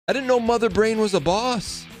I didn't know Mother Brain was a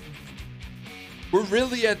boss. We're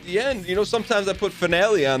really at the end. You know, sometimes I put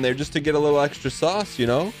finale on there just to get a little extra sauce, you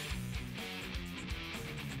know?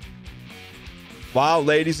 Wow,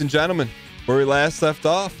 ladies and gentlemen, where we last left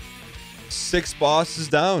off. 6 bosses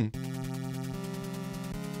down.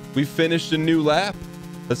 We finished a new lap.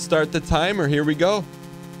 Let's start the timer. Here we go.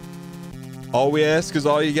 All we ask is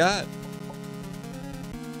all you got.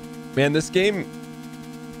 Man, this game...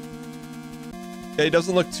 Okay, it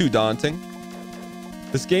doesn't look too daunting.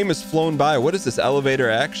 This game has flown by. What is this? Elevator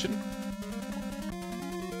action?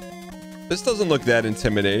 This doesn't look that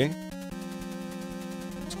intimidating.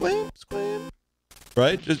 Squam, squam.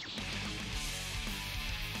 Right? Just...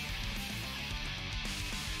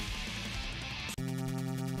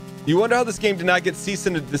 You wonder how this game did not get cease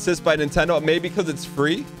and desist by Nintendo? Maybe because it's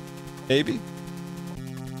free? Maybe?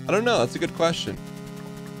 I don't know. That's a good question.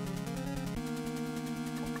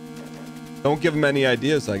 Don't give them any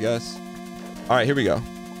ideas, I guess. All right, here we go.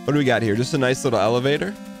 What do we got here? Just a nice little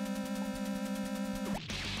elevator.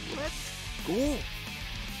 Let's go.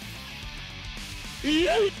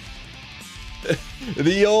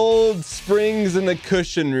 The old springs in the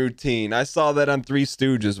cushion routine. I saw that on Three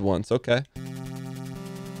Stooges once. Okay.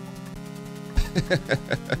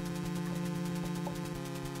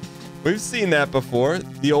 We've seen that before.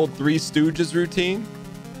 The old Three Stooges routine.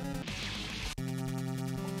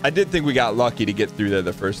 I did think we got lucky to get through there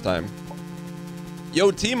the first time. Yo,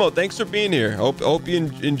 Timo, thanks for being here. Hope you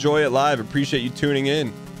enjoy it live. Appreciate you tuning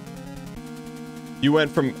in. You went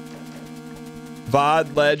from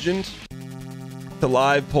VOD legend to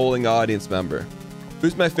live polling audience member.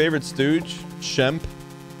 Who's my favorite stooge? Shemp.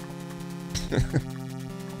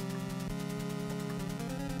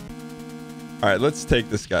 All right, let's take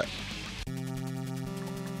this guy.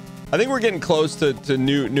 I think we're getting close to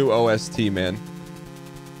new OST, man.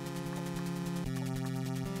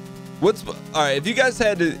 What's all right? If you guys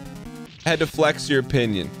had to flex your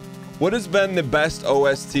opinion, what has been the best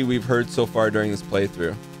OST we've heard so far during this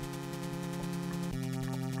playthrough?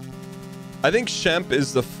 I think Shemp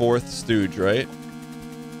is the 4th stooge, right?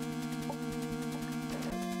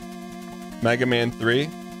 Mega Man 3.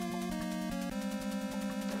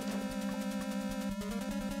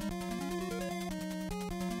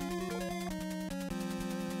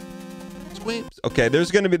 Okay, there's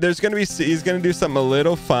gonna be he's gonna do something a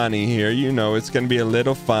little funny here. You know, it's gonna be a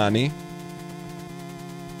little funny.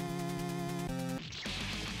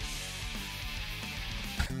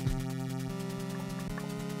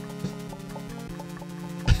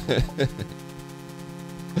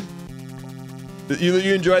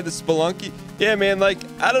 you enjoyed the Spelunky? Yeah, man. Like,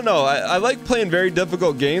 I don't know. I like playing very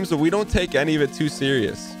difficult games, but we don't take any of it too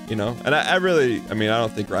serious, you know. And I mean, I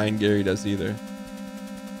don't think Ryan Gary does either.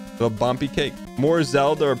 The bumpy cake. More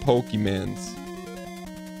Zelda or Pokemans?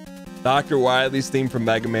 Dr. Wily's theme from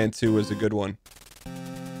Mega Man 2 was a good one.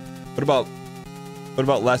 What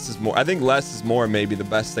about Less is More? I think Less is More may be the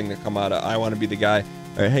best thing to come out of I Want to Be the Guy.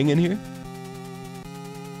 All right, hang in here.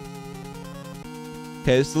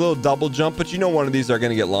 Okay, it's a little double jump, but you know one of these are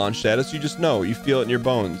going to get launched at us. You just know. You feel it in your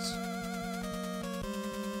bones.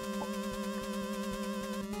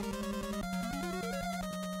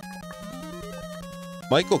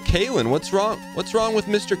 Michael Kalin, what's wrong? What's wrong with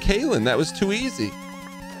Mr. Kalin? That was too easy.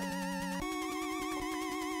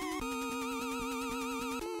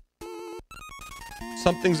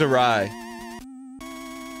 Something's awry.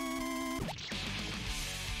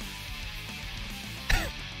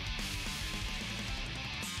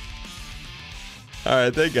 All right,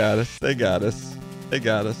 they got us. They got us. They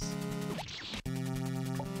got us.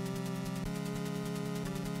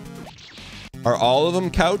 Are all of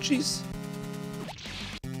them couchies?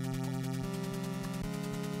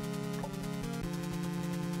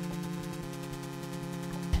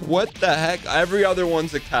 What the heck? Every other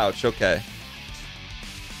one's a couch. Okay.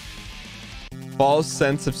 False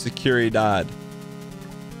sense of security.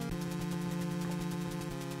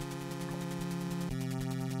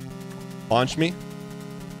 Launch me.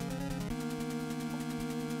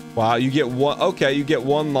 Wow, you get one. Okay, you get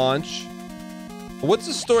one launch. What's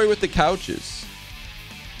the story with the couches?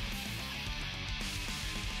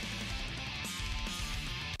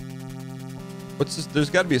 What's this? There's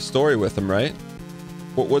got to be a story with them, right?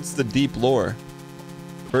 What's the deep lore?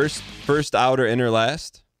 First, outer, inner,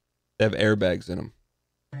 last. They have airbags in them.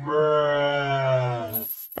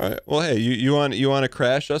 All right. Well, hey, you want to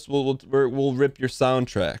crash us? We'll rip your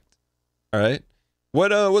soundtrack. All right.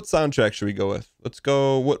 What soundtrack should we go with? Let's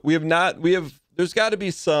go. What we have not. We have. There's got to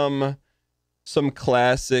be some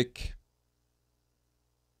classic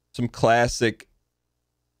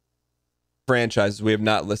franchises we have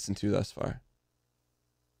not listened to thus far.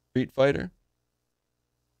 Street Fighter.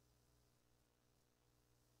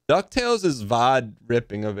 DuckTales is VOD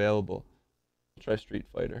ripping available. Try Street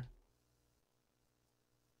Fighter.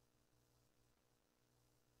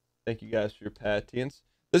 Thank you guys for your patience.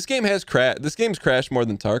 This game has crashed. This game's crashed more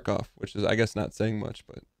than Tarkov, which is, I guess, not saying much,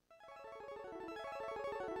 but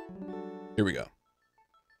here we go.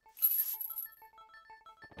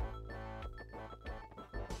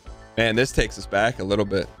 Man, this takes us back a little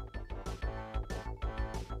bit.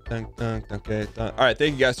 Dunk, dunk, okay, dunk. All right,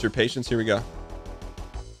 thank you guys for your patience. Here we go.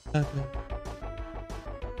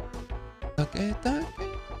 Okay,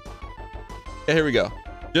 here we go.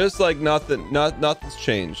 Just like nothing's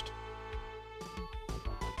changed.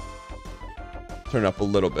 Turn up a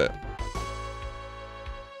little bit.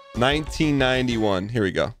 1991. Here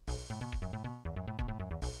we go.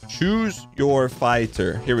 Choose your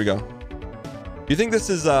fighter. Here we go. Do you think this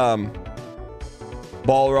is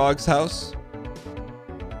Balrog's house?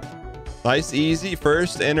 Nice, easy.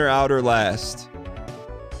 First, inner, outer, last.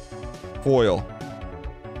 Foil.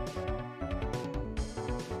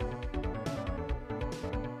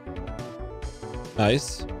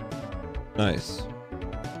 Nice. Nice.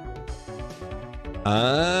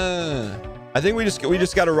 I think we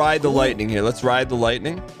just got to ride the lightning here. Let's ride the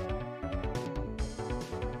lightning.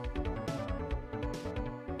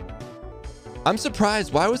 I'm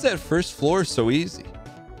surprised. Why was that first floor so easy?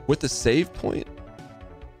 With the save point?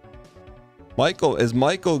 Michael, is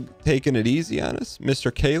Michael taking it easy on us?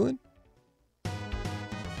 Mr. Kalen?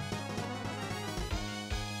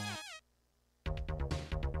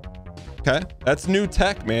 Okay, that's new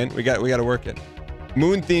tech, man. We got to work it.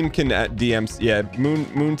 Moon theme can DMs. Yeah,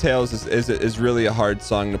 Moon Tales is really a hard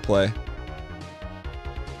song to play.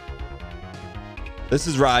 This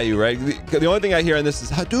is Ryu, right? The only thing I hear on this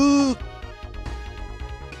is Hadouken.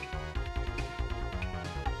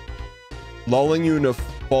 Lulling you in a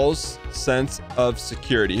false sense of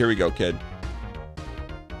security. Here we go, kid.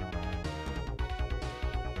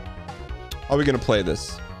 How are we gonna play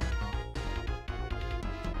this?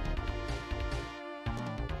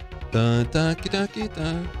 Dun, dun, dun, dun,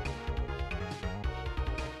 dun.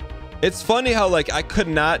 It's funny how like I could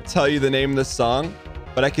not tell you the name of the song,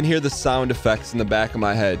 but I can hear the sound effects in the back of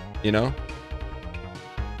my head, you know?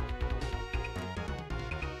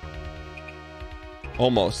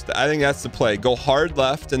 Almost. I think that's the play. Go hard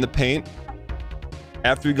left in the paint.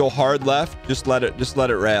 After you go hard left, just let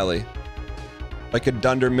it rally. Like a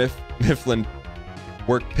Dunder Mifflin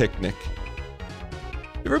work picnic.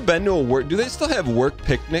 You ever been to a work? Do they still have work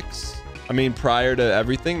picnics? I mean, prior to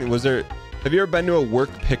everything, was there? Have you ever been to a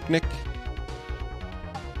work picnic?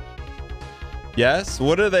 Yes.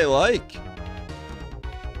 What are they like?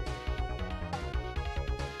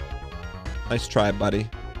 Nice try, buddy.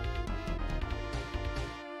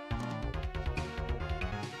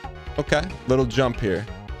 Okay, little jump here.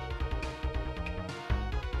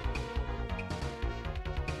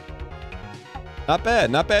 Not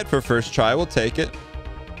bad for first try. We'll take it.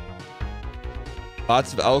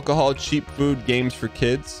 Lots of alcohol, cheap food, games for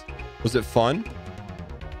kids. Was it fun?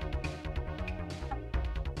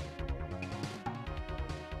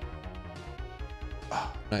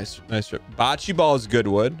 Oh, nice. Bocce ball is good,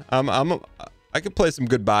 Wood. I could play some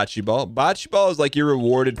good bocce ball. Bocce ball is like you're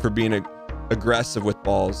rewarded for being aggressive with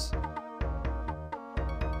balls.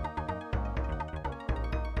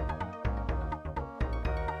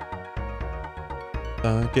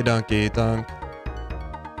 Donkey donkey donk.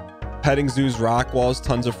 Petting zoos, rock walls,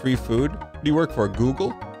 tons of free food. What do you work for?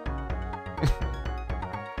 Google?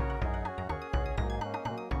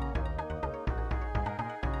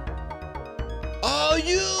 Oh,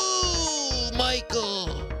 you,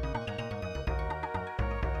 Michael.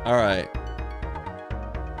 All right.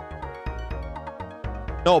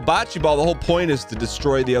 No, bocce ball, the whole point is to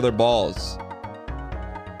destroy the other balls.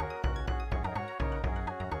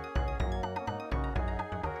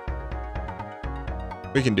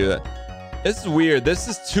 We can do that. This is weird. This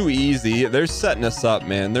is too easy. They're setting us up,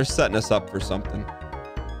 man. They're setting us up for something.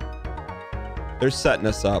 They're setting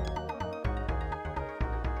us up.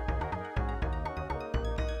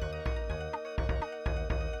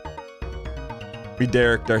 We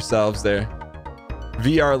Derricked ourselves there.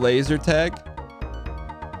 VR laser tag.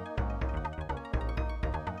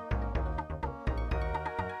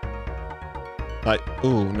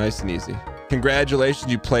 Ooh, nice and easy.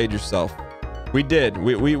 Congratulations, you played yourself. We did.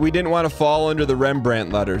 We didn't want to fall under the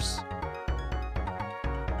Rembrandt letters.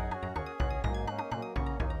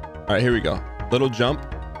 All right, here we go. Little jump.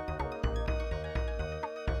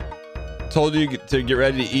 Told you to get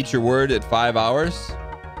ready to eat your word at 5 hours.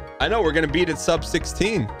 I know we're going to beat it sub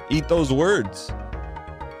 16. Eat those words.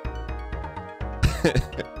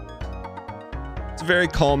 It's a very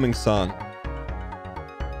calming song.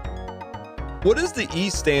 What does the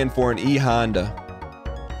E stand for in E Honda?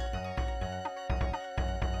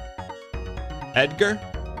 Edgar?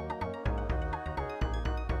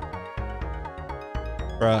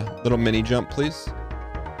 Bruh, little mini jump, please.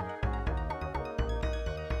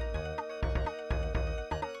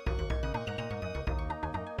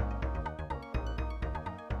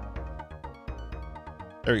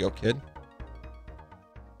 There we go, kid.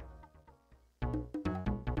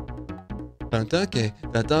 Dun dun dun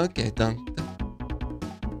dun dun dun.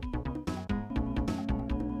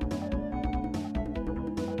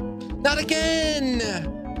 Not again!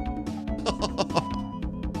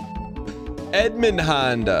 Edmund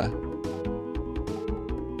Honda.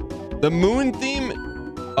 The moon theme?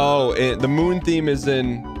 Oh, the moon theme is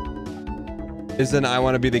in I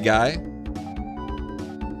Want to Be the Guy?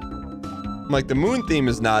 I'm like, the moon theme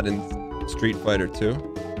is not in Street Fighter 2.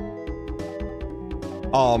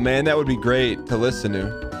 Oh man, that would be great to listen to.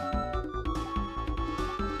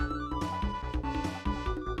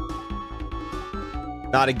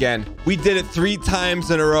 Not again. We did it 3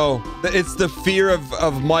 times in a row. It's the fear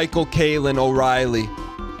of Michael Kalin O'Reilly.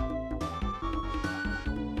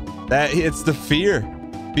 It's the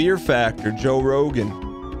fear factor, Joe Rogan.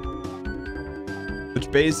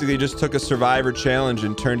 Which basically just took a Survivor challenge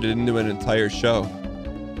and turned it into an entire show.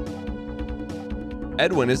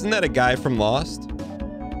 Edwin, isn't that a guy from Lost?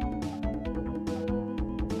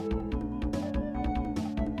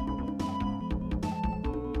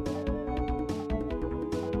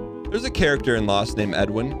 There's a character in Lost named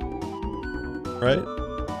Edwin, right?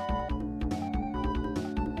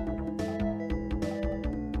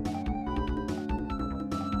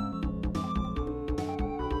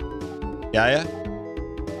 Yeah.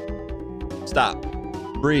 Stop.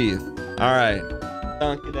 Breathe. All right.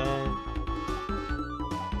 Dunk it down.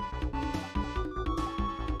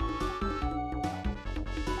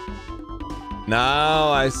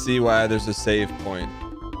 Now I see why there's a save point.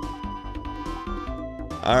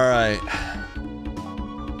 All right.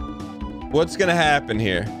 What's gonna happen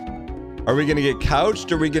here? Are we gonna get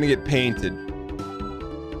couched or are we gonna get painted?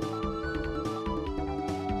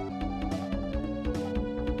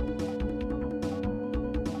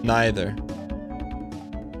 Neither.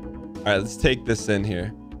 All right, let's take this in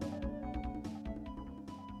here.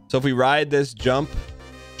 So if we ride this, jump,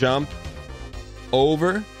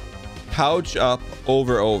 over, couch up,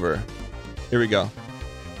 over. Here we go.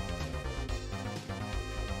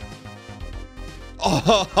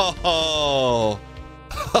 Oh,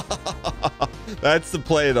 that's the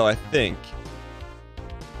play though, I think.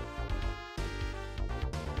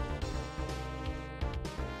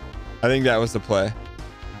 I think that was the play.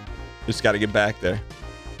 Just got to get back there.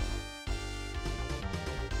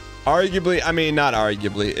 Arguably, I mean, not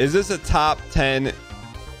arguably. Is this a top 10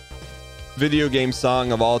 video game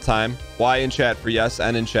song of all time? Y in chat for yes,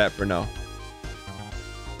 N in chat for no.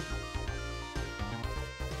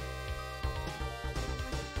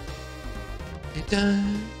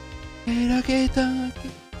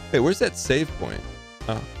 Wait, where's that save point?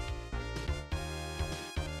 Oh.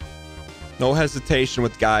 No hesitation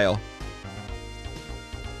with guile.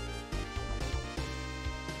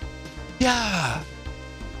 Yeah.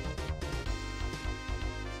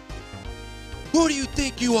 Who do you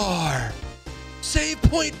think you are? Save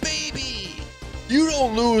point, baby. You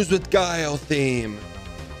don't lose with guile theme.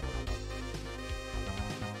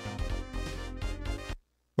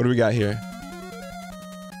 What do we got here?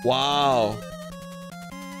 Wow.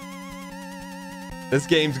 This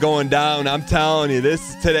game's going down. I'm telling you,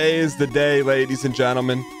 today is the day, ladies and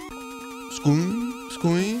gentlemen.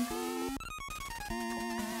 Squeam.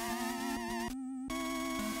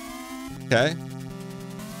 Okay.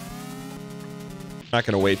 Not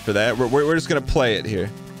gonna wait for that. We're just gonna play it here.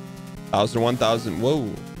 1,000, 1,000. Whoa.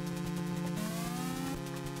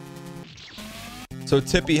 So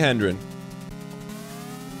Tippy Hendren.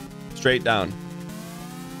 Straight down.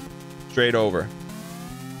 Straight over.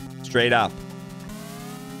 Straight up.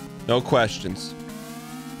 No questions.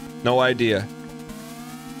 No idea.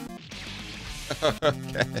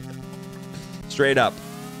 Okay. Straight up.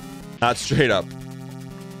 Not straight up.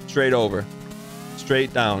 Straight over.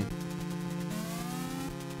 Straight down.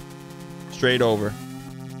 Straight over.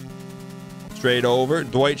 Straight over.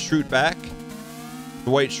 Dwight Schrute back.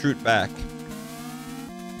 Dwight Schrute back.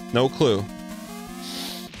 No clue.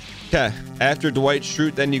 Okay. After Dwight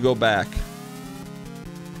Schrute, then you go back.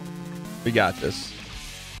 We got this.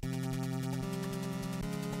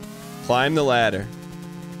 Climb the ladder.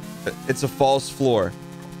 It's a false floor.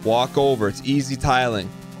 Walk over. It's easy tiling.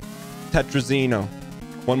 Tetrazino.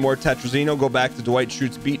 One more Tetrazino. Go back to Dwight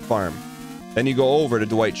Schrute's beet farm. Then you go over to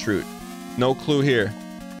Dwight Schrute. No clue here.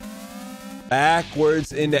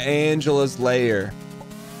 Backwards into Angela's lair.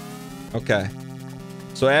 Okay.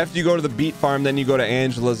 So after you go to the beet farm, then you go to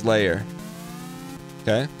Angela's lair.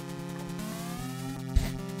 Okay.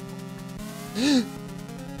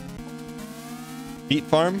 Beet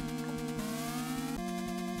farm.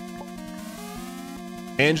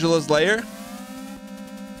 Angela's lair.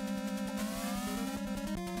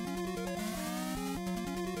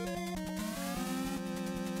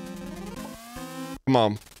 Come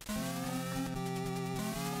on.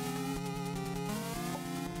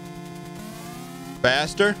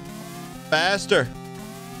 Faster. Faster.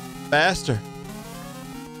 Faster.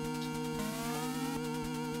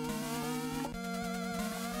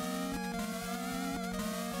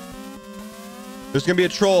 There's gonna be a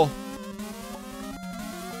troll.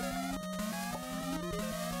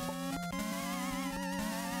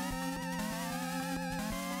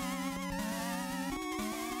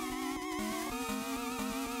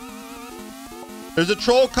 There's a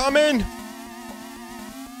troll coming.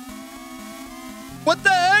 What the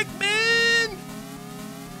heck, man?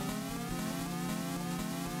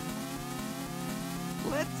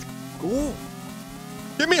 Let's go.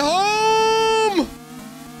 Get me home.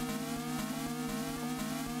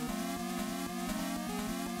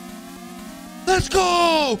 Let's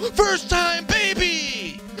go. First time,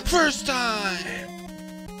 baby. First time.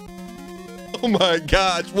 Oh my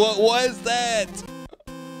gosh. What was that?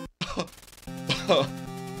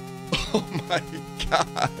 Oh my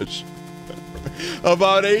gosh.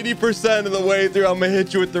 About 80% of the way through, I'm gonna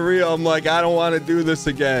hit you with the reel. I'm like, I don't want to do this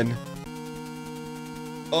again.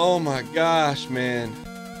 Oh my gosh, man.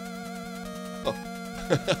 Oh.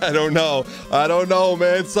 I don't know. I don't know,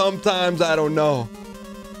 man. Sometimes I don't know.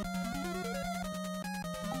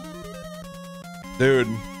 Dude.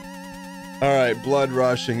 All right, blood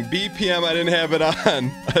rushing. BPM, I didn't have it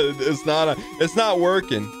on. It's not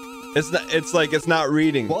working. It's like it's not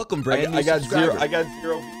reading. Welcome, brand new I got subscriber. I got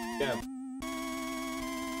 0 BPM.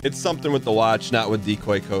 It's something with the watch, not with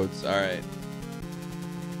decoy codes. All right.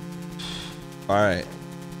 All right.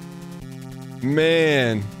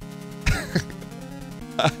 Man.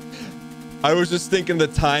 I was just thinking the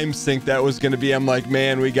time sync that was going to be. I'm like,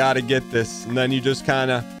 man, we got to get this. And then you just kind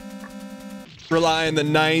of rely on the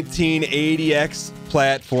 1980X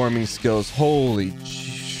platforming skills. Holy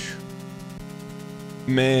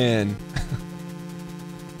man.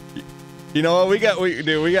 You know what? We got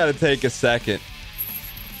to take a second.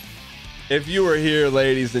 If you were here,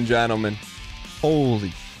 ladies and gentlemen,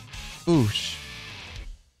 holy boosh.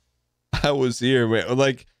 I was here, man.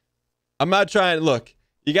 Like, I'm not trying. Look,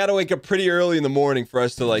 you got to wake up pretty early in the morning for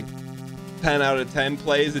us to like 10 out of 10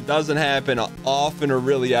 plays. It doesn't happen often or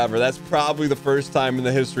really ever. That's probably the first time in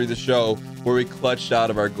the history of the show where we clutched out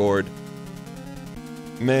of our gourd.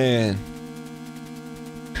 Man.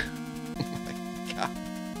 Oh my God.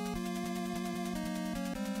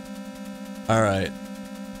 All right.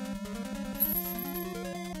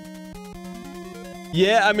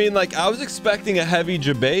 Yeah, I mean, like, I was expecting a heavy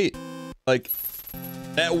debate. Like,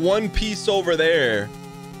 that one piece over there,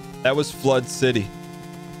 that was Flood City.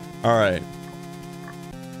 All right.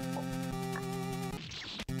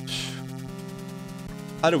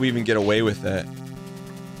 How do we even get away with that?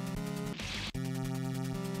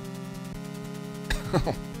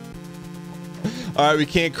 All right, we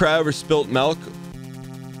can't cry over spilt milk.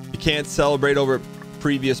 You can't celebrate over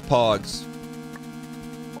previous pogs.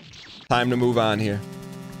 Time to move on here.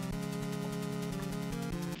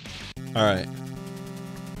 All right.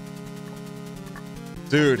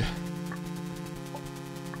 Dude.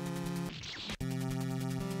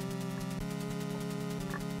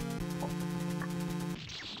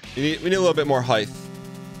 We need a little bit more height. A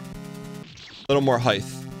little more height.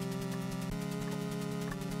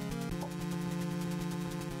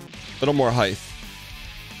 A little more height.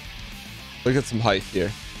 Look at some height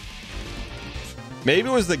here. Maybe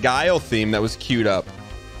it was the Guile theme that was queued up.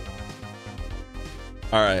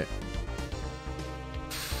 All right.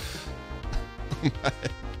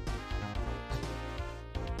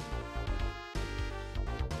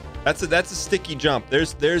 That's a sticky jump.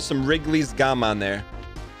 There's some Wrigley's gum on there.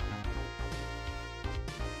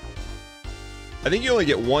 I think you only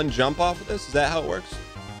get one jump off of this. Is that how it works?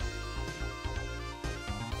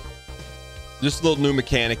 Just a little new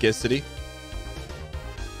mechanicicity.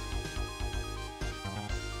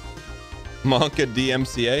 Monka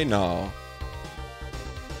DMCA? No.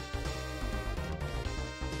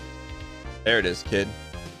 There it is, kid.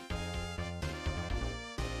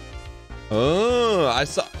 Oh,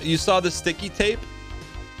 you saw the sticky tape?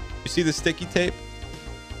 You see the sticky tape?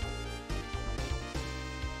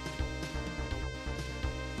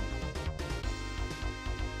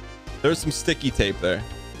 There's some sticky tape there.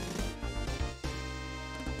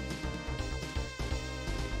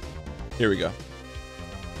 Here we go.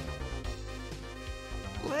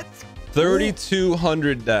 Let's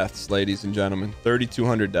 3,200 deaths, ladies and gentlemen.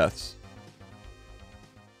 3,200 deaths.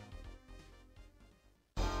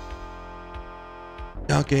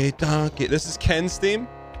 Donkey, donkey. This is Ken's theme.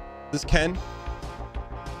 This is Ken.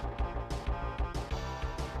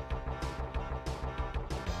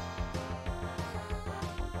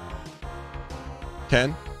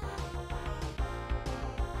 Ken.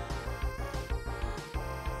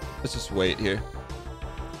 Let's just wait here.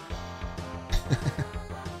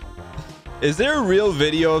 Is there a real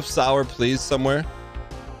video of Sour Please somewhere?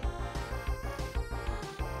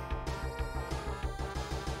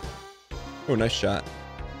 Oh, nice shot.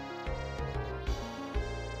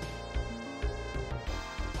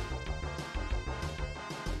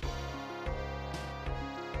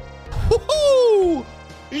 Woohoo!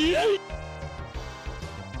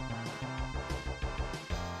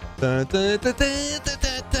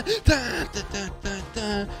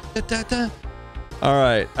 All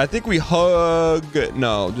right, I think we hug.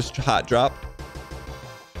 No, just hot drop.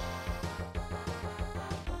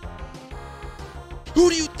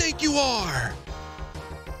 Who do you think you are?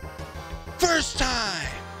 First time.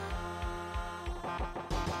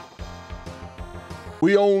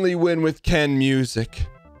 We only win with Ken music.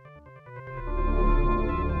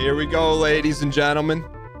 Here we go, ladies and gentlemen.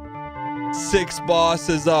 6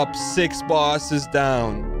 bosses up, 6 bosses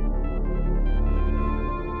down.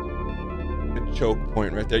 Good choke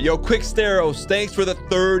point right there. Yo, Quick Steros, thanks for the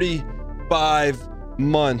 35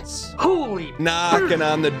 months. Holy knocking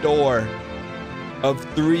on the door of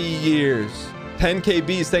 3 years. 10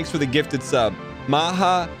 KBs, thanks for the gifted sub.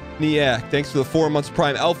 Maha Niak, thanks for the 4 months of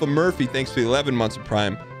Prime. Alpha Murphy, thanks for the 11 months of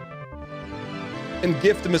Prime. And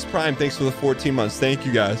Giftimus Prime, thanks for the 14 months. Thank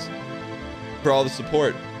you guys for all the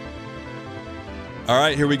support. All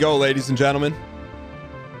right, here we go, ladies and gentlemen.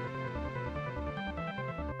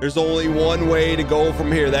 There's only one way to go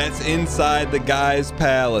from here. That's inside the guy's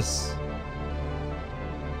palace.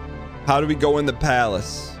 How do we go in the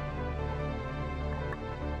palace?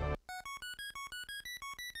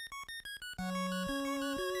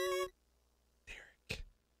 Derek.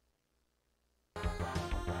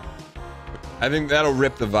 I think that'll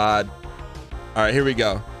rip the VOD. All right, here we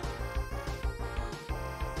go.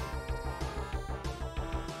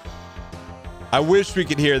 I wish we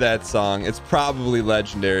could hear that song. It's probably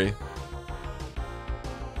legendary.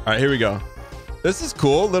 All right, here we go. This is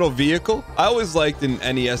cool. Little vehicle. I always liked in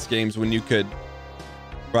NES games when you could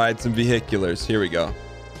ride some vehiculars. Here we go.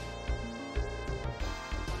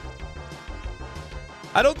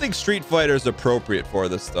 I don't think Street Fighter is appropriate for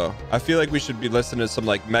this, though. I feel like we should be listening to some,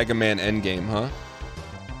 like, Mega Man Endgame, huh?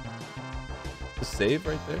 The save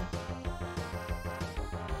right there.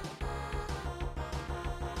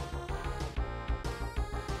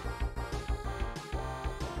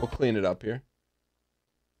 We'll clean it up here.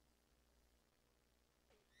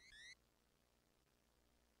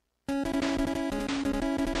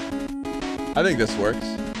 I think this works.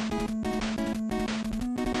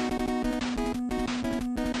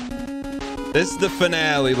 This is the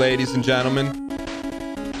finale, ladies and gentlemen.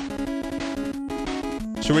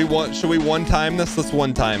 Should we one time this? Let's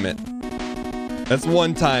one time it. Let's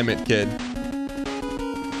one time it, kid.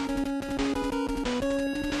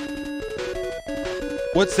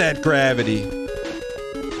 What's that gravity?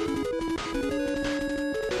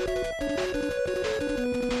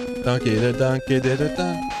 Donkey da donkey da da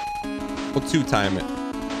da. We'll 2-time it.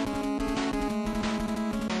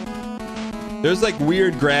 There's like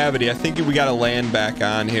weird gravity. I think we gotta land back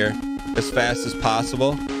on here as fast as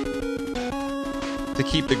possible to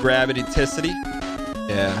keep the graviticity.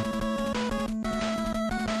 Yeah.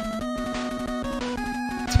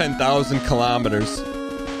 10,000 kilometers.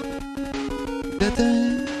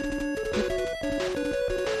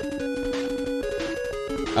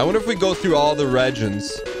 I wonder if we go through all the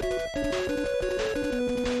regions.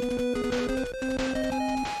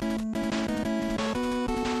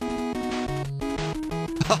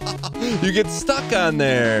 You get stuck on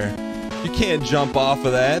there. You can't jump off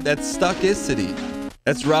of that. That's stuckicity.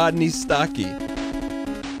 That's Rodney Stucky.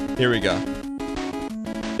 Here we go.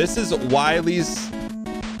 This is Wily's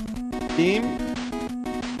theme.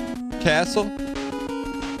 Castle.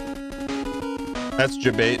 That's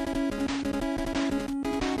Jabate.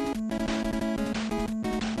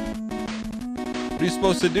 What are you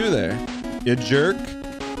supposed to do there? You jerk.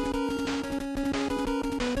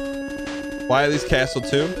 Wily's Castle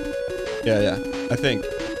too? Yeah, I think.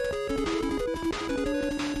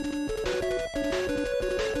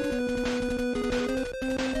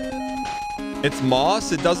 It's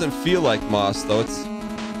moss. It doesn't feel like moss though.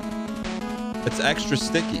 It's extra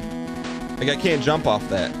sticky. Like I can't jump off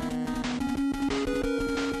that.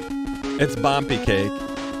 It's Bompy cake.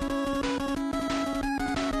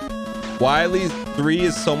 Wily 3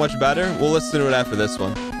 is so much better. We'll listen to it after this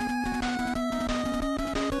one.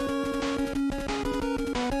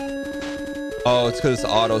 Oh, it's because it's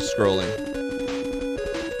auto scrolling.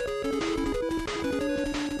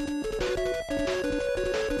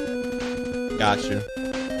 Got you.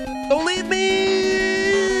 Don't leave me!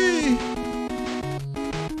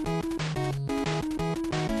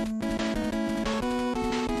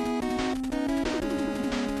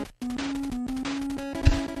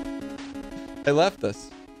 They left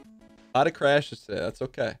us. A lot of crashes today. That's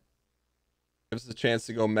okay. Gives us a chance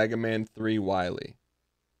to go Mega Man 3 Wily.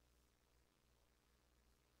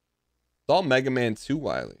 It's all Mega Man 2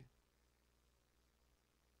 Wily.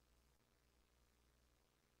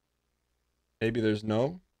 Maybe there's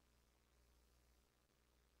no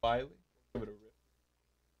Wily. Give it a rip.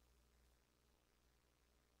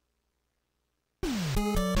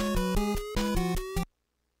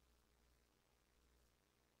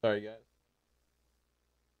 Sorry, guys.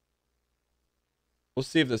 We'll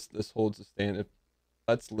see if this holds a stand.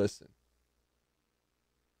 Let's listen.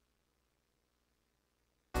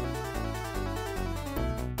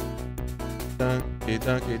 Donkey,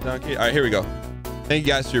 donkey, donkey. All right, here we go. Thank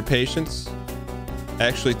you guys for your patience.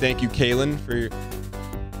 Actually, thank you, Kaylin, for your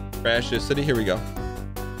crashicity. Here we go.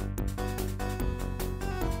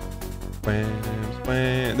 Wham,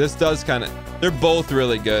 wham. This does kind of... They're both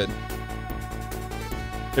really good.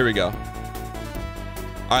 Here we go.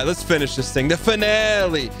 All right, let's finish this thing. The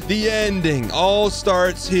finale, the ending, all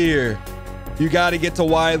starts here. You got to get to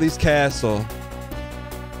Wily's castle.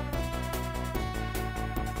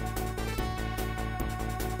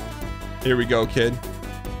 Here we go, kid.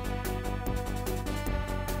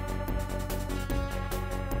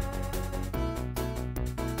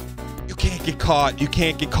 You can't get caught. You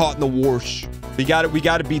can't get caught in the wash. We got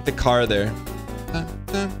to beat the car there.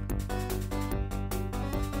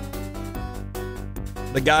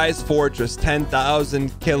 The guy's fortress,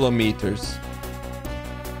 10,000 kilometers.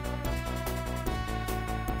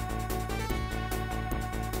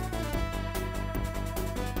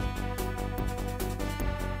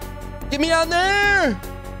 Get me on there!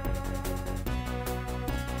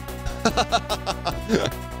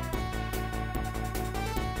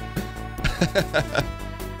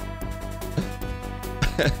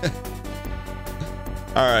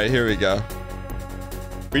 All right, here we go.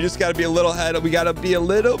 We just got to be a little ahead. We got to be a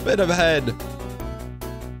little bit ahead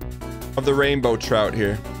of the rainbow trout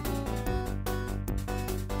here.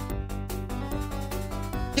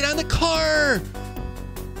 Get on the car.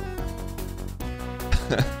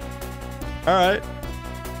 All right.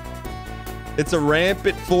 It's a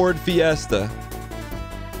rampant Ford Fiesta.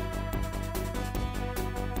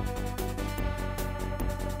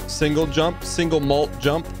 Single jump, single malt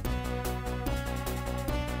jump.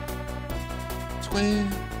 Twin.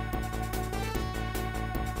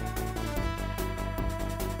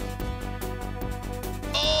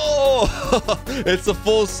 Oh, it's a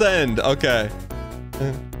full send. Okay.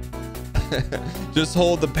 Just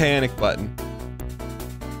hold the panic button.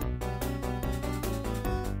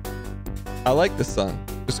 I like this song.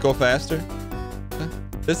 Just go faster.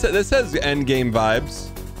 This has end game vibes.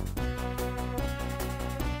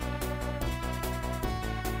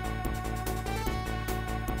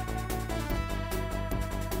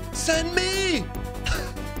 Send me.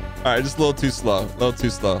 All right, just a little too slow. A little too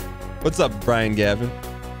slow. What's up, Brian Gavin?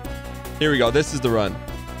 Here we go. This is the run.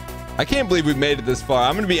 I can't believe we've made it this far.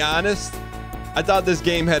 I'm gonna be honest. I thought this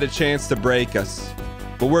game had a chance to break us,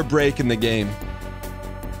 but we're breaking the game.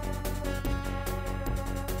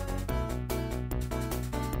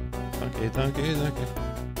 Donkey.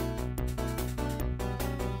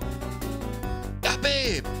 Yeah,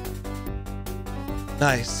 babe.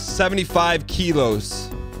 Nice. 75 kilos.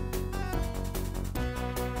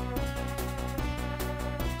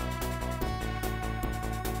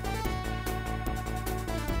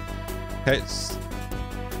 Okay.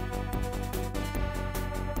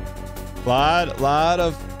 Lot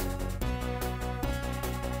of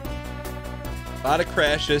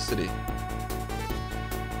crashicity.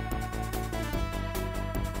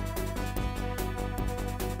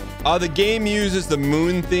 The game uses the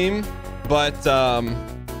moon theme, but I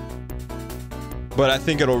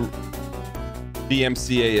think it'll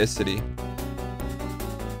DMCA-icity.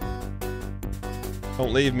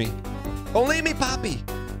 Don't leave me. Don't leave me, Poppy.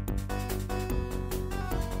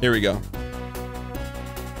 Here we go.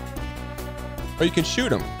 Oh, you can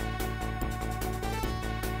shoot him.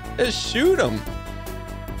 Just shoot him.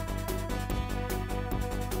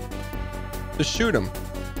 Just shoot him.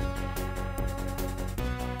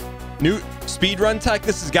 New speedrun tech.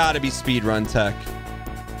 This has got to be speedrun tech.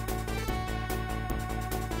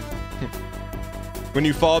 When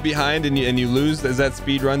you fall behind and you lose, is that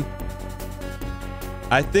speedrun?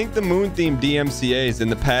 I think the moon theme DMCA's in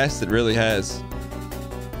the past it really has,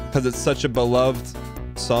 because it's such a beloved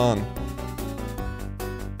song.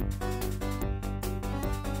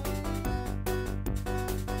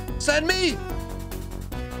 Send me.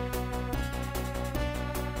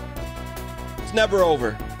 It's never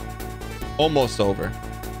over. Almost over.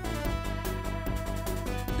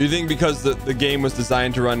 Do you think because the game was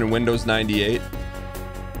designed to run in Windows 98?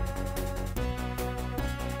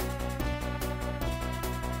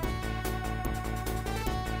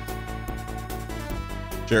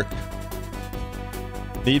 Jerk.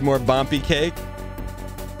 Need more bumpy cake?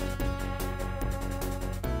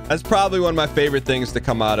 That's probably one of my favorite things to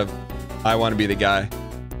come out of I Want to Be the Guy.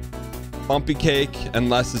 Bumpy cake and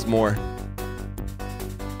less is more.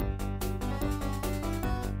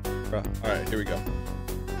 All right, here we go.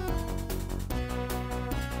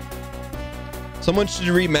 Someone should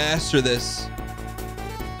remaster this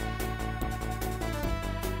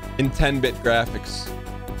in 10-bit graphics.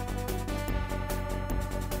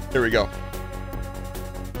 Here we go.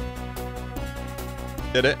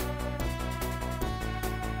 Did it?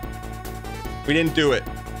 We didn't do it.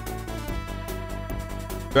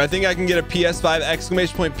 Do I think I can get a PS5?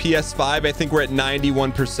 Exclamation point PS5. I think we're at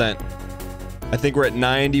 91%. I think we're at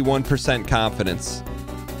 91% confidence.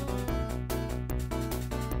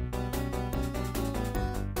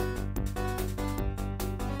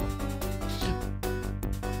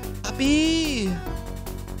 Puppy.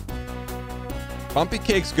 Bumpy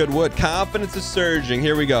cake's good wood. Confidence is surging.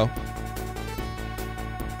 Here we go.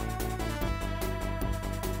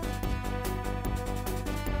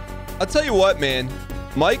 I'll tell you what, man.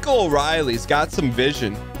 Michael O'Reilly's got some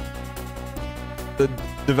vision. The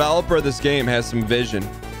developer of this game has some vision.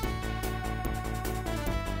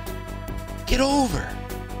 Get over.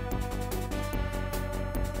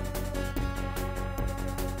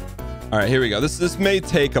 All right, here we go. This may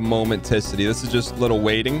take a momenticity. This is just a little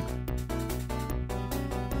waiting.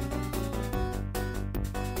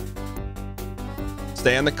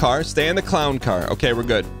 Stay in the car. Stay in the clown car. Okay, we're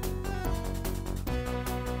good.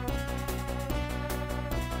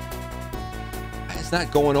 It's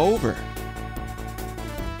not going over.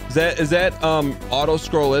 Is that auto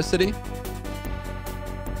scrollicity?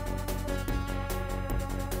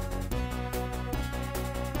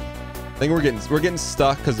 I think we're getting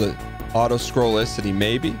stuck because of auto scrollicity.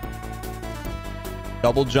 Maybe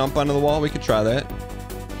double jump onto the wall. We could try that.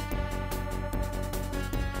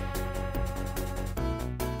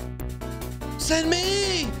 Send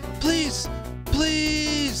me, please,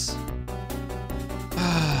 please.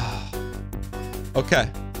 Okay,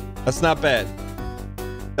 that's not bad.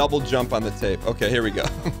 Double jump on the tape. Okay, here we go.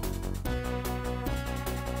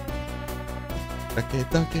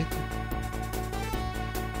 Okay.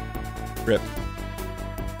 Rip.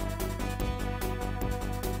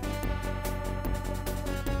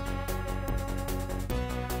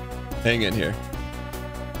 Hang in here.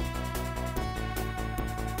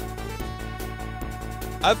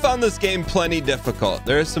 I've found this game plenty difficult.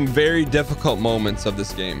 There are some very difficult moments of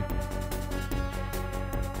this game.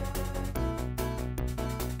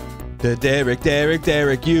 Derek,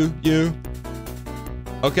 you.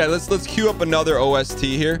 Okay, let's queue up another OST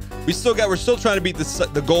here. We're still trying to beat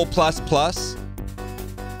the goal plus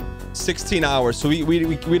 16 hours. So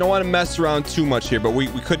we don't want to mess around too much here, but we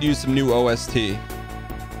could use some new OST.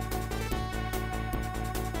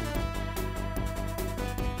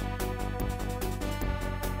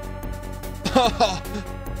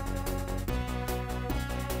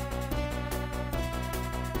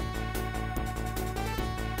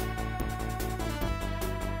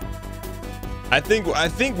 I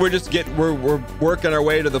think we're working our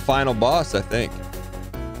way to the final boss, I think.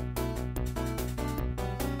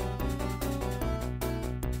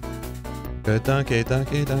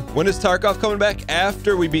 When is Tarkov coming back?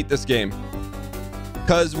 After we beat this game.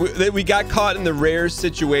 Because we got caught in the rare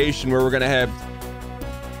situation where we're gonna have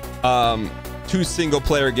 2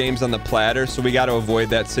 single-player games on the platter, so we got to avoid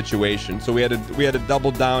that situation. So we had to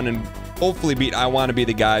double down and hopefully beat I Want to Be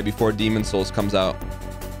the Guy before Demon Souls comes out.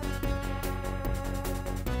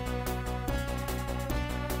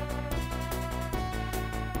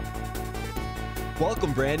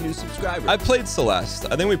 Welcome, brand new subscriber. I played Celeste.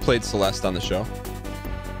 I think we played Celeste on the show.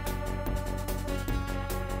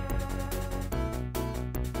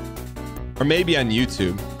 Or maybe on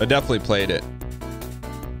YouTube. I definitely played it.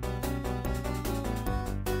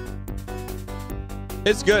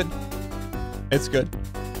 It's good. It's good.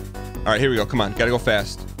 All right, here we go. Come on. Got to go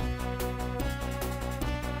fast.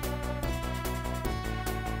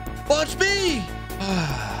 Watch me.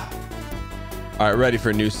 All right, ready for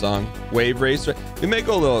a new song. Wave Racer. We may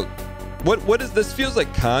go a little... What is this? Feels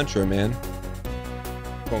like Contra, man.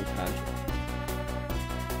 Going Contra.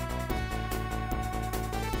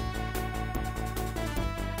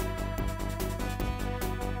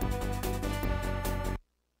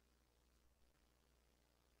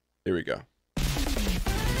 Here we go.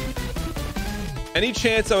 Any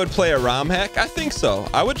chance I would play a ROM hack? I think so.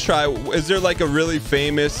 I would try. Is there like a really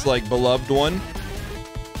famous, like beloved one?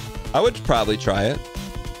 I would probably try it.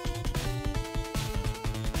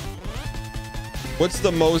 What's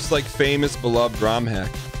the most like famous beloved ROM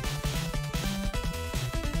hack?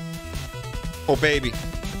 Oh, baby.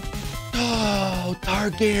 Oh,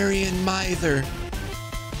 Targaryen Mither.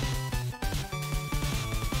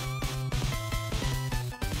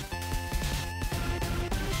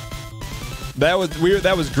 That was weird.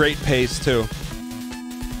 That was great pace too.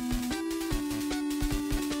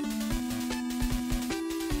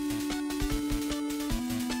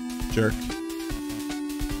 Jerk.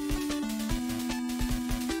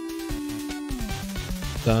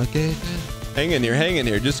 Hang in here. Hang in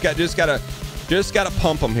here. Just gotta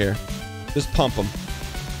pump them here. Just pump them.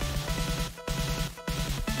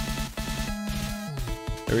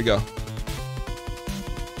 There we go.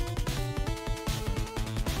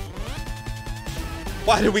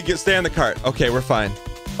 Why did we stay on the cart? Okay, we're fine.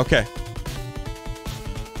 Okay.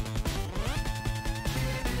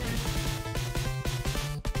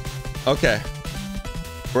 Okay.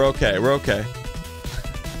 We're okay. We're okay.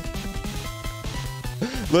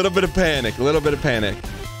 Little bit of panic. A little bit of panic.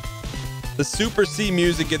 The Super C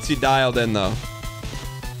music gets you dialed in, though.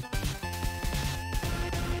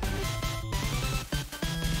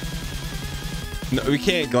 No, we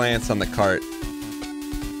can't glance on the cart.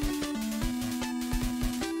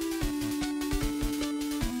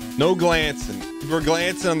 No glancing. If we're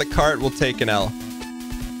glancing on the cart, we'll take an L.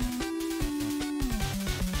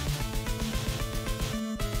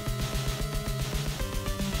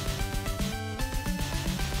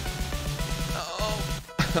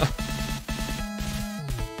 Oh.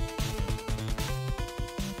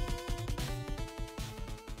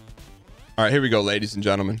 All right, here we go, ladies and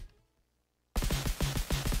gentlemen.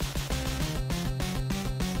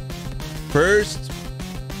 First,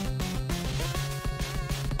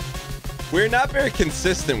 we're not very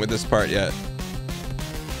consistent with this part yet.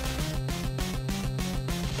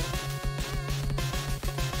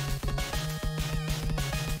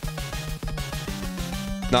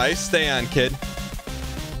 Nice. Stay on, kid.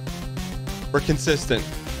 We're consistent.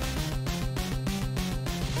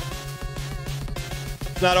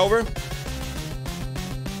 It's not over.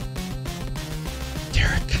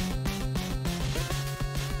 Derek.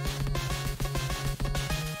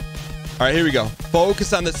 All right, here we go.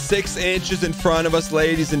 Focus on the 6 inches in front of us,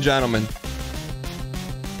 ladies and gentlemen.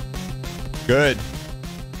 Good.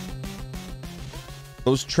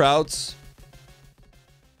 Those trouts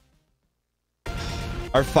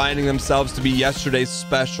are finding themselves to be yesterday's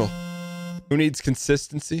special. Who needs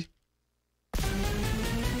consistency?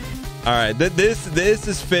 All right, this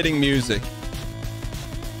is fitting music.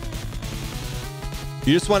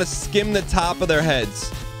 You just want to skim the top of their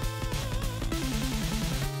heads.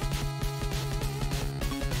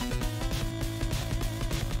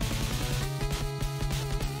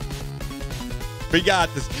 We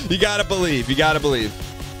got this. You gotta believe. You gotta believe.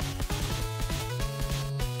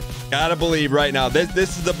 Gotta believe right now.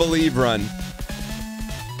 This is the believe run.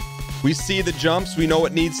 We see the jumps. We know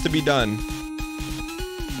what needs to be done.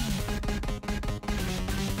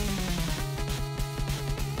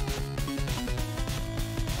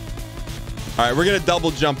 All right, we're gonna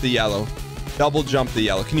double jump the yellow. Double jump the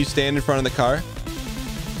yellow. Can you stand in front of the car?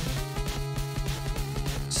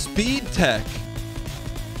 Speed tech.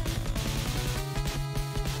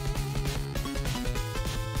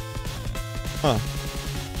 Huh.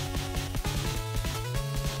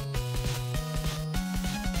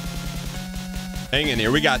 Hang in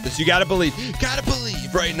here. We got this. You gotta believe. Gotta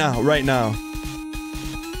believe right now. Right now.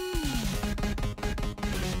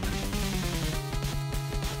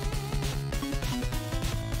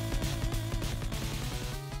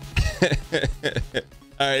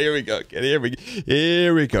 All right, here we go.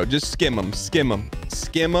 Here we go. Just skim them. Skim them.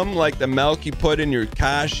 Skim them like the milk you put in your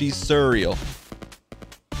Kashi cereal.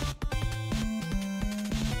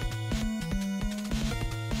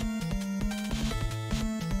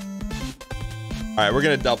 All right, we're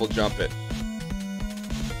gonna double jump it.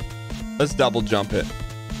 Let's double jump it.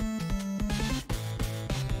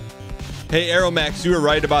 Hey, Aeromax, you were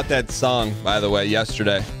right about that song, by the way,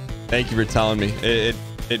 yesterday. Thank you for telling me.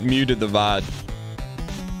 It muted the VOD.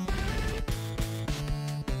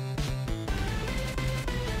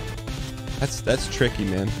 That's tricky,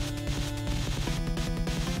 man.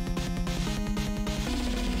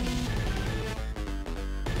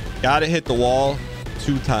 Gotta hit the wall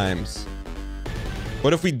 2 times.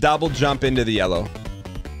 What if we double jump into the yellow?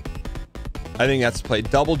 I think that's the play.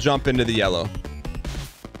 Double jump into the yellow.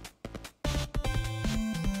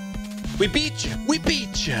 We beat you. We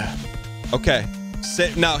beat you. Okay.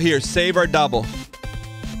 Now here, save our double.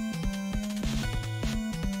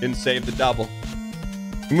 Didn't save the double.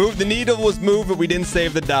 Move. The needle was moved, but we didn't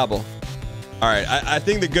save the double. All right. I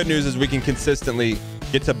think the good news is we can consistently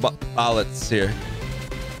get to bullets here.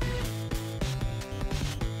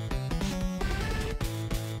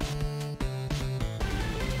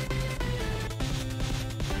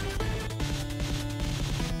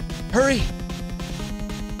 Hurry.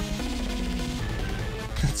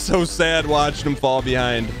 It's so sad watching him fall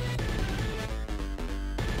behind.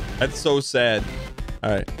 That's so sad.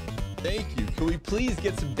 All right. Thank you. Can we please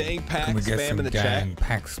get some dang pack spam in the chat?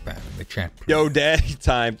 Pack spam in the chat, please. Yo, Daddy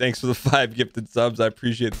Time. Thanks for the 5 gifted subs. I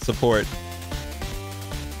appreciate the support.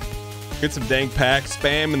 Get some dang pack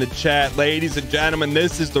spam in the chat. Ladies and gentlemen,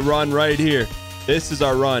 this is the run right here. This is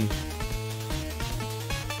our run.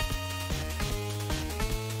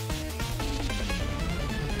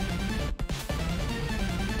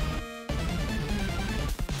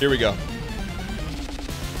 Here we go.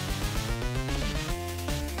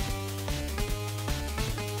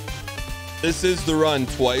 This is the run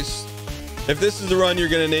twice. If this is the run, you're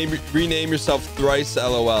gonna rename yourself thrice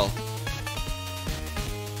LOL.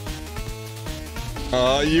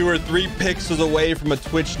 You were 3 pixels away from a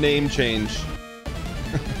Twitch name change.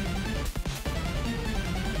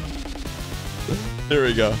 Here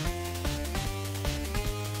we go.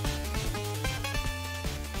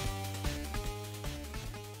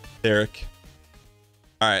 Derek.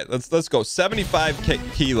 All right, let's go. 75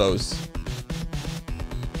 kilos.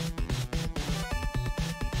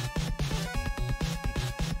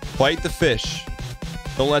 Fight the fish.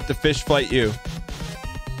 Don't let the fish fight you.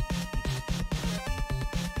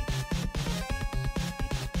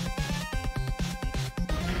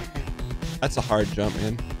 That's a hard jump,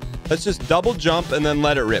 man. Let's just double jump and then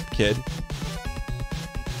let it rip, kid.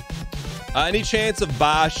 Any chance of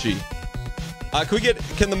Bashi?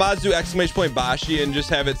 Can the mods do exclamation point Bashi and just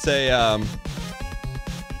have it say,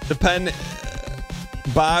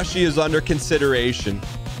 Bashi is under consideration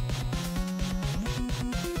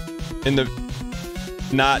in the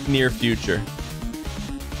not near future.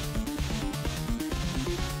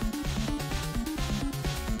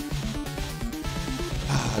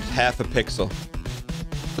 Half a pixel.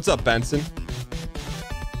 What's up, Benson?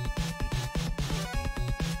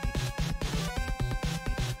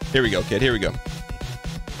 Here we go, kid. Here we go.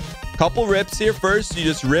 Couple rips here. First, you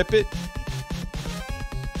just rip it.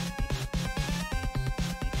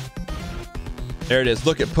 There it is.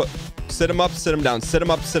 Look at sit him up, sit him down, sit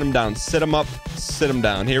him up, sit him down, sit him up, sit him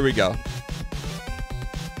down. Here we go.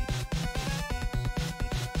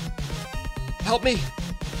 Help me.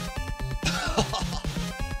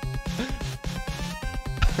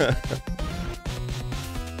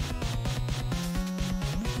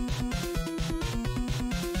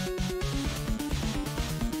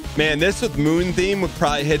 Man, this with moon theme would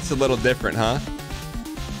probably hits a little different, huh?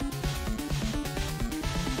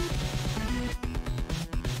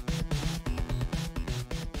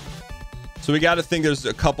 So we got to think there's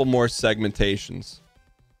a couple more segmentations.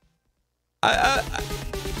 I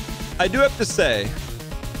do have to say,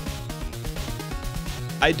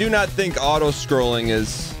 I do not think auto scrolling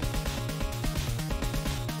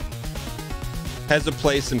has a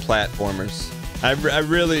place in platformers. I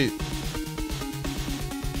really.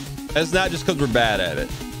 It's not just because we're bad at it.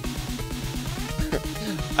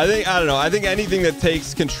 I don't know. I think anything that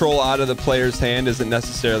takes control out of the player's hand isn't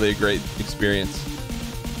necessarily a great experience.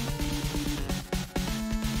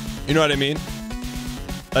 You know what I mean?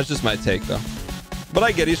 That's just my take, though. But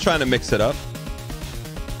I get he's trying to mix it up.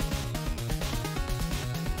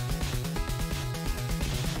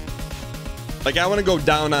 Like, I want to go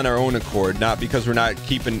down on our own accord, not because we're not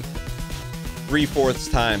keeping 3/4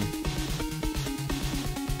 time.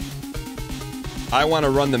 I want to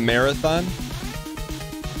run the marathon.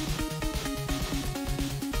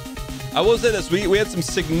 I will say this: we had some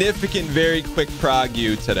significant, very quick prog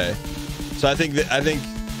U today, so I think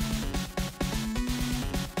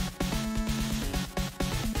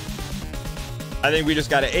we just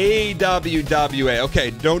got to AWWA.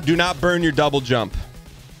 Okay, do not burn your double jump.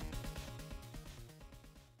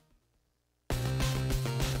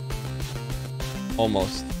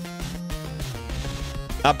 Almost.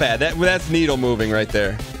 Not bad. That's needle moving right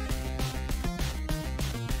there.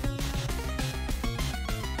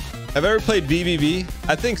 Have I ever played VVV?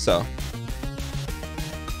 I think so.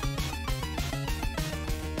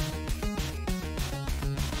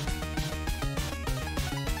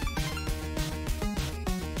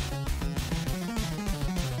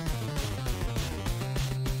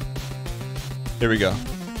 Here we go.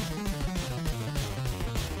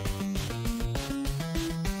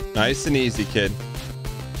 Nice and easy, kid.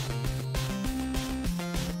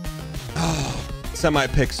 Oh,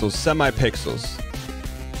 semi-pixels, semi-pixels.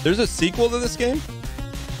 There's a sequel to this game?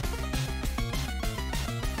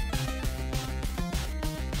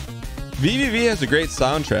 VVV has a great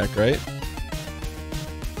soundtrack, right?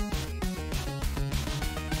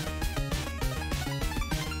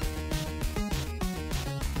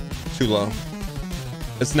 Too low.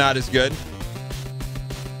 It's not as good.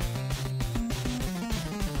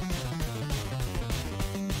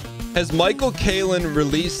 Has Michael Kalin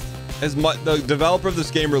released, the developer of this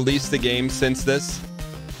game released the game since this?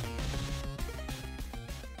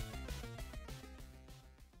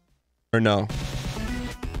 Or no?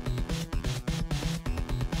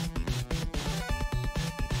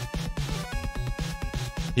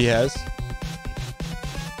 He has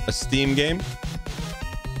a Steam game.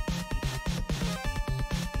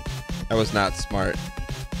 That was not smart.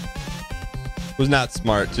 Was not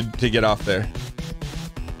smart to get off there.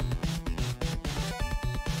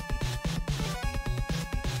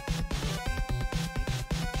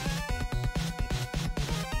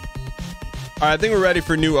 All right, I think we're ready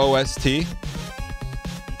for new OST.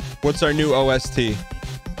 What's our new OST?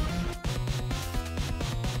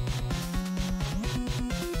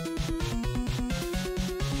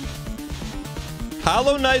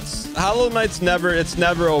 Hollow Knight's never, it's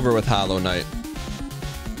never over with Hollow Knight.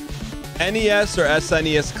 NES or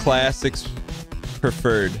SNES classics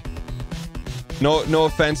preferred. No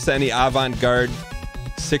offense to any avant-garde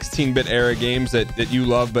 16-bit era games that you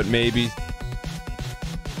love, but maybe.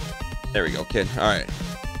 There we go, kid. All right.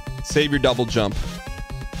 Save your double jump.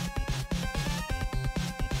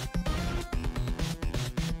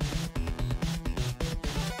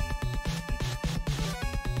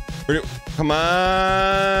 Come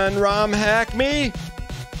on, ROM hack me.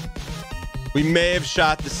 We may have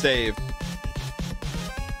shot the save.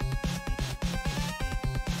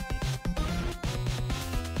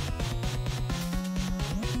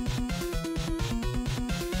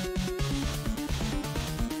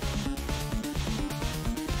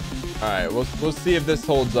 All right, we'll see if this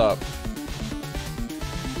holds up.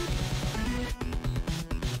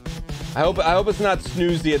 I hope it's not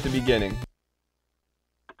snoozy at the beginning.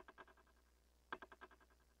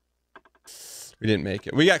 We didn't make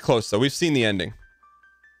it. We got close though. We've seen the ending.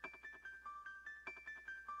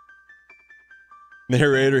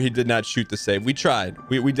 Narrator, he did not shoot the save. We tried.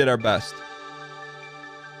 We did our best.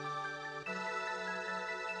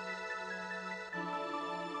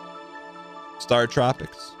 Star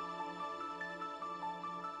Tropics.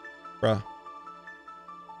 Bruh.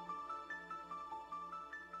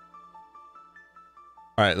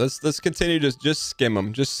 All right, let's continue. Just skim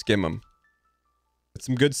them. Just skim them. Get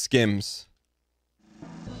some good skims.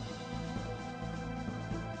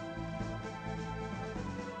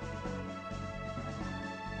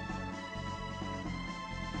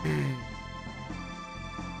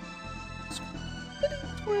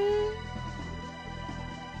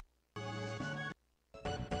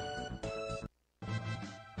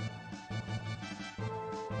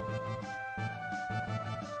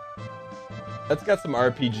 That's got some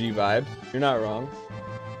RPG vibes. You're not wrong.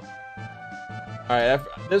 All right,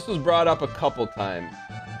 this was brought up a couple times.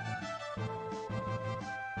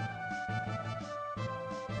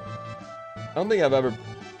 I don't think I've ever...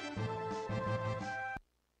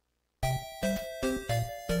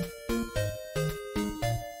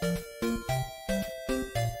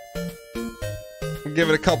 Give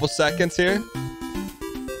it a couple seconds here.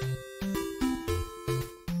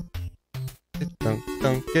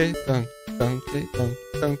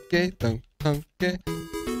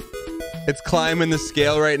 It's climbing the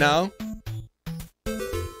scale right now.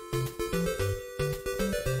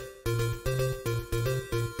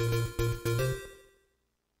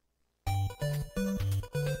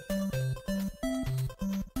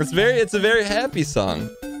 It's a very happy song.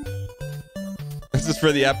 This is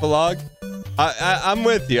for the epilogue. I'm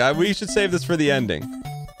with you. We should save this for the ending.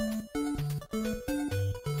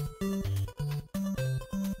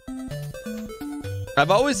 I've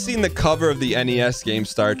always seen the cover of the NES game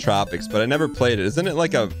Star Tropics, but I never played it. Isn't it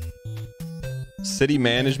like a city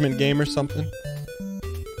management game or something?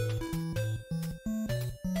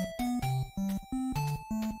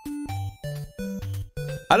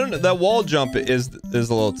 I don't know. That wall jump is a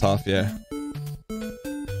little tough. Yeah.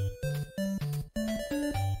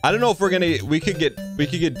 I don't know if we're gonna. We could get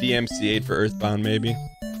DMCA'd for Earthbound maybe.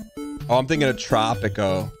 Oh, I'm thinking of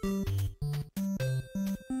Tropico.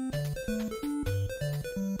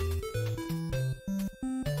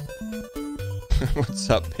 What's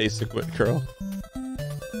up, basic wit girl?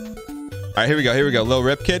 All right, here we go. Here we go. Lil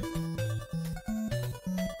Rip Kid.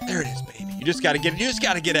 There it is, baby. You just gotta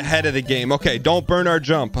get ahead of the game. Okay, don't burn our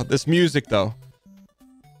jump. This music though.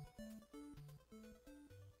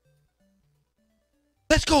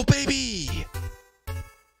 Let's go, baby.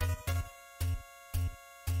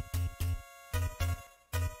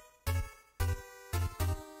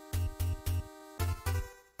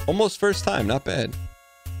 Almost first time, not bad.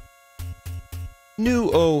 New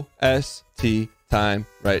OST time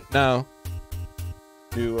right now.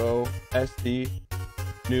 New OST.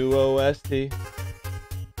 New OST.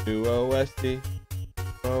 New OST.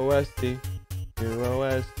 OST. New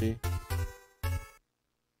OST.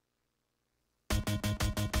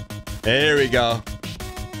 There we go.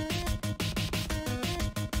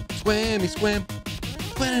 Swimmy swim.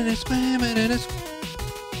 Swimming, swimming, and it's.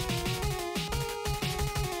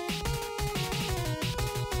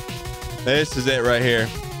 This is it right here.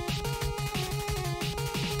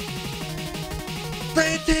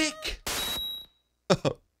 Frantic.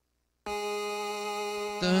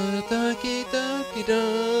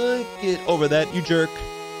 Get over that, you jerk.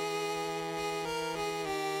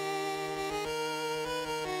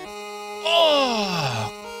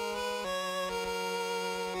 Oh.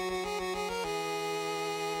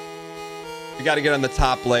 You got to get on the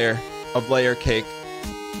top layer of layer cake.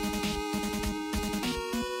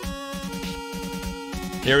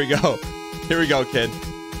 Here we go. Here we go, kid.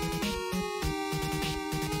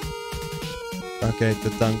 Okay, the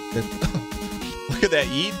dunk. Look at that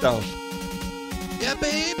eat, though. Yeah,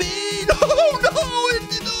 baby. No.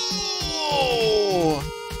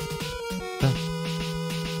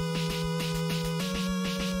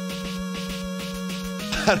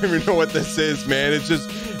 I don't even know what this is, man. It's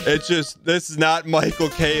just, this is not Michael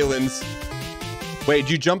Kalin's. Wait,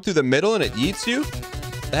 you jump through the middle and it eats you?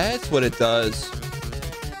 That's what it does.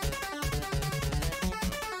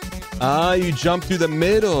 Ah, you jump through the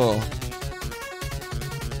middle.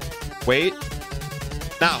 Wait.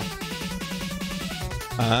 Now.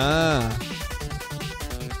 Ah.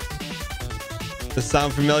 Does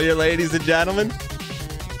sound familiar, ladies and gentlemen?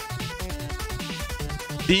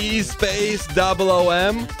 D space double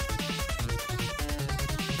OM.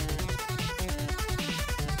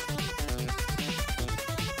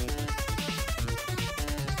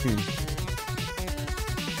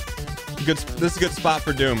 This is a good spot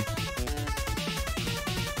for Doom.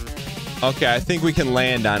 Okay, I think we can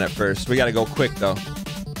land on it first. We got to go quick, though.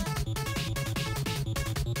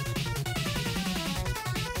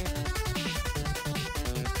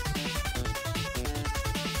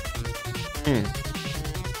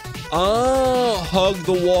 Oh, hug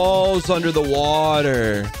the walls under the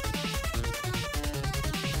water.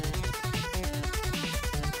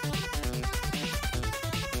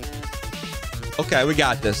 Okay, we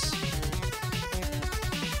got this.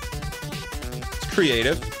 It's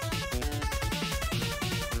creative.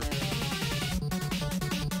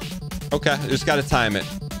 Okay, just got to time it.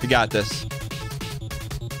 We got this.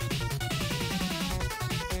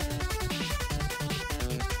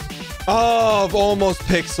 Oh, almost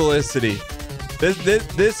pixelicity.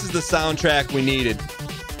 This is the soundtrack we needed.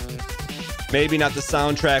 Maybe not the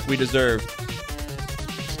soundtrack we deserved.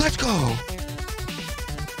 Let's go.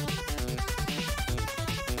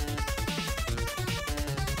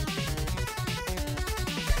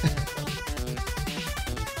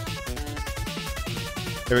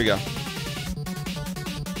 Here we go.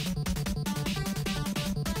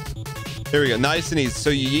 Here we go. Nice and easy. So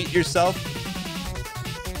you yeet yourself.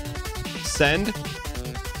 Send.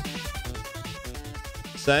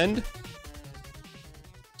 Send.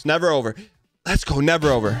 It's never over. Let's go. Never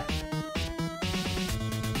over.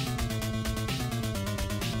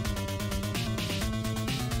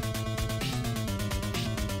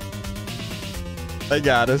 They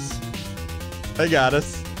got us. They got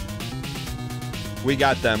us. We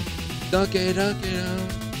got them. Okay,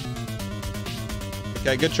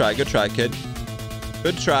 good try. Good try, kid.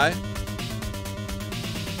 Good try.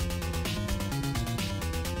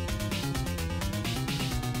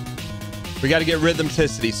 We got to get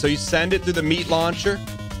rhythmicity. So you send it through the meat launcher.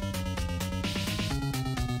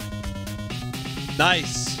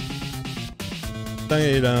 Nice.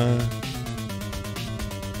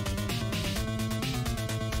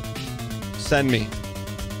 Send me.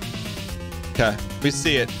 Okay. We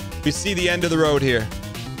see it. We see the end of the road here.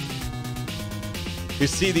 We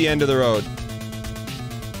see the end of the road.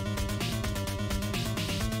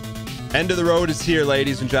 End of the road is here,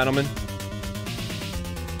 ladies and gentlemen.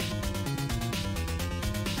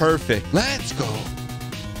 Perfect. Let's go.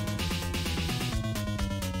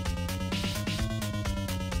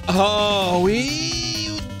 Oh,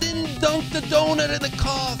 we didn't dunk the donut in the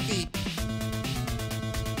coffee.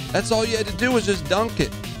 That's all you had to do was just dunk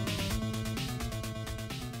it.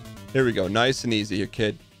 Here we go. Nice and easy, your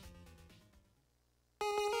kid.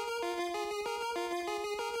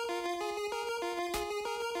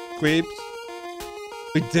 Creeps.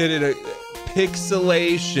 We did it.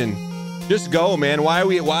 Pixelation. Just go, man.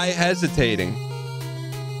 Why hesitating?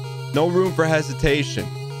 No room for hesitation.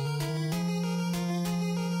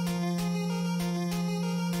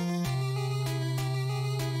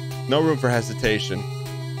 No room for hesitation.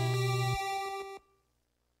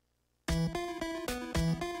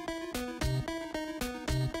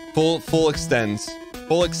 Full extends.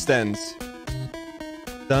 Full extends.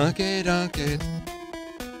 Donkey, donkey.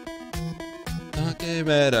 Donkey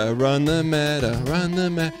meta, run the meta, run the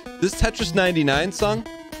meta. This Tetris 99 song?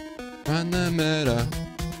 Run the meta.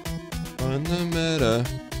 Run the meta.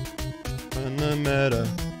 Run the meta.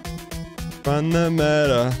 Run the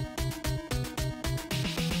meta.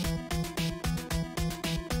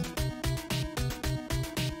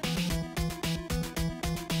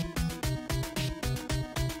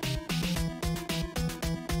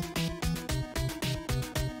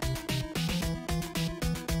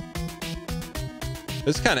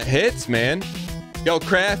 This kind of hits, man. Yo,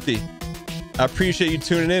 Crafty, I appreciate you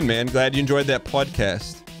tuning in, man. Glad you enjoyed that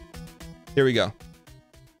podcast. Here we go. All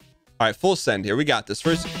right, full send here. We got this.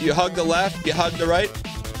 First, you hug the left, you hug the right.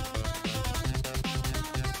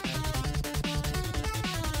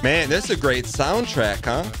 Man, this is a great soundtrack,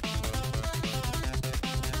 huh?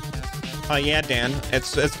 Oh, yeah, Dan.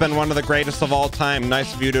 It's been one of the greatest of all time.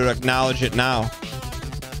 Nice of you to acknowledge it now.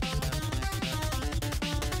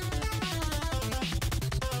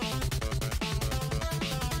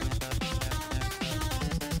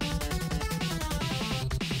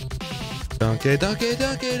 Donkey, donkey,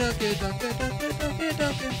 donkey, donkey, donkey, donkey, donkey,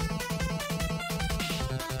 donkey.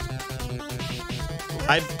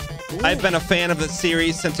 I've been a fan of the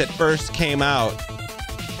series since it first came out.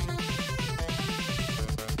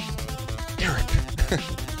 Eric.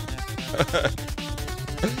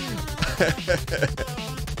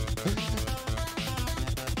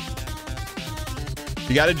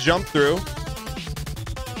 You got to jump through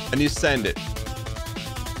and you send it.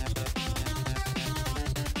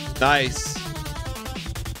 Nice.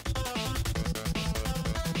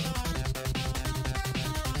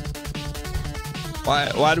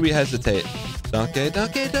 Why do we hesitate? Donkey,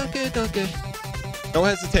 donkey, donkey, donkey. No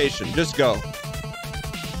hesitation. Just go.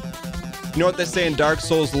 You know what they say in Dark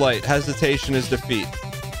Souls Light? Hesitation is defeat.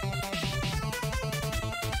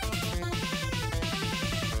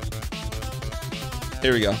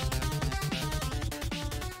 Here we go.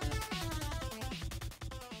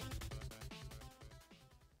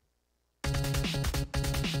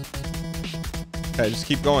 Okay, just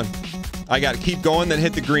keep going. I got to keep going, then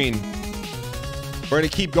hit the green. We're going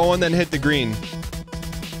to keep going, then hit the green.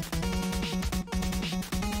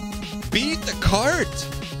 Beat the cart.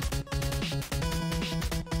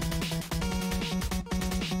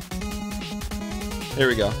 Here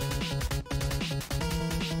we go.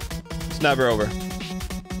 It's never over.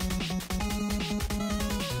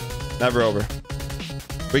 Never over.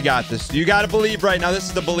 We got this. You got to believe right now. This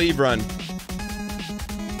is the believe run.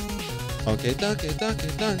 Okay, donkey, donkey,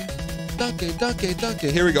 donkey, donkey, donkey, donkey.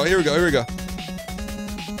 Here we go. Here we go. Here we go.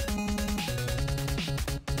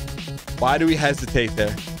 Why do we hesitate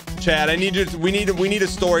there? Chad, I need you to, we need a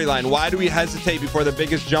storyline. Why do we hesitate before the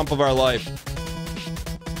biggest jump of our life?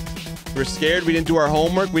 We're scared. We didn't do our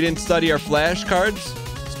homework. We didn't study our flashcards.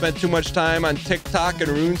 Spent too much time on TikTok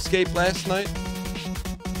and RuneScape last night.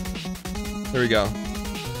 There we go.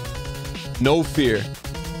 No fear.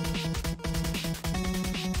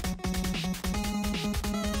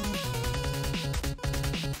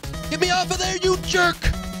 Get me off of there, you jerk!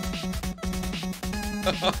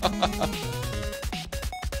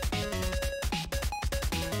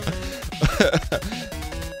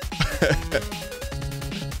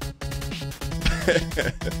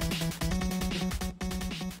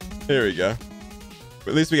 Here we go.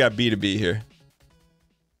 At least we got B to B here.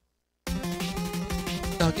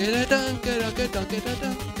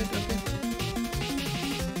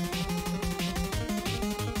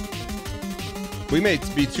 We may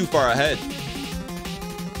be too far ahead.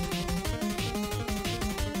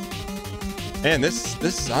 Man, this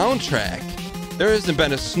soundtrack, there hasn't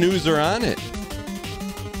been a snoozer on it.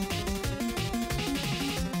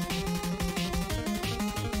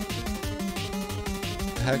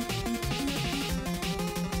 the heck?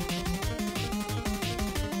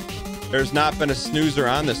 There's not been a snoozer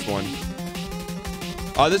on this one.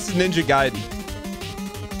 Oh, this is Ninja Gaiden.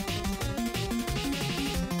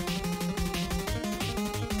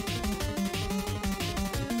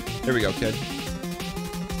 Here we go, kid.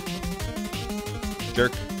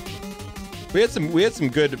 Jerk. We had some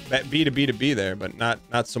good B to B to B there, but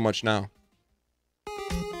not so much now.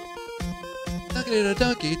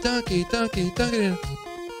 Donkey, donkey, donkey, donkey.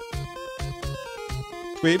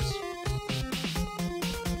 Sweeps.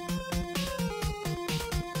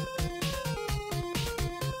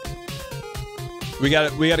 We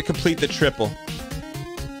gotta complete the triple.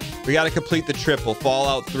 We gotta complete the triple.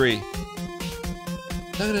 Fallout 3.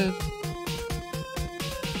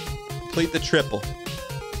 Complete the triple.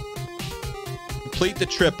 Complete the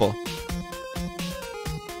triple.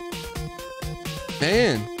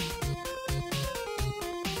 Man.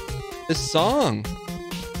 This song.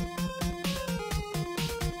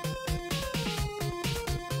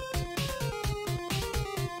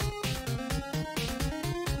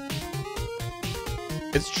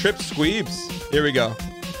 It's Trip Squeebs. Here we go.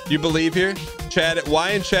 You believe here? Chat,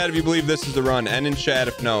 Y in chat if you believe this is the run. N in chat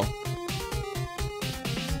if no.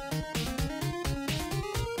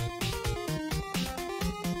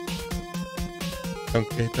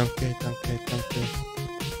 Donkey, donkey, donkey, donkey.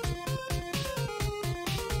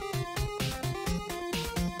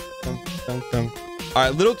 Dunk, dunk, dunk. All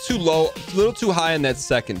right, a little too low, a little too high in that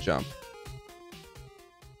second jump.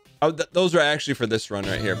 Oh, those are actually for this run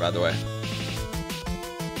right here, by the way.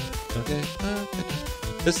 Okay.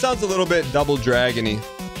 This sounds a little bit double dragony.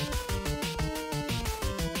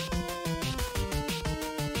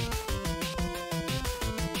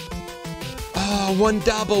 Oh, one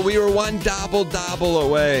double. We were one double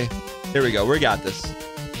away. Here we go. We got this.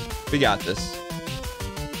 We got this.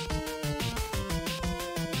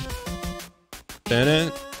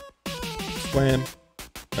 Dun-dun. Swam.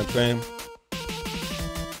 Swam.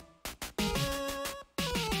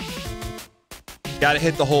 Gotta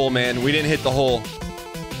hit the hole, man. We didn't hit the hole.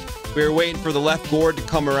 We were waiting for the left gourd to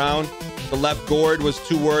come around. The left gourd was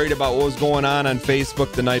too worried about what was going on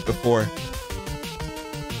Facebook the night before.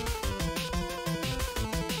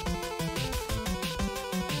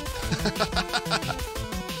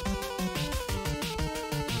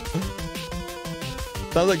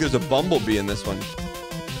 Sounds like there's a bumblebee in this one.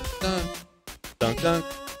 Dunk, dunk, dunk.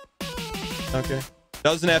 Okay.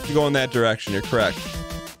 Doesn't have to go in that direction. You're correct.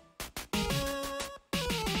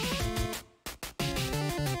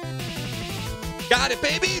 Got it,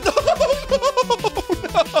 baby. No,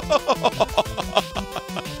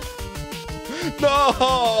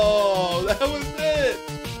 no, that was it.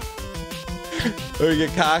 Let me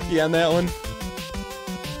get cocky on that one.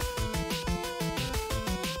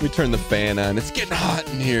 Let me turn the fan on. It's getting hot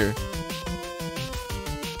in here.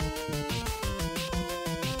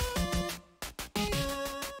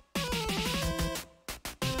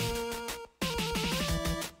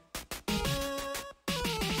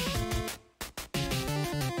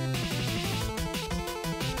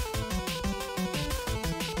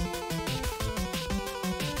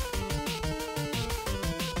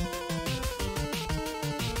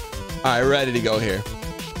 All right, ready to go here.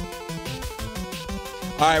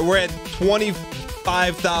 All right, we're at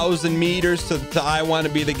 25,000 meters to I want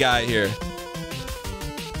to be the guy here.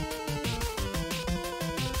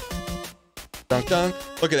 Dunk, dunk.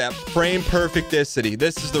 Look at that. Frame perfecticity.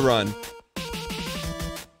 This is the run.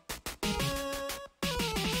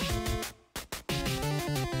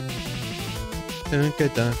 Dunk,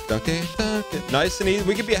 dunk, dunk, dunk. Nice and easy.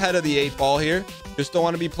 We could be ahead of the 8 ball here. Just don't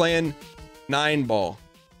want to be playing 9 ball.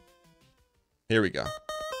 Here we go.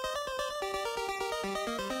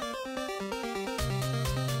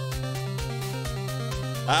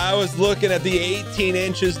 I was looking at the 18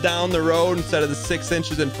 inches down the road instead of the 6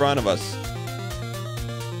 inches in front of us.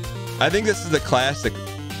 I think this is a classic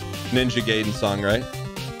Ninja Gaiden song, right?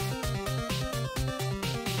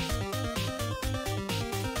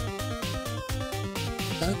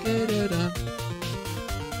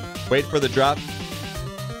 Wait for the drop.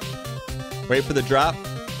 Wait for the drop.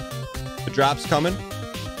 The drop's coming.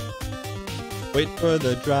 Wait for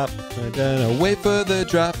the drop. Banana. Wait for the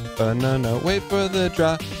drop. Banana. Wait for the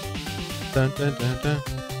drop. Dun, dun, dun, dun.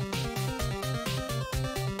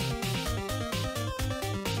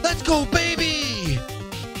 Let's go, baby!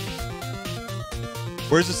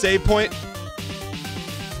 Where's the save point?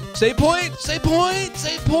 Save point! Save point!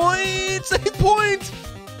 Save point! Save point!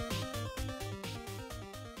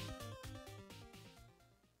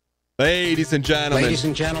 Ladies and gentlemen. Ladies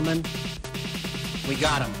and gentlemen, we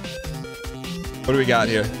got him. What do we got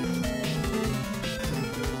here?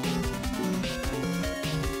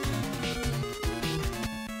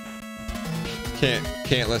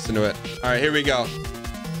 Can't listen to it. All right, here we go.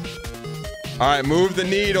 All right, move the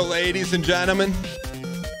needle, ladies and gentlemen.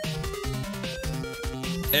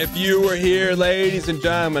 If you were here, ladies and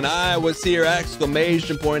gentlemen, I was here,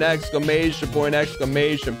 exclamation point, exclamation point,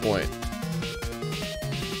 exclamation point.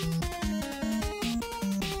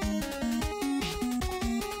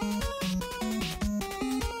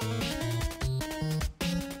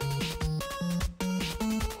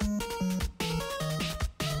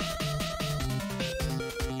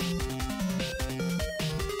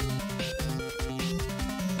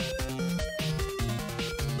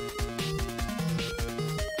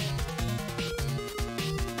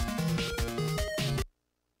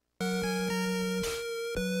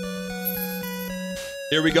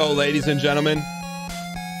 Here we go, ladies and gentlemen.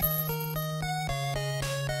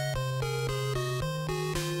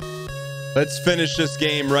 Let's finish this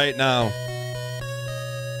game right now.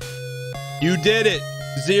 You did it.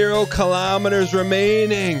 0 kilometers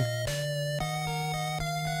remaining.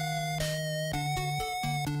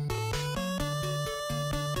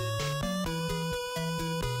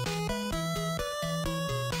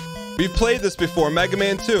 We've played this before, Mega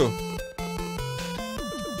Man 2.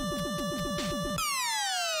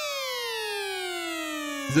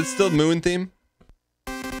 Is it still Moon theme?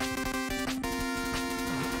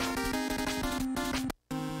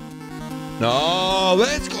 No,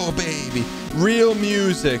 let's go, baby. Real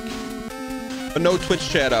music. But no Twitch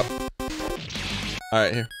chat up. All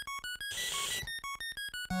right, here.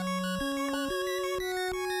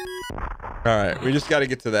 All right, we just got to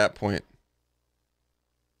get to that point.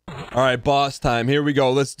 All right, boss time. Here we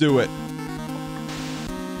go. Let's do it.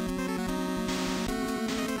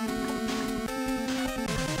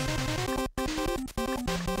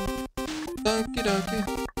 Donkey donkey.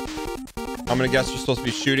 I'm gonna guess we're supposed to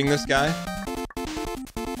be shooting this guy.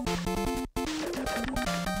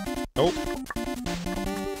 Nope.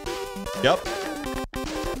 Yep.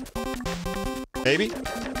 Maybe.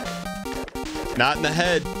 Not in the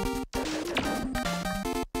head.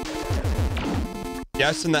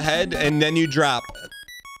 Yes, in the head, and then you drop.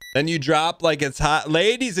 Then you drop like it's hot.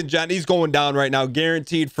 Ladies and gentlemen, he's going down right now.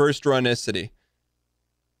 Guaranteed first runicity.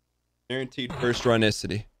 Guaranteed first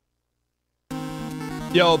runicity.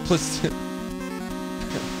 Yo, plus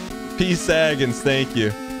P Saggins, thank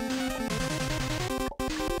you.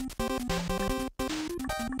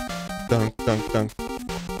 Dunk, dunk, dunk.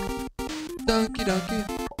 Donkey, donkey.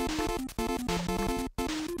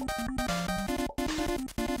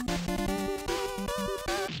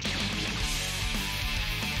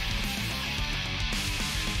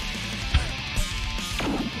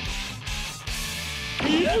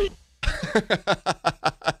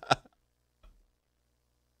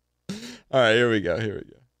 All right, here we go. Here we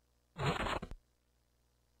go.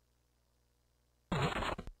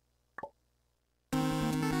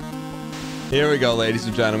 Here we go, ladies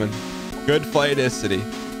and gentlemen. Good fighticity.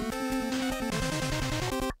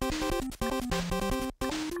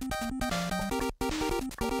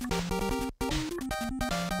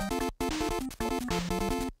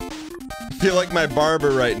 I feel like my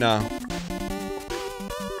barber right now.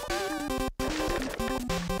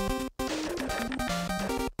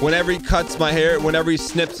 Whenever he cuts my hair, whenever he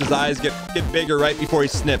snips, his eyes get bigger right before he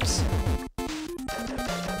snips.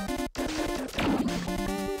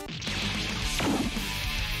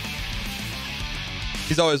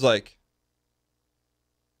 He's always like,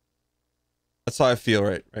 that's how I feel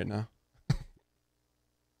right now.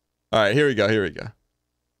 All right, here we go. Here we go.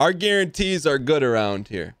 Our guarantees are good around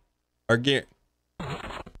here. Our Here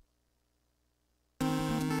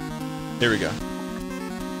we go.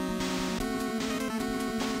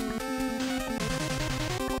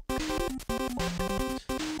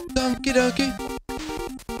 Donkey donkey.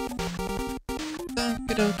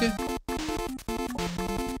 Donkey donkey.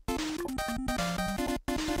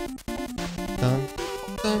 Donkey.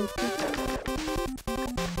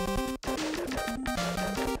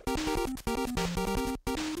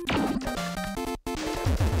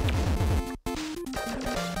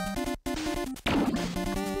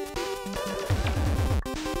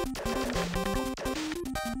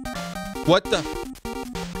 What the?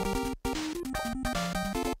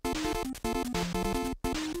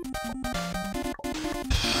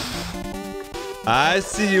 I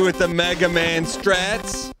see you with the Mega Man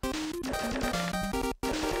strats.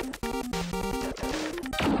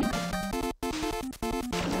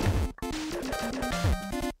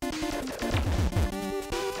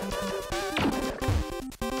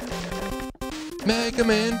 Mega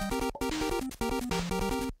Man.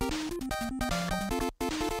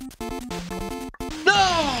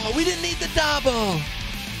 No, we didn't need the double.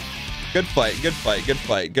 Good fight. Good fight. Good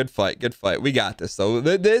fight. Good fight. Good fight. We got this though.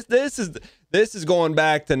 This is going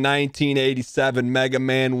back to 1987 Mega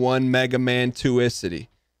Man 1, Mega Man 2-icity.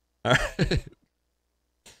 All right.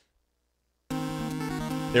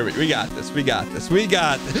 Here we got this. We got this. We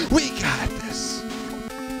got this.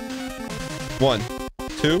 1,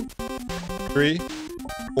 2, 3,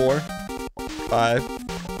 4, 5,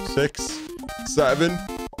 6, 7,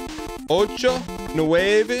 8,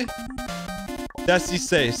 9,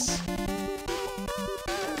 16.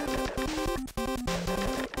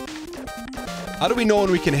 How do we know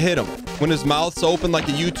when we can hit him? When his mouth's open like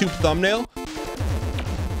a YouTube thumbnail?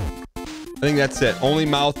 I think that's it. Only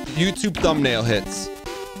mouth. YouTube thumbnail hits.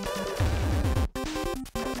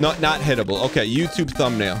 Not hittable. Okay, YouTube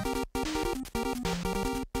thumbnail.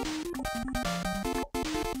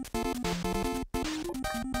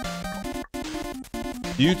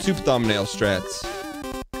 YouTube thumbnail strats.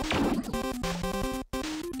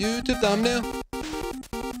 YouTube thumbnail.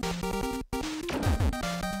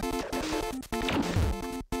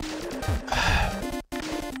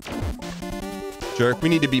 Jerk, we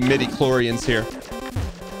need to be midi-chlorians here.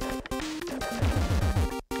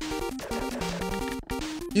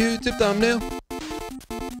 YouTube thumbnail.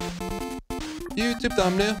 YouTube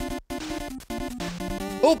thumbnail.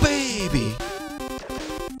 Oh, baby.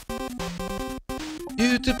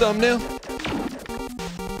 YouTube thumbnail.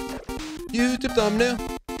 YouTube thumbnail.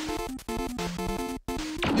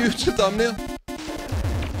 YouTube thumbnail.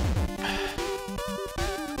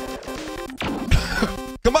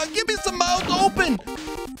 Come on, give me some mouth open.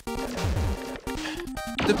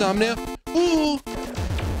 YouTube thumbnail. Ooh.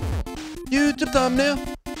 YouTube thumbnail.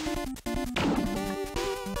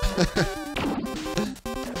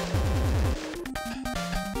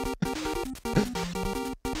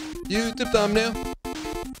 YouTube thumbnail.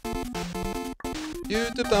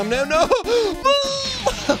 YouTube thumbnail. No.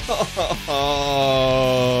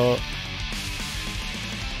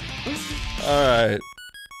 All right.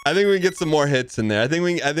 I think we can get some more hits in there. I think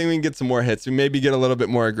we can get some more hits. We maybe get a little bit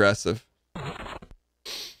more aggressive. All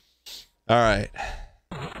right.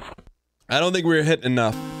 I don't think we're hitting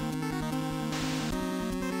enough.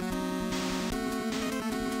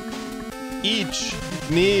 Ich,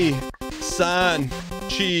 ni, san,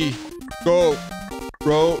 chi, go,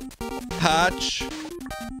 ro, hatch.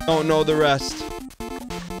 Don't know the rest.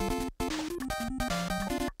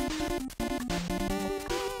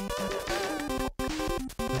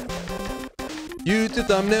 YouTube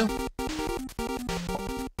thumbnail.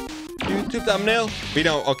 YouTube thumbnail. We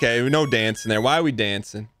don't. Okay, no dancing there. Why are we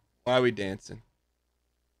dancing? Why are we dancing?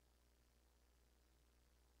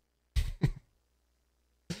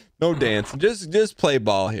 No dancing. Just play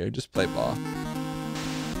ball here. Just play ball.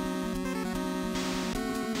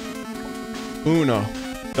 Uno,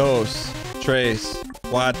 dos, tres,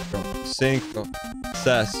 cuatro, cinco,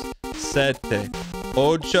 seis, siete,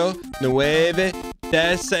 ocho, nueve,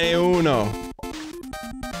 10, 1.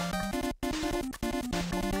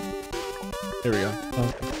 Here we go.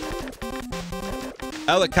 Okay.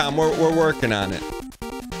 Elecom, we're working on it.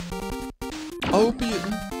 Open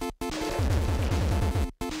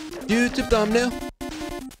YouTube thumbnail.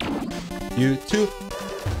 YouTube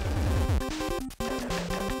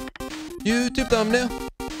thumbnail.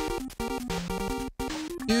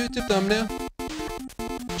 YouTube thumbnail.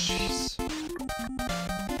 Jeez.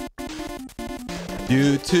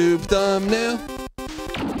 YouTube thumbnail.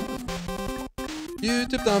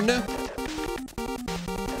 YouTube thumbnail.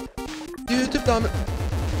 YouTube thumbnail.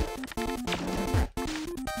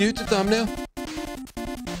 YouTube thumbnail.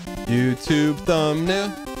 YouTube thumbnail.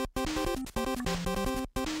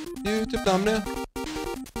 YouTube thumbnail.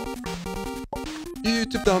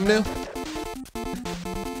 YouTube thumbnail.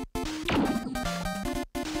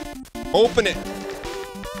 Open it.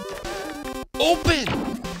 Open.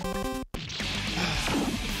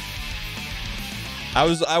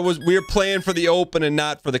 We were playing for the open and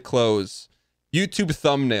not for the close. YouTube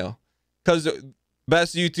thumbnail. Because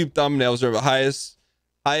best YouTube thumbnails are the highest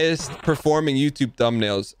performing YouTube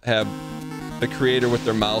thumbnails have the creator with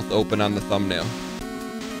their mouth open on the thumbnail.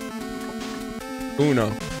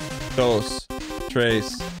 Uno, dos,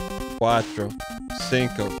 tres, cuatro,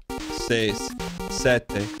 cinco, seis,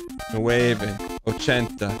 siete, nueve,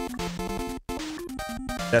 80,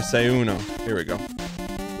 11. Here we go.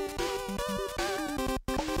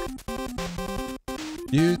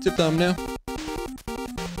 YouTube thumbnail.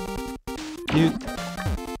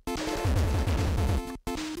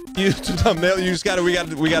 YouTube thumbnail. You just gotta. We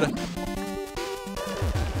gotta.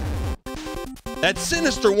 That's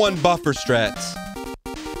Sinister 1 buffer strats.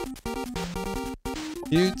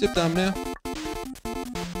 YouTube thumbnail.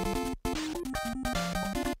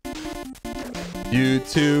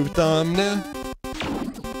 YouTube thumbnail.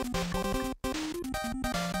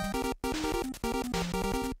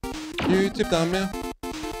 YouTube thumbnail.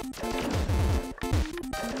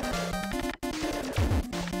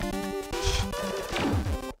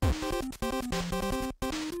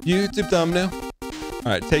 YouTube thumbnail. All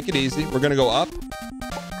right, take it easy. We're gonna go up.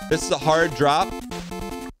 This is a hard drop,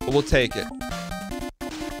 but we'll take it.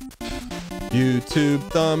 YouTube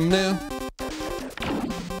thumbnail.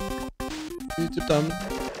 YouTube thumbnail.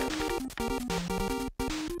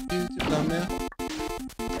 YouTube thumbnail.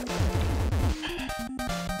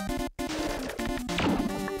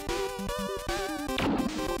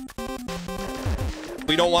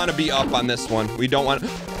 We don't want to be up on this one. We don't want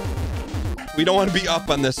to be up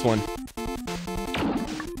on this one.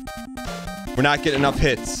 We're not getting enough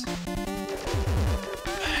hits.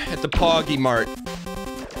 At the Poggy Mart.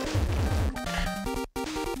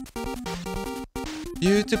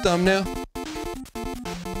 YouTube thumbnail.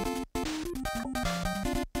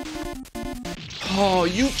 Oh,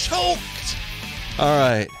 you choked. All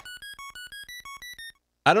right.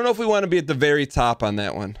 I don't know if we want to be at the very top on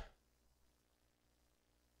that one.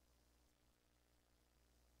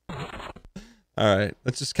 All right,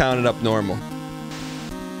 let's just count it up normal.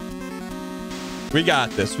 We got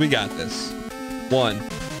this. We got this. 1,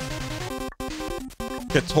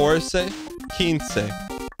 14, 15,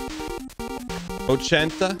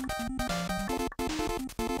 80,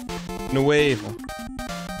 nuevo.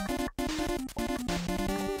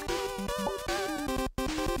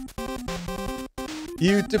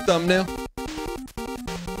 YouTube thumbnail.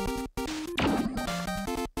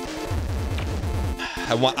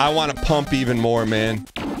 I want to pump even more, man.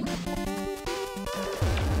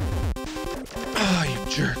 Oh, you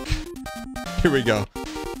jerk. Here we go.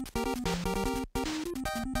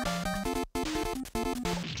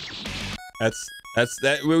 That's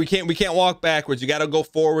that. We can't walk backwards. You got to go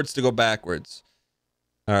forwards to go backwards.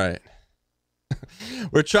 All right.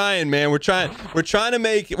 We're trying, man. We're trying to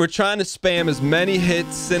spam as many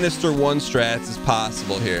hits, Sinister 1 strats as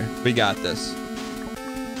possible here. We got this.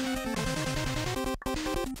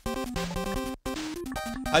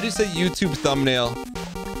 How do you say YouTube thumbnail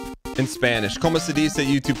in Spanish? ¿Cómo se dice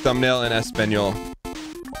YouTube thumbnail en español?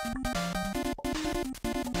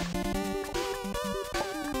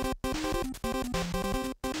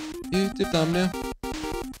 YouTube thumbnail.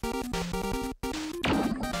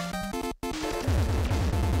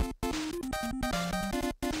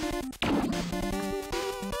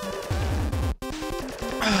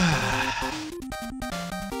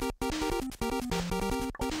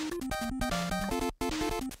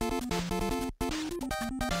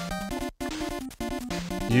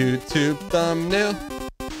 YouTube thumbnail.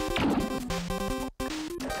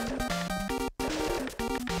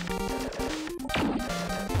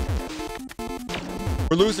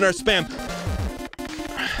 We're losing our spam.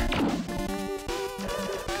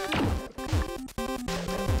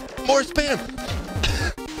 More spam.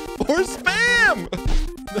 More spam.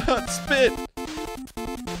 Not spit.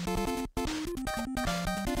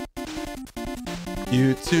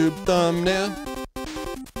 YouTube thumbnail.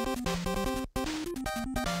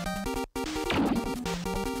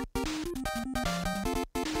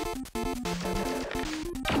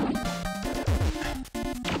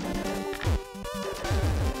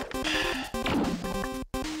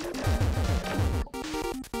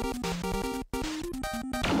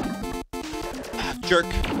 Jerk.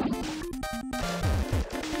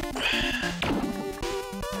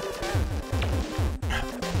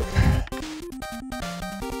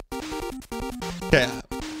 Okay,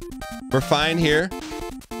 we're fine here.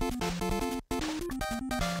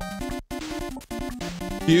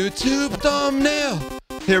 YouTube thumbnail.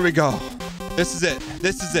 Here we go. This is it.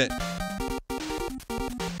 This is it.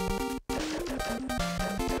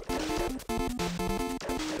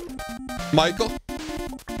 Michael.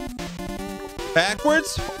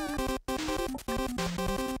 Backwards.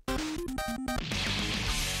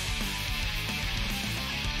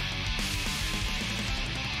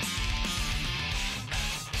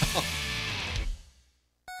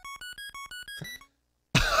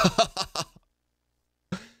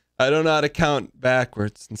 I don't know how to count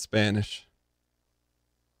backwards in Spanish.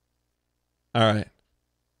 All right.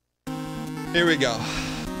 Here we go.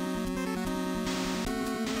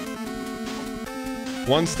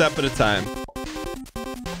 One step at a time.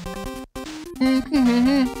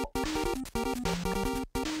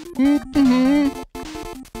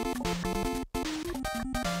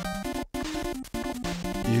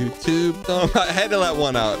 YouTube thumb. I had to let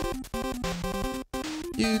one out.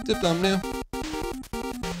 YouTube thumbnail.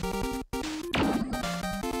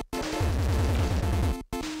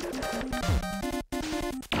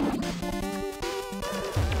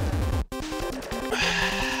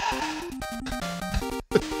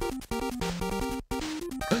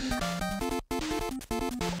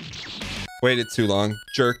 Waited too long.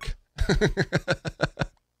 Jerk.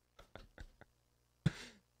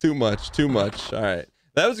 Too much. Too much. All right.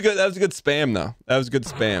 That was good. That was a good spam, though. That was good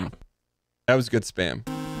spam. That was good spam.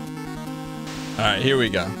 All right. Here we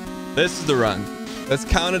go. This is the run. Let's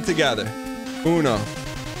count it together. 1,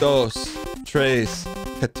 2, 3,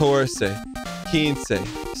 14, 15,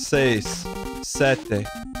 16, 17,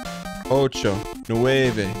 8,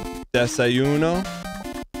 9, desayuno.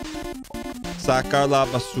 Sacar la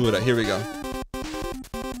basura. Here we go.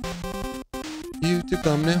 YouTube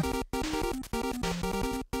thumbnail.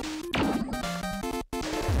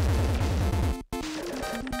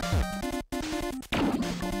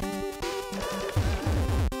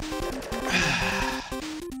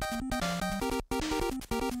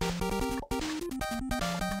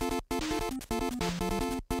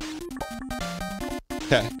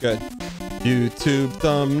 Okay, good. YouTube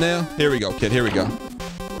thumbnail. Here we go, kid. Here we go.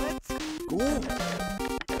 Let's go.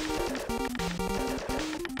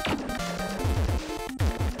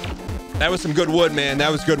 That was some good wood, man.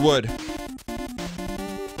 That was good wood.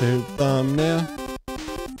 YouTube thumbnail.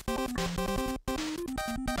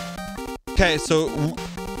 Okay, so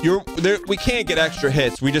you're there. We can't get extra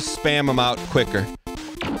hits. We just spam them out quicker.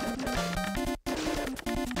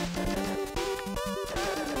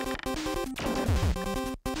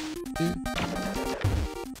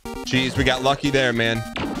 Jeez, we got lucky there, man.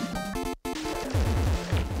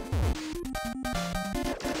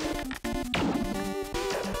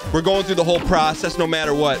 We're going through the whole process no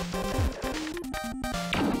matter what.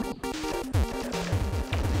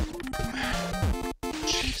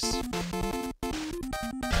 Jeez.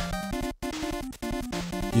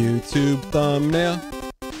 YouTube thumbnail.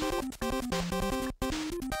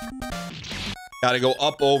 Gotta go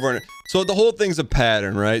up, over, and so the whole thing's a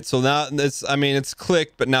pattern, right? So now it's, I mean, it's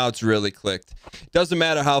clicked, but now it's really clicked. Doesn't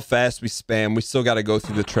matter how fast we spam, we still gotta go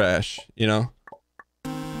through the trash, you know?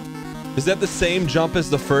 Is that the same jump as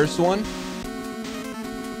the first one?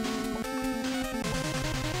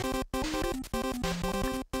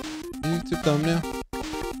 YouTube thumbnail.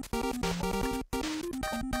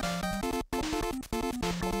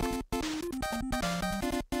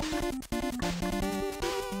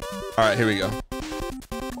 All right, here we go.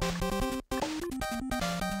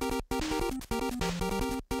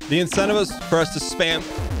 The incentive is for us to spam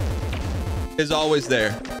is always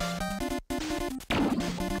there.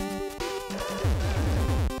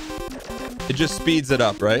 It just speeds it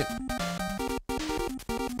up, right?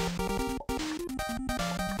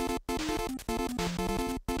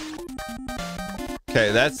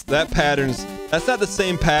 Okay, that pattern's, that's not the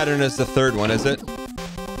same pattern as the third one, is it?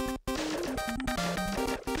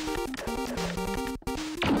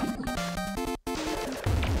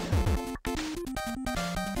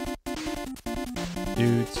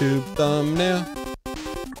 YouTube thumbnail.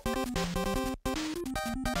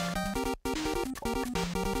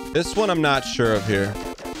 This one I'm not sure of here.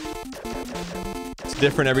 It's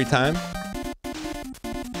different every time.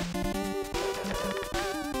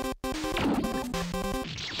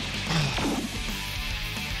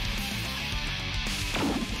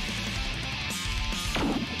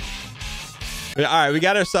 All right, we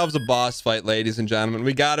got ourselves a boss fight, ladies and gentlemen.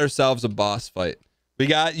 We got ourselves a boss fight. You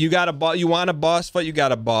want a boss fight, you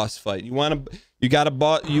got a boss fight. You want a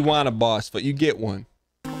boss fight, you get one.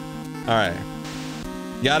 All right.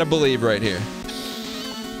 You gotta believe right here.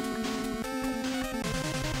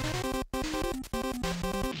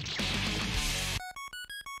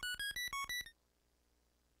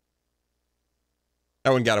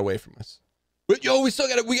 That one got away from us. But yo, we still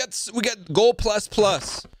got it. We got gold plus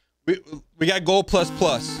plus. We got gold plus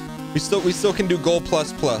plus. We still can do gold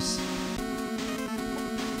plus plus.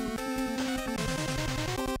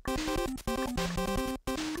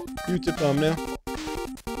 YouTube thumbnail.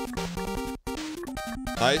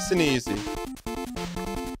 Nice and easy.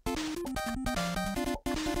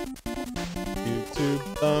 YouTube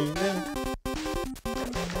thumbnail.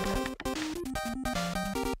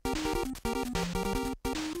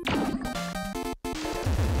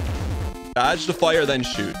 Dodge the fire, then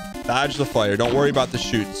shoot. Dodge the fire. Don't worry about the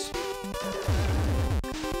shoots.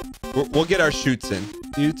 We'll get our shoots in.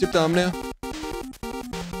 YouTube thumbnail.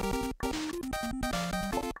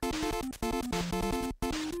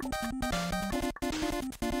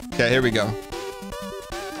 Okay, here we go.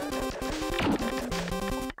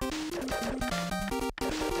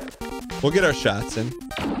 We'll get our shots in.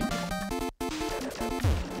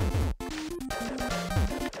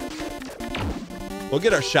 We'll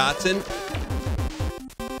get our shots in.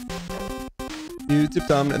 YouTube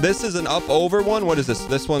thumbnail. This is an up over one. What is this?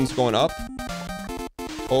 This one's going up.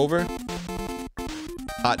 Over.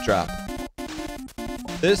 Hot drop.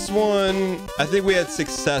 This one, I think we had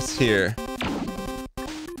success here.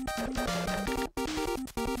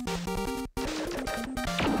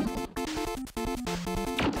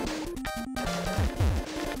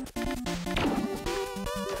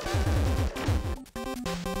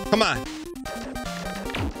 Come on.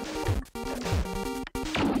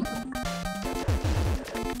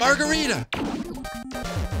 Margarita.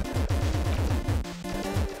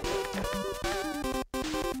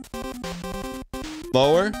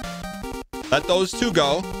 Lower. Let those two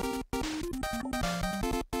go.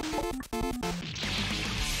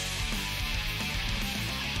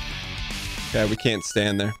 Okay, we can't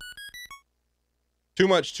stand there. Too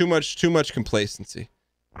much complacency.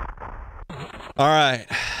 All right.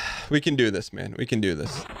 We can do this, man. We can do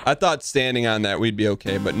this. I thought standing on that we'd be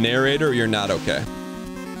okay, but narrator, you're not okay.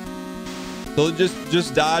 So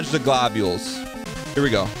just dodge the globules. Here we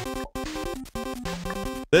go.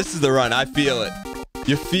 This is the run. I feel it.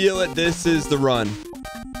 You feel it. This is the run.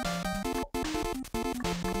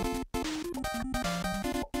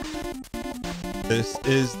 This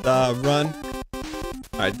is the run.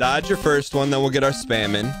 All right, dodge your first one, then we'll get our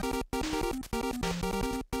spam in.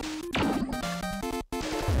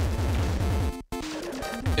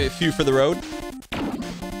 A few for the road.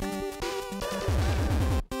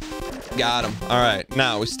 Got him. All right,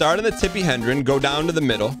 now we start in the tippy hendron, go down to the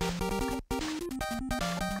middle.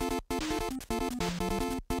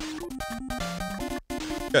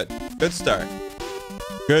 Good start.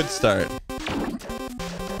 Good start.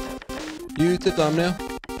 YouTube thumbnail.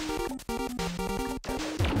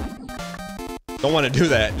 Don't want to do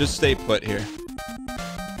that. Just stay put here.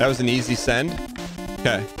 That was an easy send.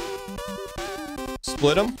 Okay.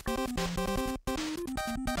 Split them.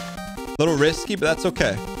 A little risky, but that's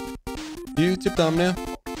okay. YouTube thumbnail.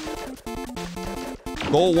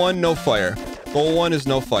 Goal 1, no fire. Goal 1 is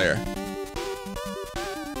no fire.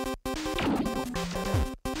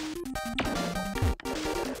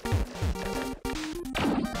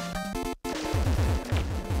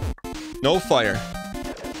 No fire.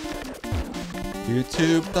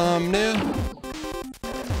 YouTube thumbnail.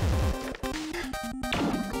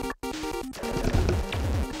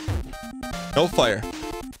 No fire.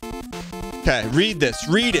 Okay, read this.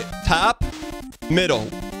 Read it. Top, middle.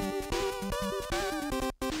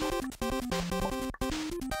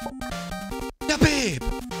 Yeah, babe.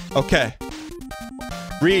 Okay.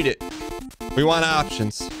 Read it. We want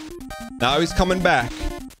options. Now he's coming back.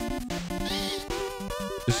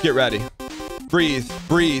 Just get ready. Breathe.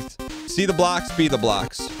 Breathe. See the blocks, be the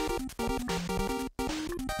blocks.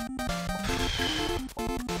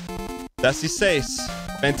 16,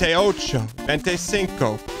 28, 25,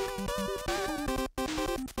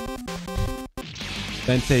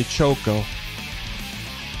 28.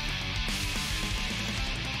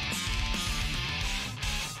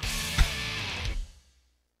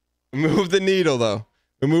 Move the needle, though.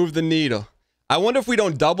 Remove the needle. I wonder if we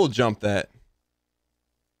don't double jump that.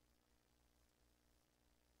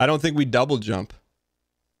 I don't think we double jump.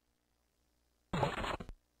 I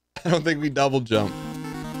don't think we double jump.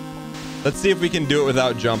 Let's see if we can do it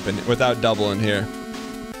without jumping, without doubling here.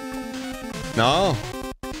 No.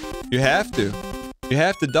 You have to. You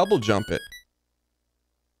have to double jump it.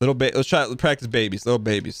 Let's try to practice babies. Little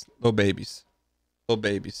babies. Little babies. Little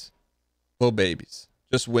babies. Little babies.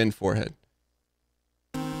 Just win forehead.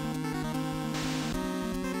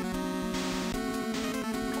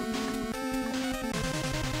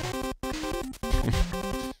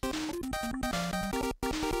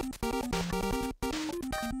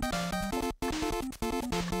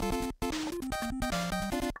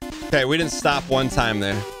 Okay, we didn't stop one time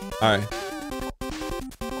there. All right.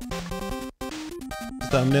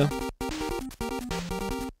 Thumbnail.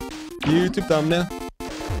 YouTube thumbnail.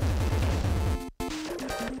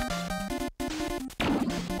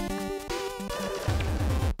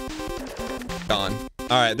 Gone. All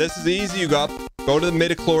right, this is easy. You go up. Go to the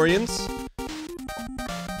midichlorians.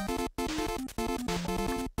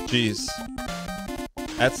 Jeez.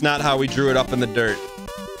 That's not how we drew it up in the dirt.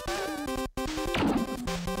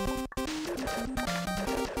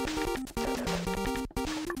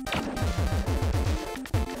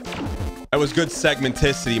 That was good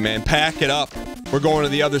segmenticity, man. Pack it up. We're going to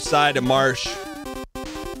the other side of Marsh.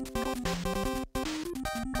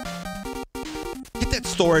 Get that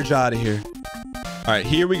storage out of here. All right,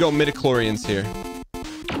 here we go. Midichlorians here.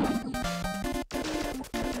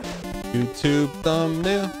 YouTube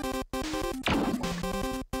thumbnail.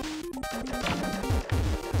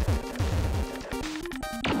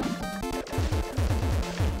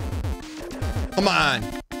 Come on.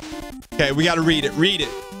 Okay, we got to read it. Read it.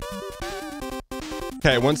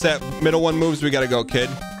 Okay, once that middle one moves, we gotta go, kid.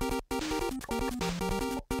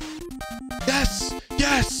 Yes!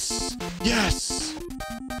 Yes! Yes!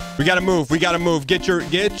 We gotta move. We gotta move. Get your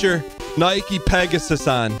Nike Pegasus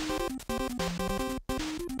on.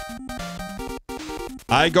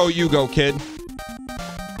 I go, you go, kid.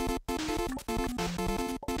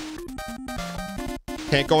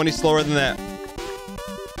 Can't go any slower than that.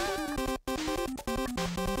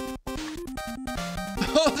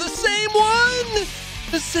 Oh, the same one!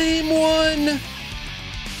 The same one!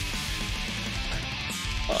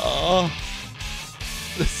 Oh,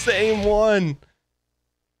 the same one.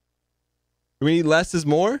 Do we need less is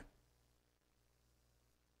more?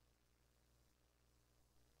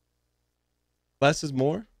 Less is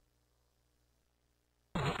more?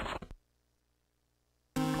 All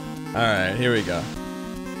right, here we go.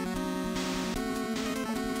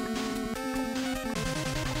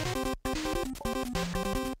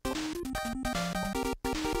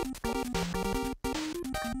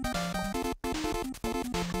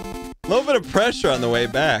 A little bit of pressure on the way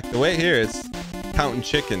back. The way here is counting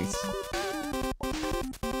chickens.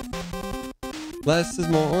 Less is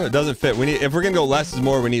more. It doesn't fit. We need, if we're gonna go less is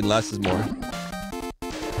more, we need less is more.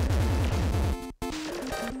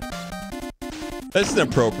 This is an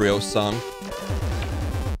appropriate song.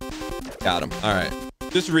 Got him. All right.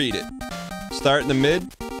 Just read it. Start in the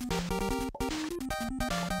mid.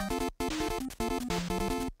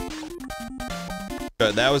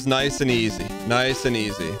 Good. That was nice and easy. Nice and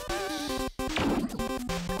easy.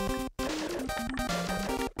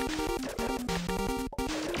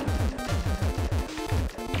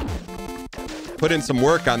 Put in some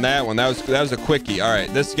work on that one. That was a quickie. All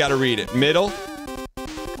right. This, you got to read it. Middle.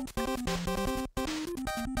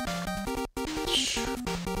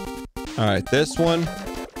 All right, this one,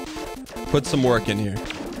 put some work in here.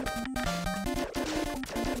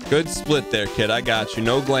 Good split there, kid. I got you.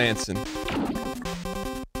 No glancing.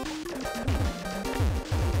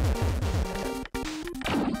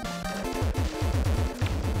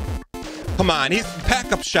 Come on, he's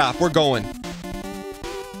pack up shop. We're going.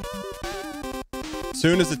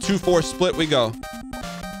 Soon as the 2-4 split, we go.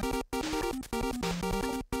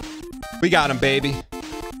 We got him, baby.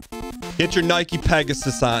 Get your Nike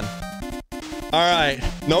Pegasus on. All right,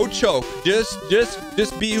 no choke. Just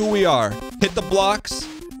be who we are. Hit the blocks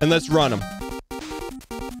and let's run them.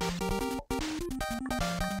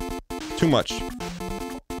 Too much.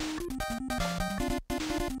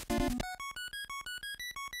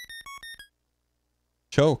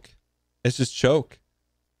 Choke. It's just choke.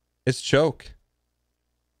 It's choke.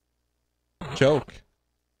 Choke.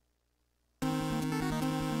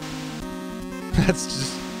 That's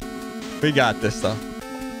just... We got this though.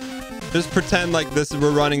 Just pretend like this,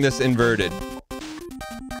 we're running this inverted.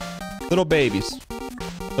 Little babies.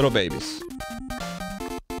 Little babies.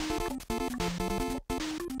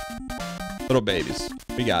 Little babies.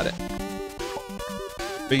 We got it.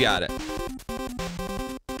 We got it.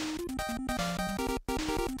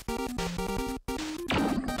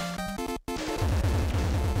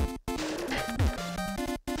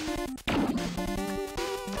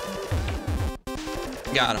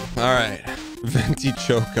 Got him. All right. Venti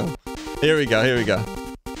Choco. Here we go. Here we go.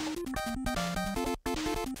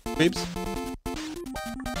 Beeps.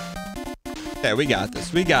 Yeah, we got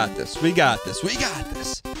this. We got this. We got this. We got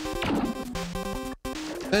this.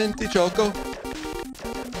 Venti Choco.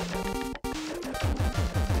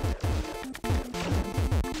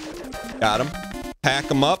 Got him. Pack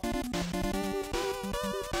them up.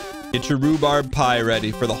 Get your rhubarb pie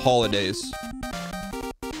ready for the holidays.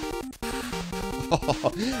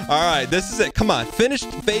 All right, this is it. Come on, finish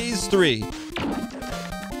phase 3.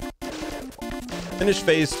 Finish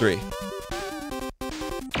phase 3.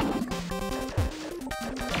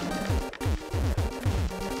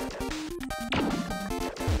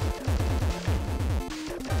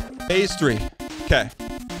 Phase 3. Okay.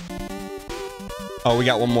 Oh, we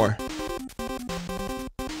got one more.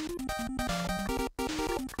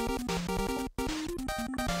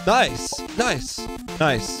 Nice, nice,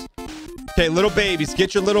 nice. Okay, little babies,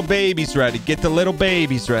 get your little babies ready. Get the little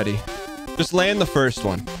babies ready. Just land the first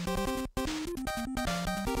one.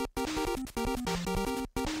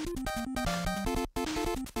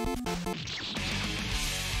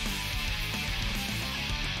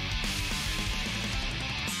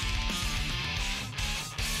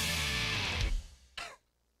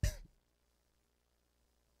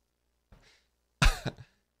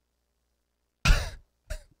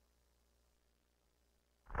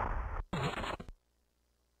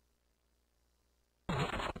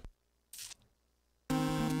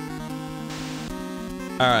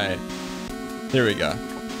 All right, here we go.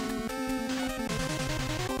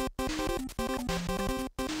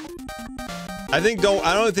 I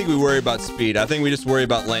don't think we worry about speed. I think we just worry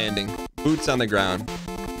about landing. Boots on the ground.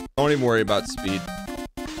 Don't even worry about speed.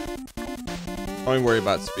 Don't even worry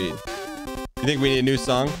about speed. You think we need a new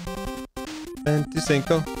song?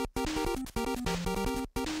 25.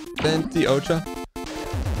 28. All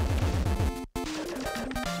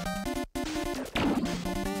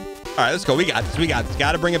right, let's go. We got this. We got this.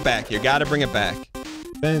 Gotta bring it back here. Gotta bring it back.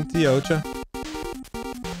 28.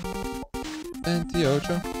 28.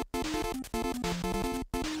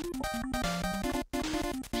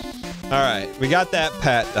 All right, we got that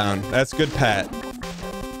pat down. That's good pat.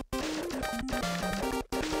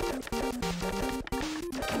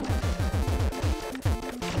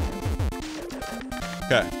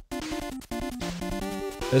 Okay.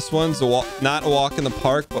 This one's not a walk in the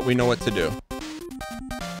park, but we know what to do.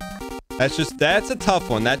 That's a tough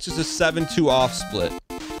one. That's just a 7-2 off split.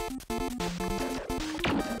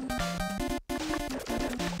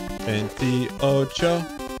 28.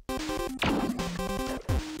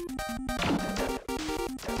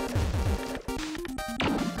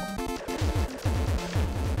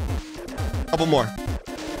 Couple more.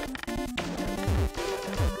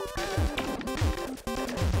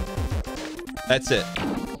 That's it.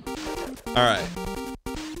 All right.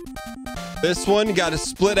 This one got a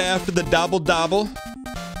split after the double double.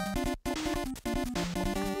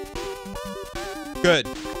 Good.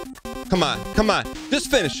 Come on, come on.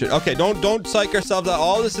 Just finish it. Okay, don't psych ourselves out.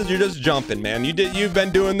 All this is you're just jumping, man. You've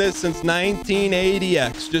been doing this since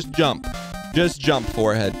 1980X. Just jump. Just jump,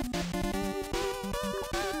 forehead.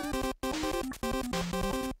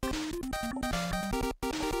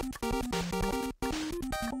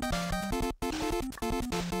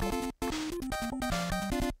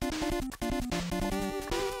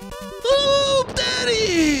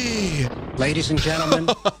 Ladies and gentlemen,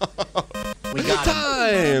 we got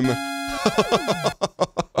time.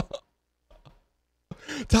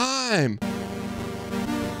 Time.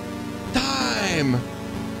 Time.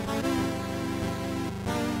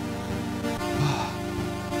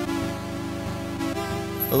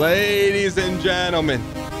 Ladies and gentlemen,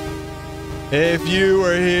 if you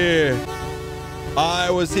were here,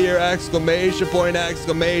 I was here, exclamation point,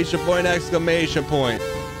 exclamation point, exclamation point.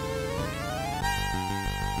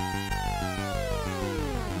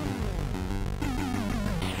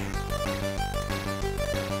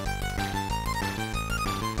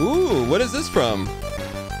 Ooh, what is this from?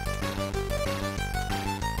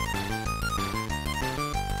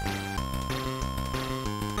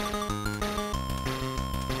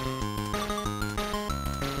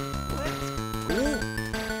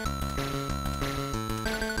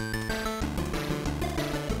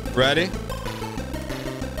 Ready?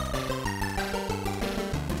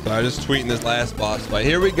 So I'm just tweeting this last boss fight.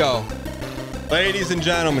 Here we go. Ladies and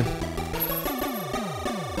gentlemen.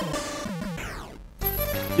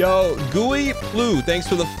 Yo, Gooey Plu, thanks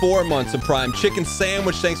for the 4 months of Prime. Chicken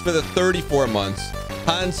Sandwich, thanks for the 34 months.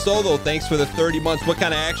 Han Solo, thanks for the 30 months. What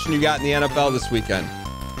kind of action you got in the NFL this weekend?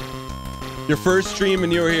 Your first stream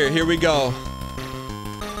and you were here. Here we go.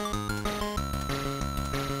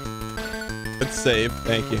 Let's save.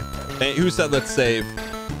 Thank you. Who said let's save?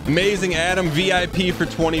 Amazing Adam, VIP for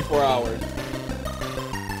 24 hours.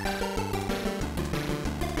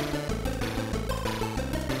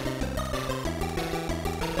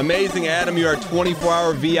 Amazing Adam, you are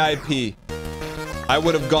 24-hour VIP. I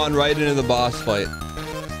would have gone right into the boss fight.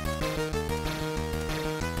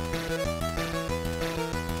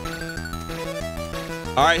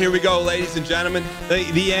 All right, here we go, ladies and gentlemen.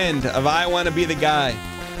 The end of I Want to Be the Guy.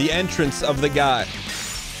 The entrance of the guy.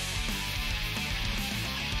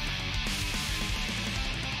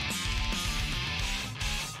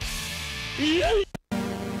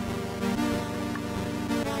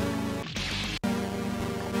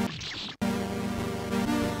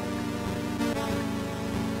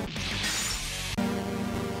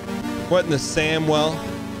 What in the Samwell?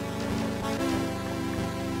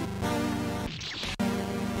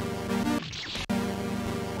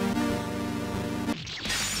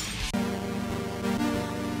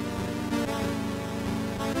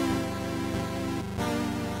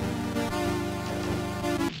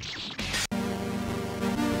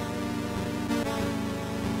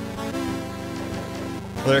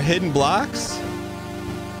 Are there hidden blocks?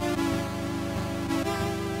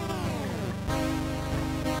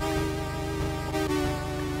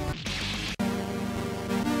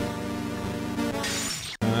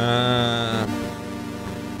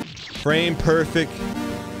 Frame perfect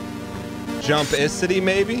jumpicity,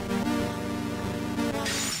 maybe?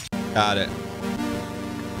 Got it.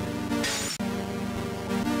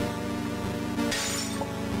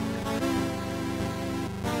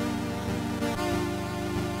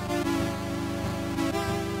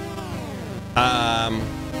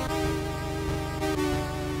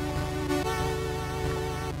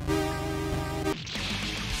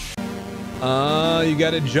 You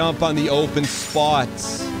gotta jump on the open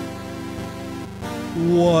spots.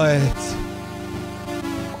 What?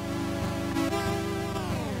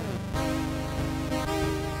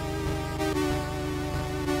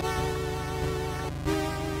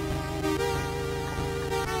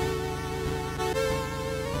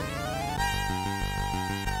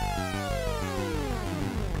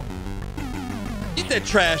 Get that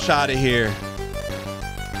trash out of here.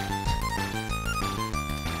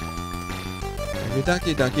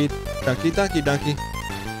 Donkey, donkey, donkey, donkey, donkey.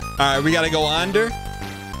 All right, we gotta go under.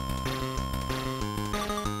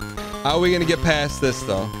 How are we gonna get past this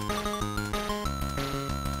though?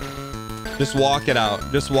 Just walk it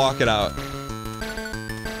out. Just walk it out.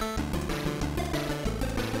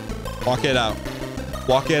 Walk it out.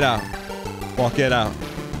 Walk it out. Walk it out.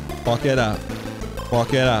 Walk it out.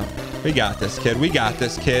 Walk it out. We got this, kid. We got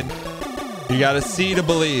this, kid. You gotta see to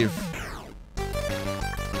believe.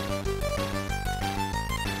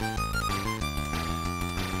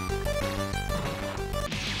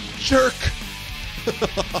 Jerk.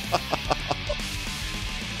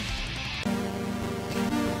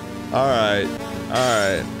 All right. All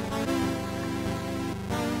right.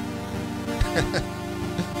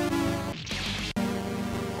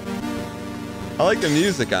 I like the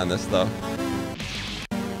music on this though.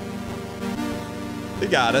 He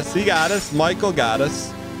got us. He got us. Michael got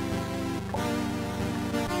us.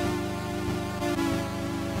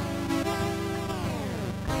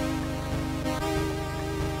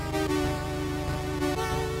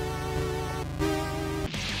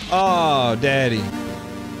 Oh, daddy.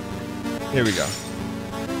 Here we go.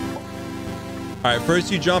 All right,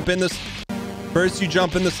 first you jump in this. First you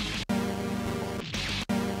jump in this.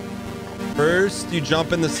 First you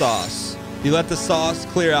jump in the sauce. You let the sauce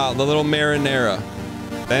clear out, the little marinara.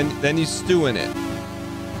 Then you stew in it.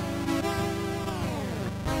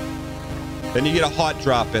 Then you get a hot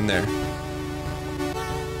drop in there.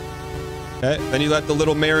 Okay, then you let the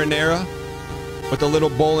little marinara with the little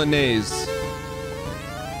bolognese.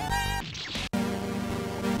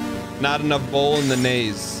 Not enough bowl in the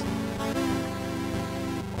nays.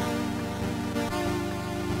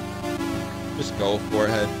 Just go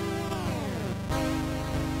forehead.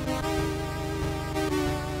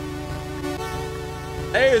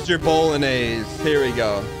 There's your bolognese. Here we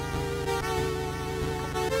go.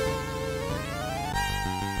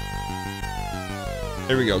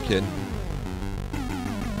 Here we go, kid.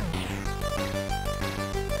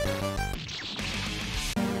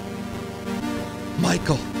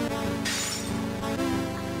 Michael.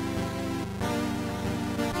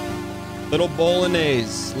 Little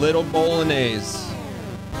bolognese. Little bolognese.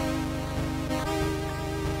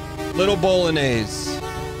 Little bolognese.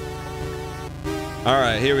 All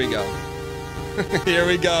right, here we go. Here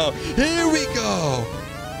we go. Here we go.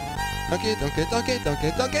 Donkey, donkey, donkey,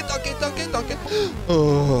 donkey, donkey, donkey, donkey, donkey.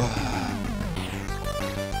 Oh.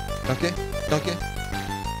 Donkey, donkey.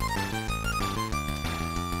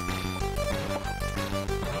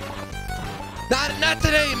 Not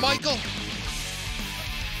today, Michael.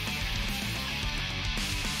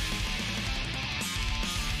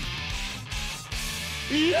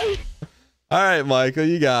 All right, Michael,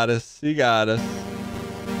 you got us. You got us.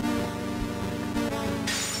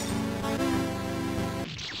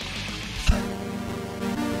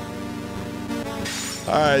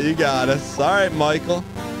 All right, you got us. All right, Michael,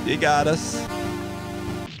 you got us.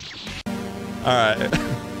 All right.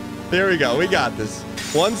 Here we go. We got this.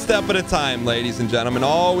 One step at a time, ladies and gentlemen.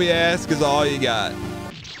 All we ask is all you got.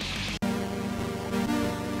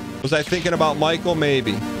 Was I thinking about Michael?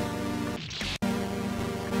 Maybe.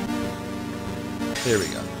 Here we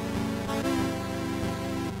go.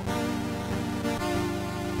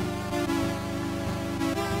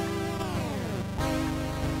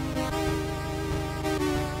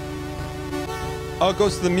 Oh, it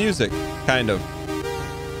goes to the music, kind of.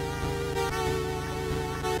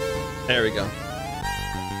 There we go.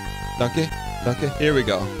 Donkey, donkey. Here we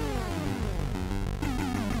go.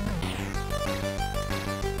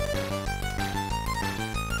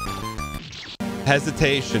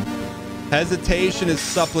 Hesitation. Hesitation is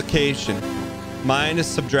supplication. Mine is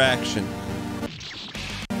subtraction.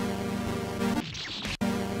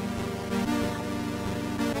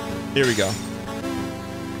 Here we go.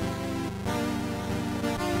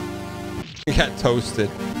 You got toasted.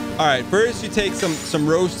 All right, first you take some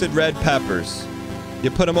roasted red peppers. You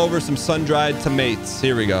put them over some sun-dried tomatoes.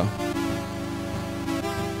 Here we go.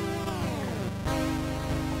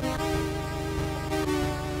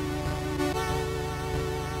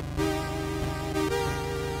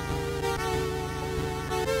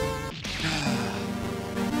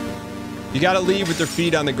 You got to leave with your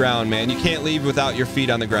feet on the ground, man. You can't leave without your feet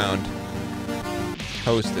on the ground.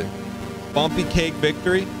 Toasted. Bumpy cake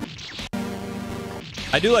victory.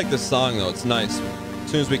 I do like this song, though. It's nice. As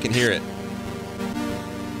soon as we can hear it.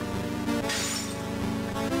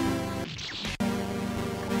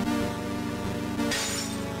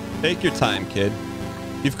 Take your time, kid.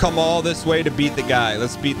 You've come all this way to beat the guy.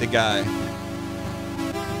 Let's beat the guy.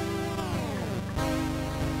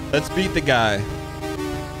 Let's beat the guy.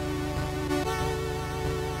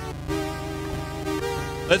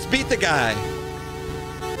 Let's beat the guy.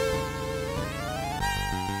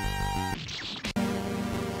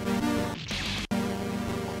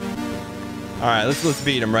 All right, let's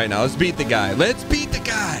beat him right now. Let's beat the guy. Let's beat the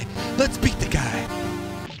guy. Let's beat the guy.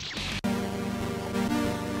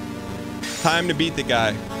 Time to beat the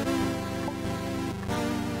guy.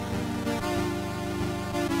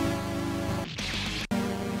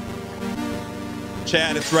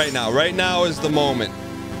 Chat, it's right now. Right now is the moment.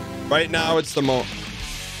 Right now it's the moment.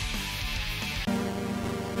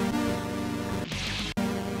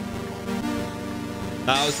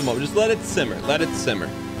 Now is the moment. Just let it simmer. Let it simmer.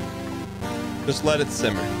 Just let it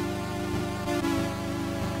simmer.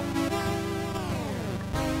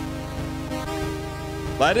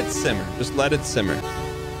 Let it simmer. Just let it simmer.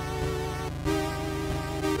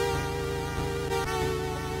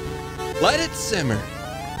 Let it simmer.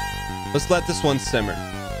 Let's let this one simmer.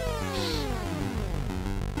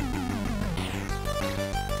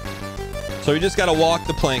 So we just got to walk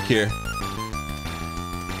the plank here.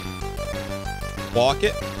 Walk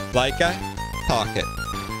it like I talk it.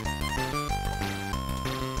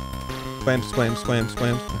 Swam, swam, swam,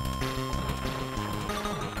 swam, swam.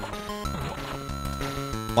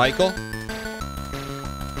 Michael?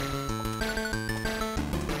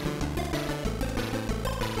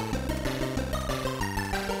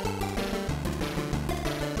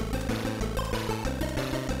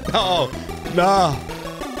 Oh, no.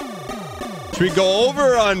 Should we go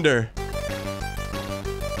over or under?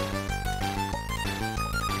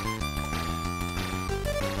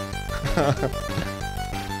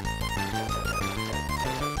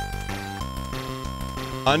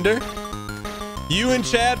 Under? You and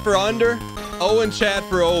Chad for under? Oh, and Chad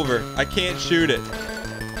for over. I can't shoot it.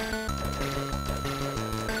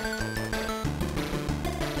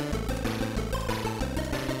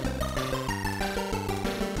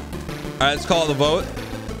 All right, let's call the vote.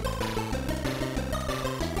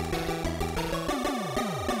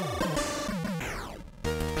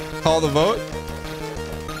 Call the vote.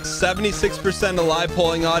 76% of live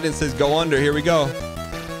polling audience says go under. Here we go.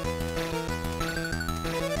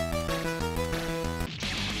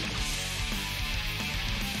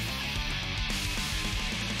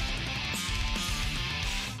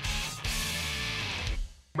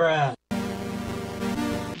 Bruh.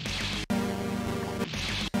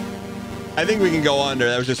 I think we can go under.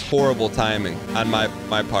 That was just horrible timing on my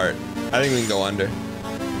part. I think we can go under.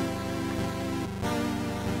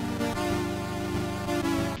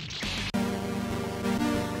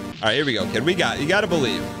 All right, here we go, kid. You gotta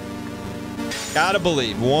believe. Gotta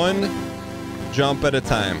believe. One jump at a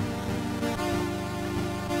time.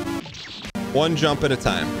 One jump at a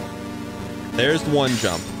time. There's one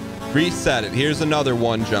jump. Reset it. Here's another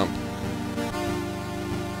one jump.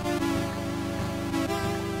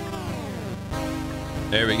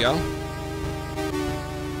 There we go.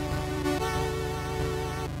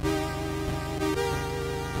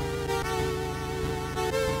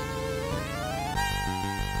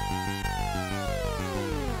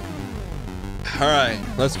 All right,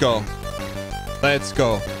 let's go. Let's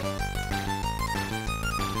go.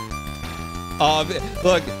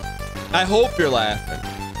 Look, I hope you're laughing.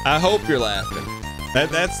 I hope you're laughing.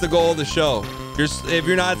 That's the goal of the show. If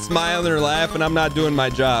you're not smiling or laughing, I'm not doing my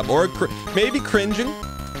job. Or maybe cringing.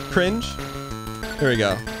 Cringe. Here we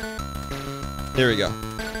go. Here we go.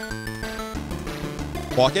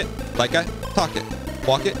 Walk it like I talk it.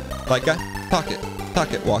 Walk it like I talk it.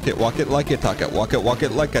 Talk it. Walk it like I talk it. Walk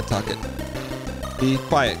it like I talk it. Be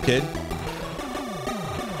quiet, kid.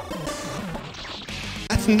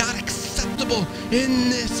 That's not acceptable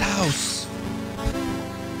in this house.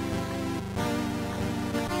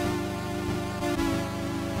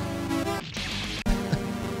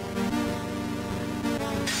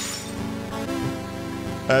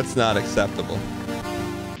 That's not acceptable.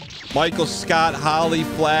 Michael Scott, Holly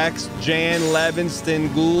Flax, Jan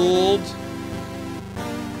Levinston Gould.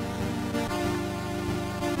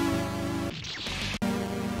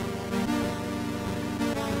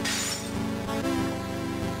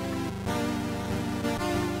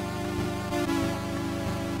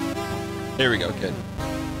 Here we go, kid.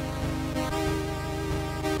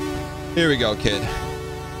 Here we go, kid.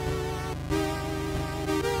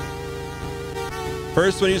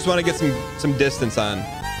 First one, you just want to get some distance on.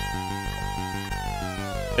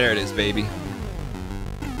 There it is, baby.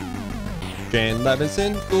 Jane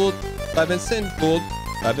Levinson, Gould, Levinson, Gould,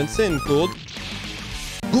 Levinson, Gould.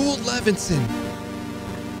 Gould Levinson.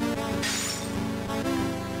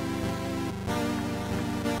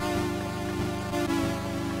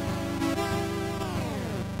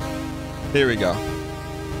 Here we go.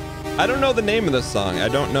 I don't know the name of this song. I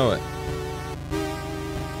don't know it.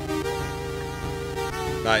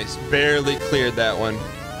 Nice. Barely cleared that one.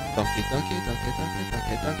 Donkey, donkey, donkey, donkey,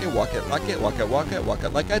 donkey, donkey. Walk it, like it, walk it, walk it, walk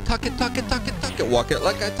it like I talk it, talk it, talk it, talk it. Walk it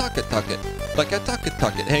like I talk it, talk it. Like I talk it,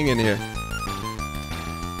 talk it. Hang in here.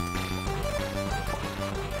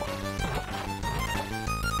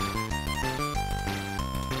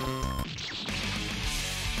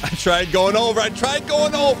 I tried going over. I tried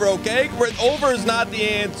going over, okay? Over is not the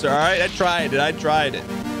answer, all right? I tried it. I tried it.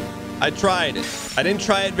 I tried it. I didn't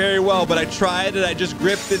try it very well, but I tried it. I just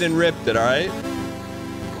gripped it and ripped it, all right?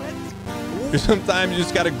 Sometimes you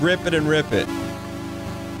just got to grip it and rip it.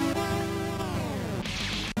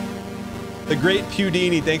 The great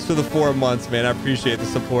Pewdini, thanks for the 4 months, man. I appreciate the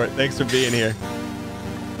support. Thanks for being here.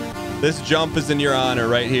 This jump is in your honor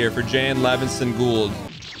right here for Jan Levinson Gould.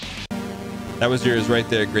 That was yours right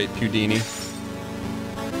there, great Pewdini.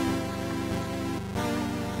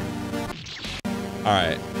 All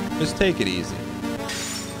right, just take it easy.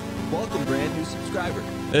 Welcome, brand new subscriber.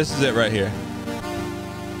 This is it right here.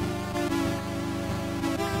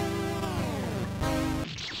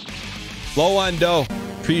 Low on dough.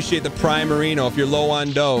 Appreciate the Primerino. If you're low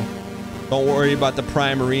on dough, don't worry about the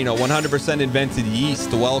Primerino. 100% invented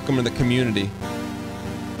yeast. Welcome to the community.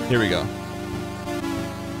 Here we go.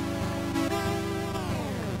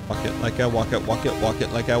 Walk it like I walk it, walk it, walk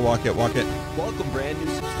it like I walk it, walk it. Welcome, brand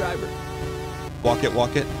new subscriber. Walk it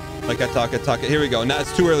like I talk it, talk it. Here we go. Now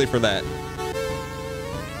it's too early for that.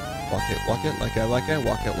 Walk it like I like it,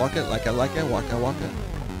 walk it like I like it, walk it.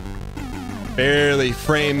 Barely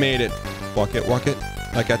frame made it. Walk it like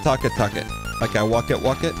I talk it, like I walk it,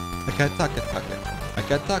 like I talk it,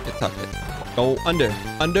 like I talk it. Go under.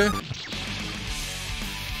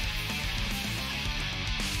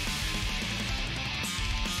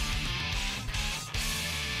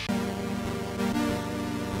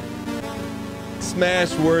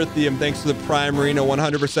 Smash Worthium, thanks for the Primerino,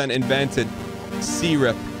 100% invented.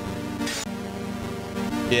 C-Rip.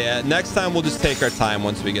 Yeah, next time we'll just take our time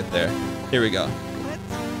once we get there. Here we go.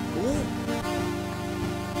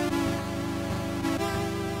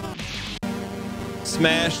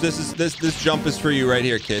 Smash, this jump is for you right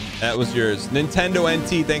here, kid. That was yours. Nintendo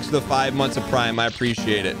NT, thanks for the 5 months of Prime. I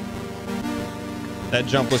appreciate it. That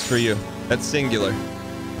jump was for you. That's singular.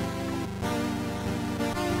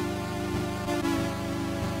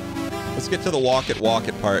 Let's get to the walk it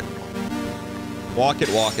part. Walk it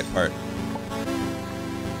part.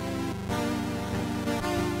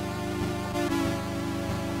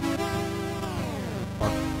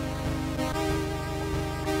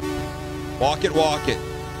 Walk it.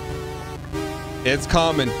 It's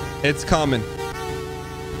coming. It's coming.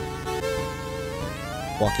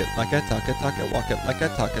 Walk it like I talk it. Walk it like I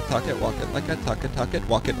talk it. Walk it like I talk it.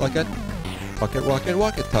 Walk it like I... Walk it. Talk it.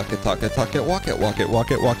 Walk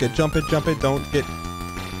it. Jump it. Don't get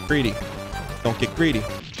greedy.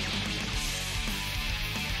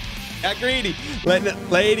 Got greedy.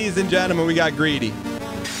 Ladies and gentlemen, we got greedy.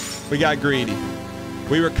 We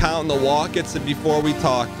were counting the walk-its before we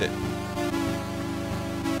talked it.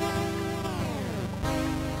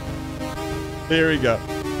 Here we go.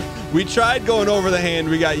 We tried going over the hand.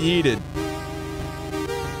 We got yeeted.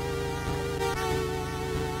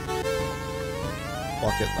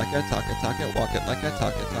 Walk it like I talk it. Walk it like I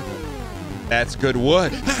talk it. That's good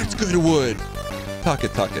wood. Talk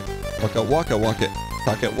it. Walk it.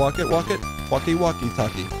 Talk it. Walkie,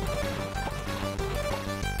 talkie.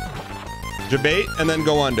 Debate and then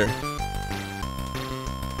go under.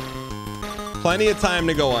 Plenty of time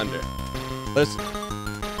to go under. Listen.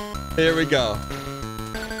 Here we go.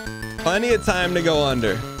 Plenty of time to go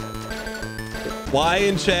under. Y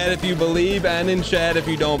in chat if you believe, N in chat if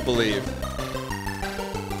you don't believe.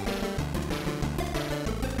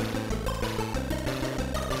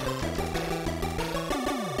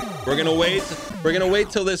 We're gonna wait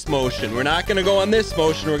till this motion. We're not gonna go on this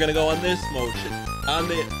motion. We're gonna go on this motion.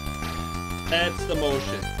 That's the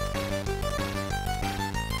motion.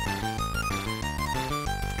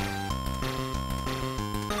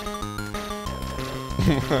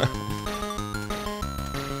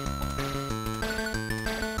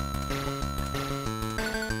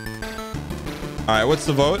 All right, what's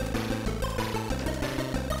the vote?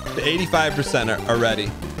 The 85% are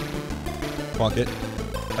ready. Walk it.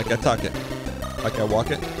 Like I talk it. Like I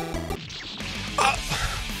walk it. Ah.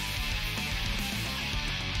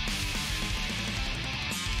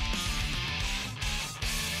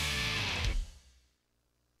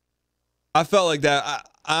 I felt like that.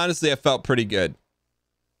 Honestly, I felt pretty good.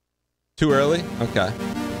 Too early? Okay.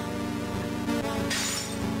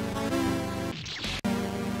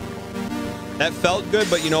 That felt good,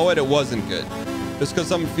 but you know what? It wasn't good. Just because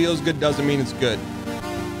something feels good doesn't mean it's good.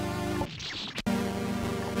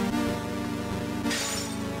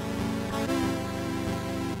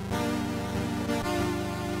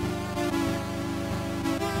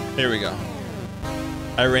 Here we go.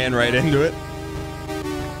 I ran right into it.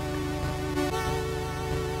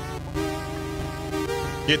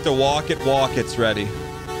 Get to walk it, walk it's ready.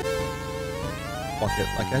 Walk it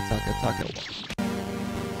like I talk it, walk.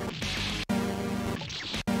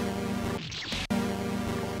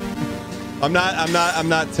 I'm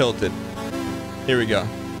not tilted. Here we go.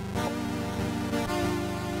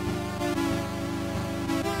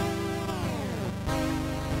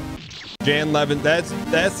 Jan Levin, that's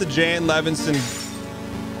the Jan Levinson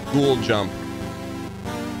ghoul jump.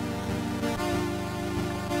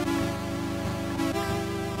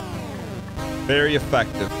 Very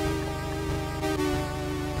effective.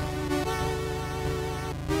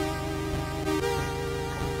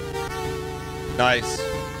 Nice.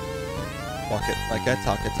 Walk it like I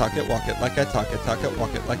talk it, walk it like I talk it,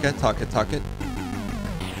 walk it like I talk it.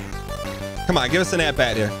 Come on, give us an at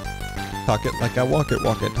bat here. Talk it like I walk it,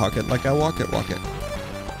 talk it like I walk it, walk it.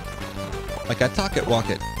 Like I talk it, walk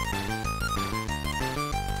it.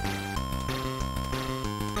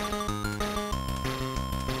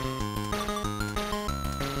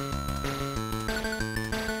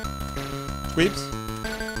 Sweeps.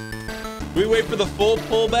 Do we wait for the full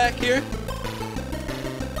pullback here?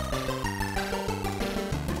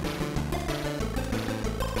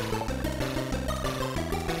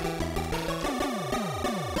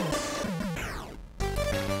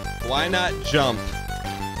 Why not jump?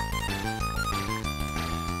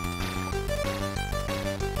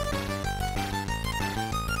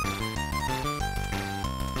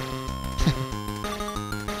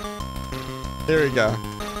 There we go.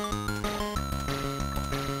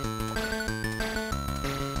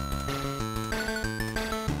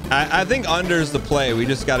 I think under's the play. We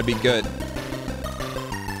just got to be good.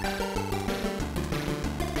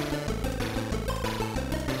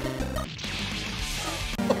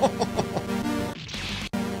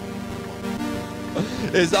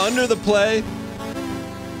 Is under the play?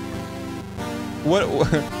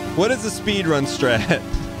 What is the speed run strat?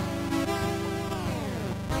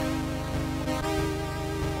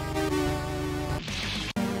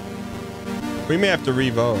 We may have to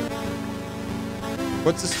revote.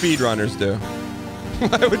 What's the speedrunners do?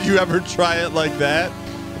 Why would you ever try it like that?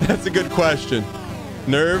 That's a good question.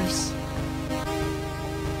 Nerves?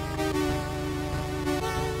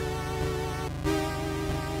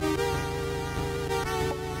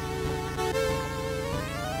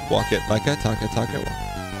 Walk it like I talk it, walk.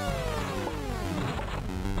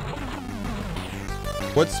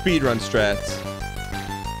 What's speedrun strats?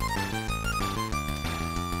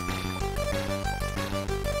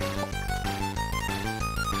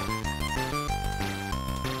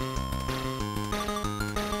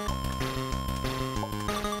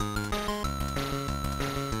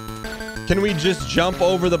 Can we just jump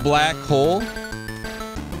over the black hole?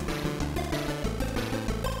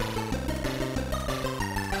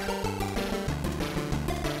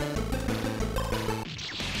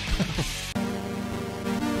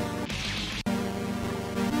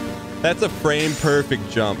 That's a frame perfect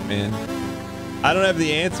jump, man. I don't have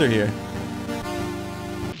the answer here.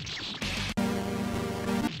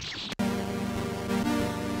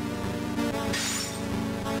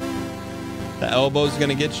 The elbow's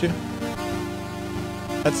gonna get you.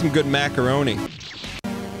 That's some good macaroni.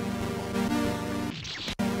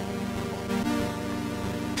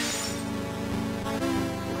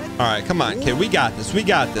 All right, come on, kid. We got this. We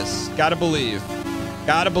got this. Gotta believe.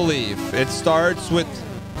 Gotta believe. It starts with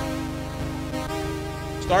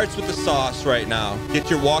the sauce right now. Get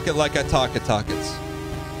your walk it like I talk it tockets.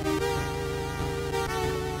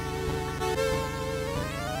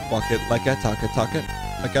 Walk it like I talk it.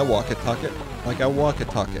 Like I walk it, talk it. Like I walk it,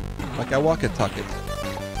 talk it. Like I walk it, talk it.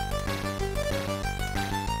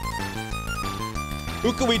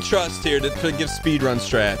 Who can we trust here to give speedrun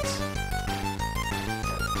strats?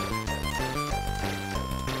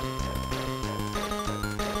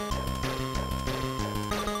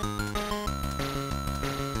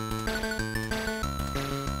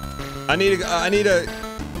 I need a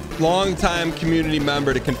Long-time community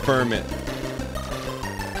member to confirm it.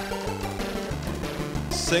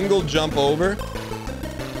 Single jump over.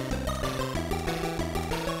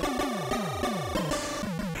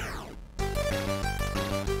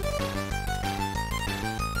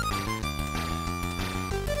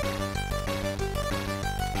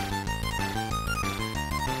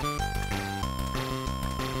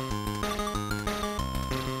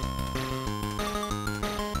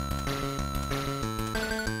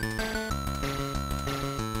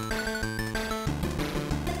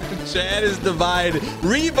 Chat is divided.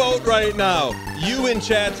 Revote right now. You in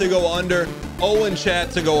chat to go under. O in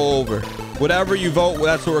chat to go over. Whatever you vote,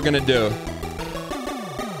 that's what we're gonna do.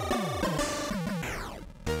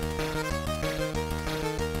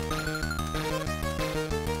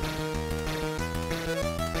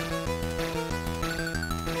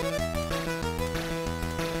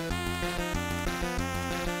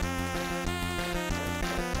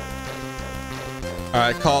 All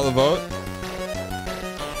right, call the vote.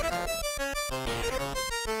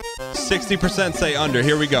 60% say under.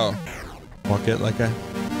 Here we go. Walk it like a...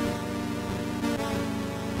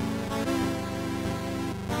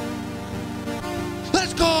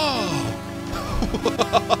 Let's go!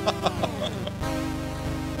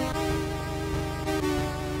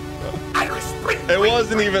 It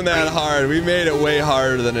wasn't even that hard. We made it way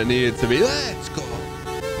harder than it needed to be. Let's go.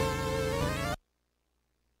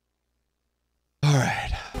 All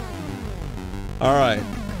right. All right.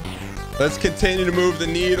 Let's continue to move the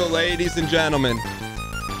needle, ladies and gentlemen.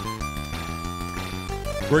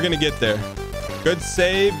 We're going to get there. Good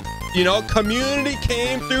save. You know, community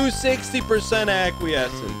came through 60%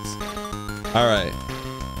 acquiescence. All right.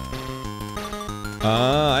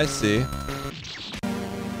 I see.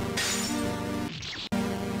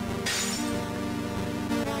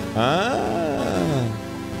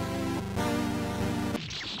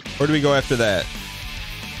 Where do we go after that?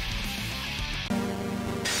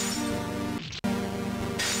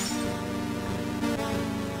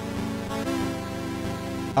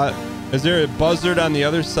 Is there a buzzard on the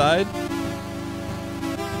other side?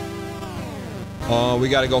 Oh, we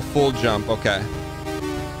got to go full jump. Okay.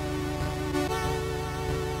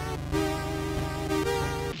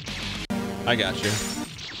 I got you.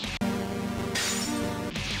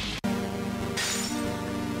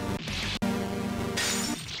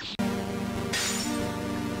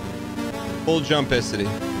 Full jumpicity.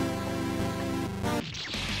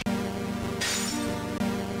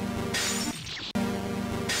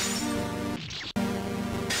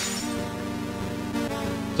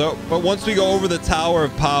 So, but once we go over the Tower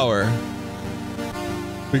of Power,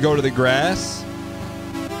 we go to the grass.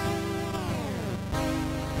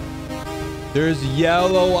 There's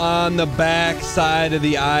yellow on the back side of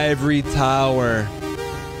the ivory tower.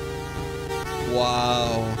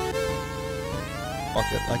 Wow.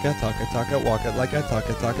 Walk it like I talk it, walk it like I talk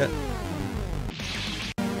it.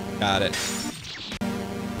 Got it.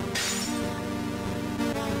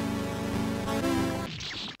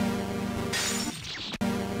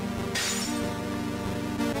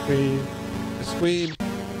 Squeeb.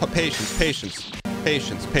 Oh, patience.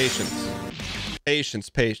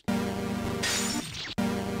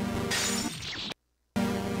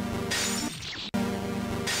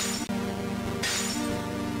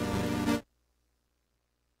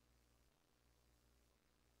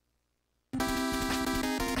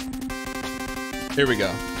 Here we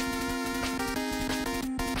go.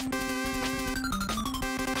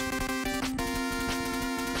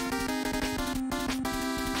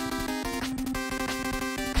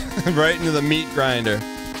 Right into the meat grinder.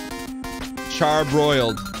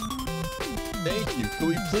 Charbroiled. Thank you. Can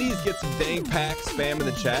we please get some dang pack spam in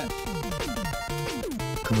the chat?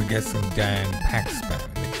 Can we get some dang pack spam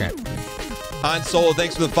in the chat, please? Han Solo,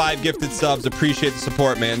 thanks for the 5 gifted subs. Appreciate the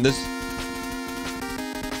support, man. This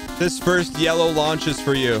first yellow launch is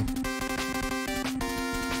for you.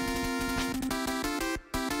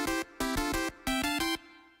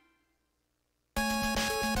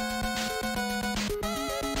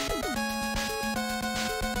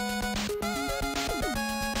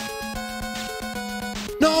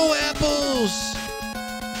 No apples!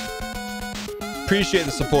 Appreciate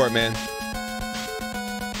the support, man.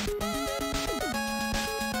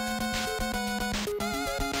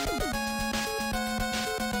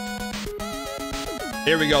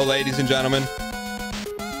 Here we go, ladies and gentlemen.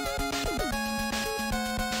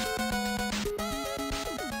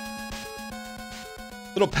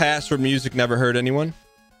 Little password music never hurt anyone.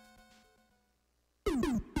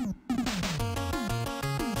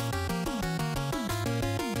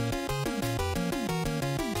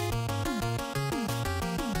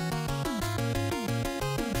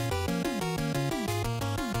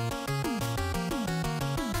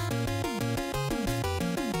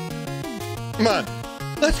 Come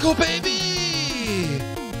on. Let's go, baby.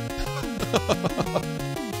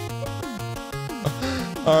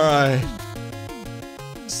 All right.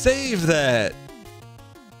 Save that.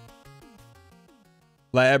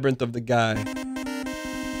 Labyrinth of the Guy.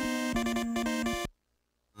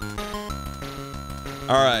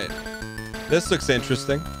 All right. This looks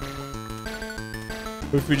interesting.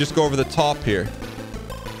 What if we just go over the top here?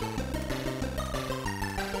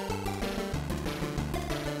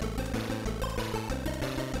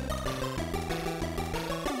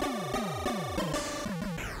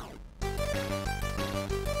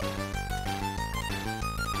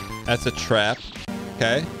 That's a trap.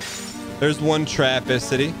 Okay. There's one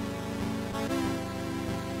trapicity.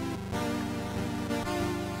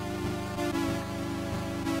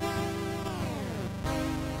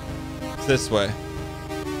 It's this way.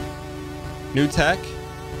 New tech.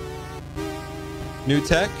 New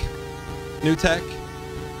tech. New tech.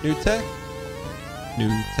 New tech. New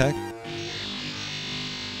tech.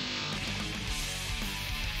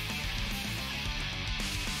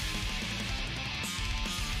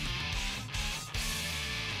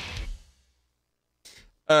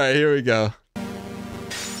 All right, here we go. All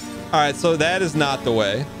right, so that is not the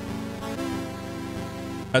way.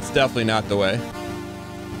 That's definitely not the way.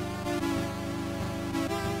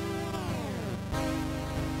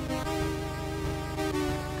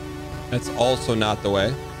 That's also not the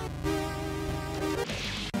way.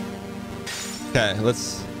 Okay,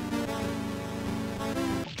 let's...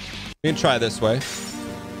 We can try this way.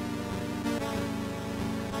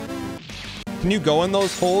 Can you go in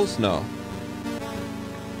those holes? No.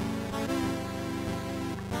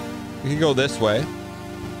 We can go this way.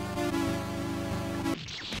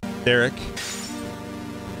 Derek.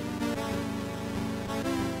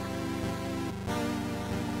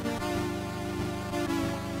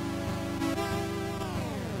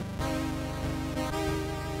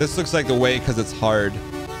 This looks like the way because it's hard.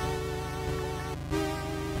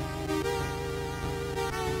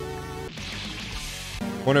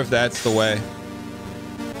 Wonder if that's the way.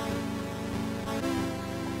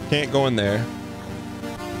 Can't go in there.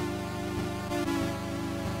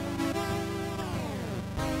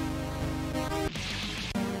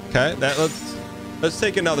 Okay, let's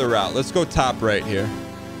take another route. Let's go top right here.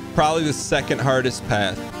 Probably the second hardest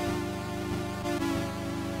path.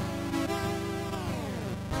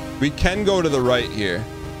 We can go to the right here.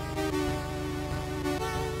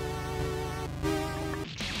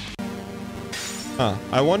 Huh,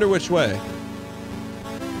 I wonder which way.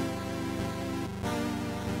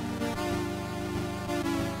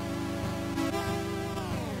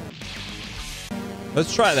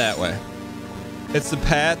 Let's try that way. It's the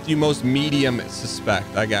path you most medium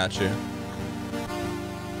suspect. I got you.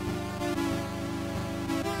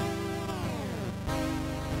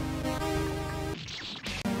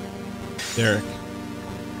 Derek.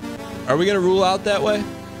 Are we going to rule out that way?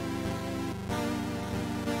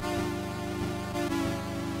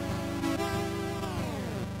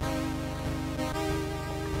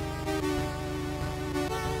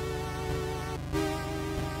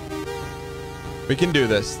 We can do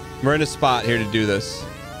this. We're in a spot here to do this.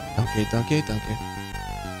 Okay, donkey, donkey.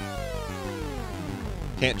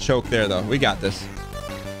 Can't choke there, though. We got this.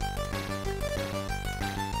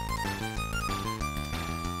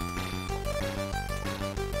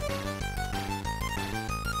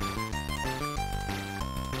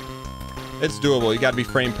 It's doable. You got to be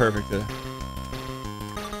frame perfect.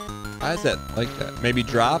 Why is that like that? Maybe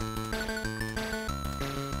drop?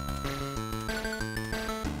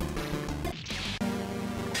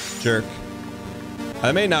 Jerk.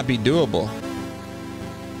 That may not be doable.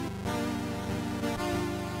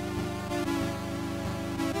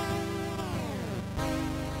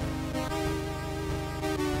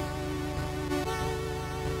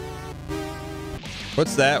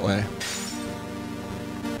 What's that way?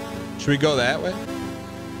 Should we go that way?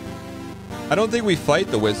 I don't think we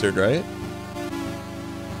fight the wizard, right?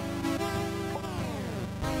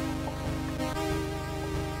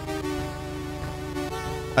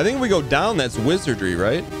 I think we go down, that's wizardry,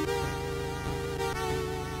 right?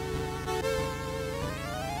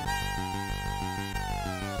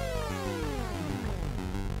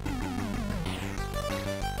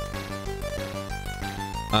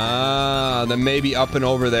 Ah, then maybe up and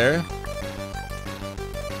over there.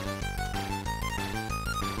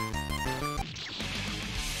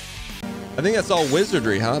 I think that's all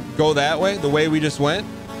wizardry, huh? Go that way, the way we just went.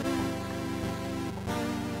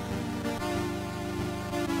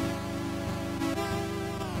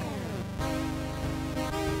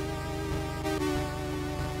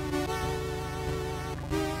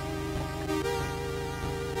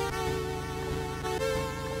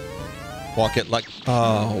 Walk it like,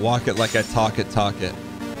 oh, walk it like I talk it, talk it.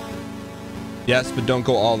 Yes, but don't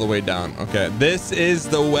go all the way down. Okay, this is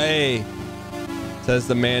the way, says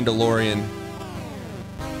the Mandalorian.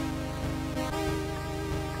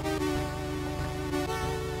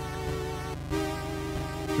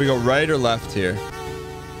 We go right or left here?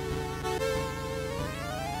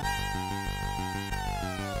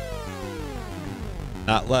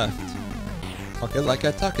 Not left. Walk it like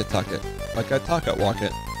I talk it, talk it. Like I talk it, walk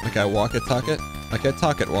it. Like I walk it, talk it. Like I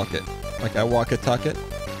talk it, walk it. Like I walk it, talk it.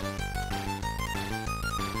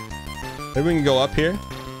 Maybe we can go up here.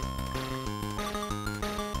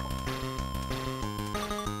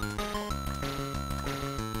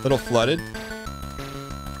 Little flooded.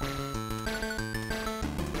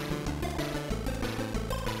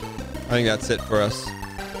 I think that's it for us.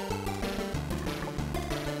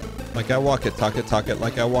 Like I walk it, talk it, talk it.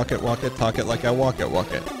 Like I walk it, talk it. Like I walk it,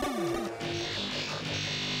 walk it.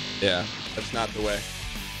 Yeah, that's not the way.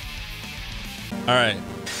 All right.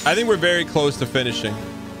 I think we're very close to finishing.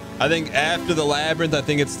 I think after the labyrinth, I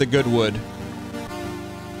think it's the good wood.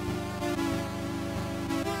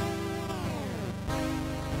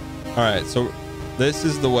 All right, so this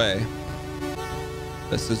is the way.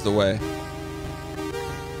 This is the way.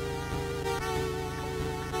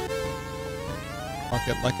 Walk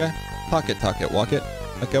it like I talk it, talk it, walk it.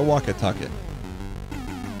 Like I walk it, talk it.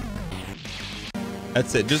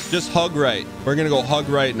 That's it. Just hug right. We're gonna go hug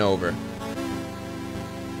right and over.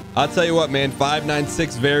 I'll tell you what, man.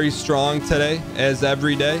 596 very strong today, as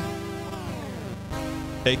every day.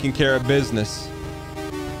 Taking care of business.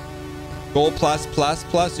 Goal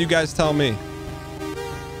plus. You guys tell me.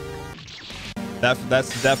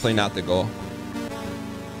 That's definitely not the goal.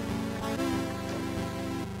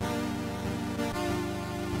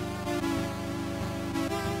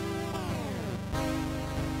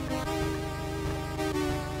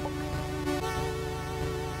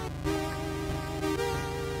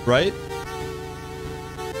 Right?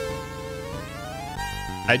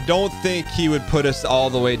 I don't think he would put us all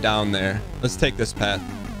the way down there. Let's take this path.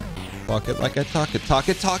 Walk it like I talk it. Talk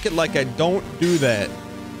it, talk it like I don't do that.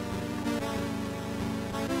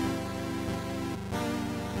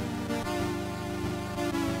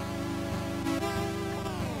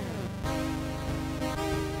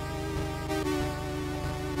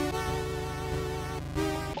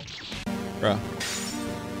 Bruh.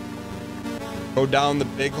 Go down the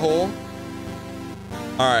big hole.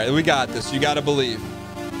 All right, we got this. You gotta believe.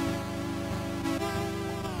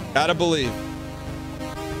 Gotta believe.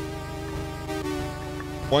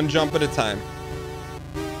 One jump at a time.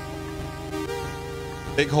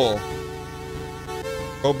 Big hole.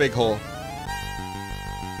 Go big hole.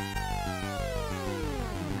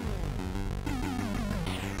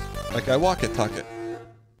 Like I walk it, talk it.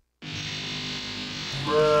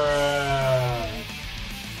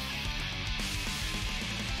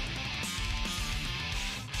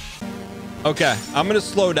 Okay, I'm gonna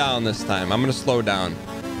slow down this time. I'm gonna slow down.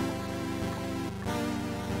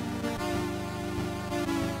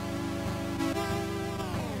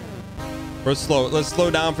 We're slow. Let's slow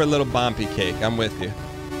down for a little bumpy cake. I'm with you.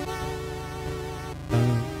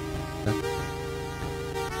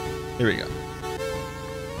 Here we go.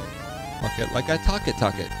 Walk it like I talk it,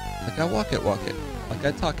 talk it. Like I walk it, walk it. Like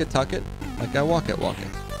I talk it, talk it. Like I walk it, walk it.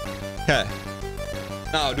 Okay.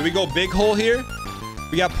 Now, do we go big hole here?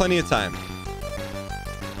 We got plenty of time.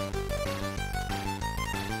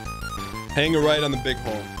 Hang a right on the big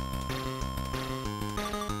hole.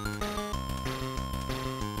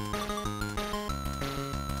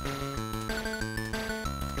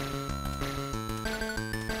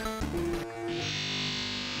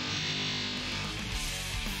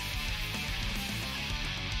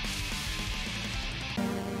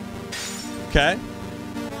 Okay.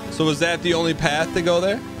 So was that the only path to go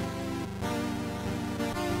there?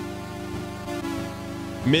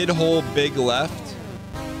 Mid hole, big left.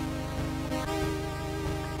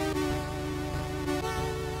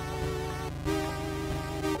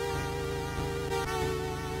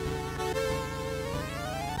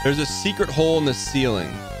 There's a secret hole in the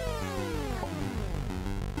ceiling.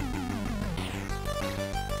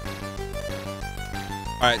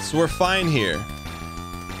 All right, so we're fine here.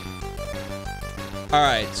 All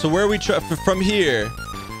right, so where are we from here?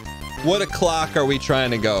 What o'clock are we trying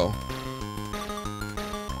to go?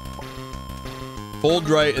 Hold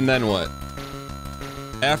right and then what?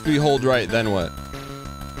 After we hold right, then what?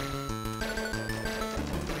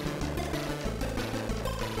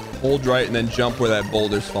 Hold right and then jump where that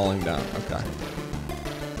boulder's falling down. Okay.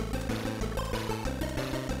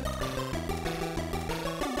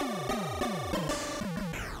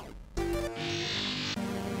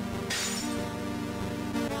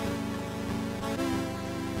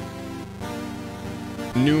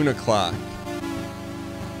 noon o'clock.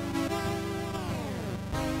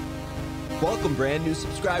 Welcome, brand new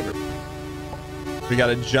subscriber. We got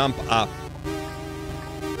to jump up.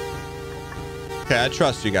 Okay, I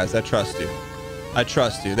trust you guys. I trust you. I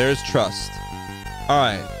trust you. There's trust. All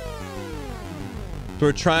right. So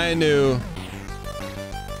we're trying to...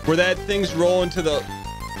 Where that thing's rolling to the...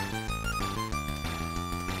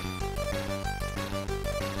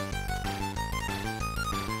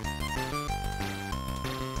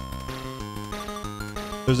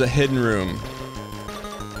 There's a hidden room.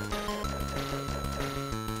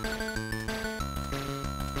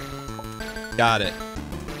 Got it.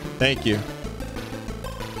 Thank you.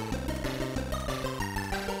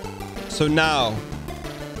 So now...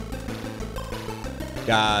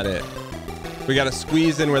 Got it. We got to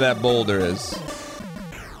squeeze in where that boulder is.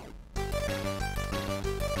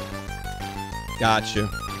 Got you.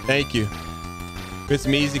 Thank you. Get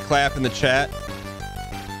some easy clap in the chat.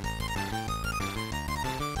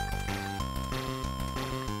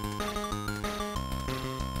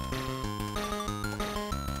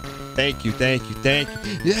 Thank you, thank you, thank you.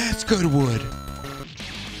 Yeah, it's good wood.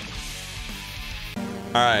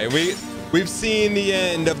 All right, we've seen the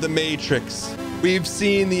end of the Matrix. We've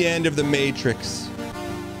seen the end of the Matrix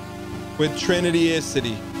with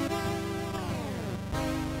Trinityicity.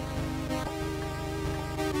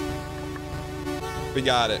 We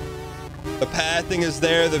got it. The pathing is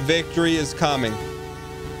there. The victory is coming.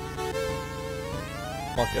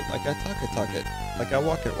 Walk it like I talk it. Like I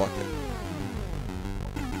walk it.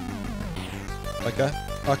 Like I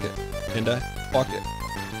talk it. And I walk it.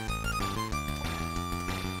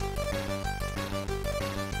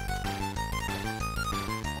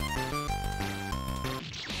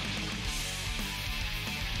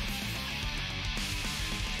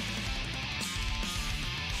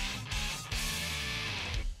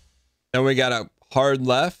 Then we got a hard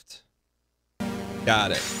left.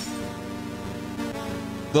 Got it.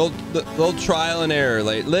 Little trial and error,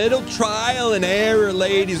 little trial and error,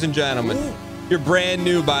 ladies and gentlemen. Ooh. You're brand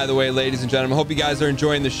new, by the way, ladies and gentlemen. Hope you guys are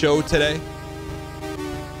enjoying the show today.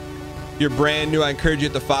 You're brand new. I encourage you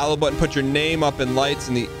to hit the follow button. Put your name up in lights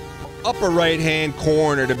in the upper right-hand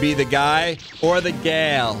corner to be the guy or the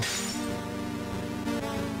gal.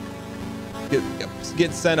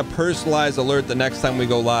 Get sent a personalized alert the next time we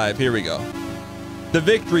go live. Here we go. The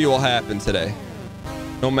victory will happen today.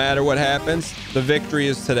 No matter what happens, the victory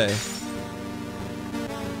is today.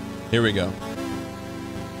 Here we go.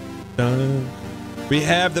 Dun. We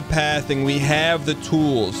have the pathing. We have the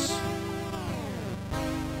tools.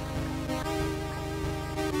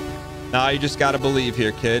 Now you just gotta believe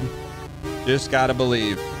here, kid. Just gotta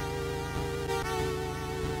believe.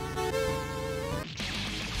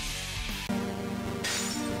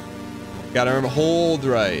 Gotta remember, hold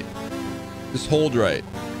right. Just hold right.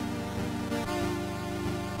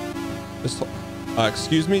 Just,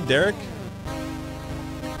 excuse me, Derek?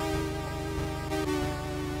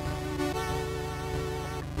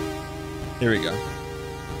 Here we go.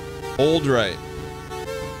 Hold right.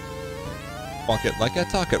 Walk it like I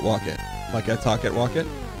talk it, walk it. Like I talk it, walk it.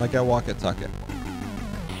 Like I walk it, talk it.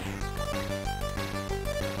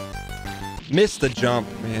 Missed the jump,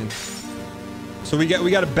 man. So we got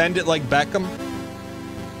to bend it like Beckham.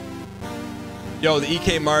 Yo, the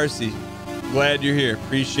EK Marcy. Glad you're here.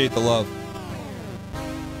 Appreciate the love.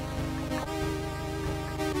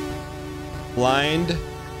 Blind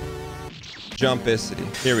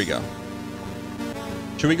Jumpicity. Here we go.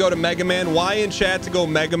 Should we go to Mega Man? Y in chat to go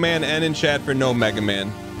Mega Man, N in chat for no Mega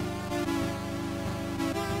Man.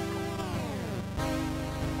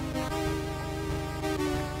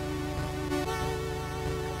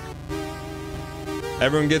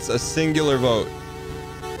 Everyone gets a singular vote.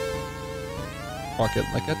 Walk it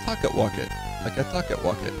like I talk it, walk it. Like I talk it,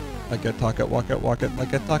 walk it. Like I talk it, walk it, walk it.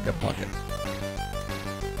 Like I talk it, walk it.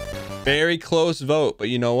 Very close vote, but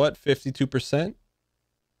you know what? 52%.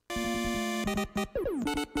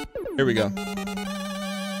 Here we go.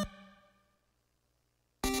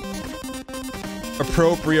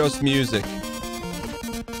 Approprios music.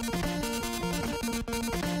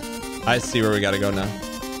 I see where we gotta go now.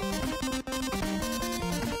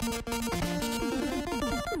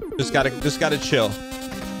 Just gotta chill.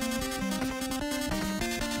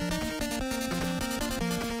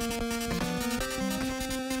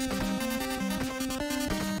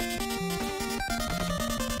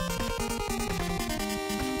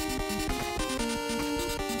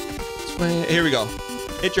 Here we go.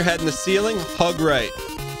 Hit your head in the ceiling, hug right.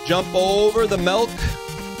 Jump over the milk.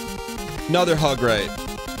 Another hug right.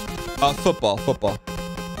 Football.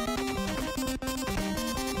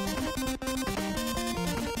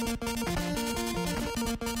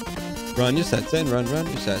 Run your sets in. Run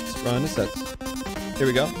your sets. Run your sets. Here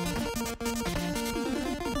we go.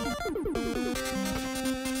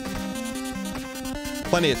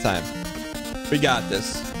 Plenty of time. We got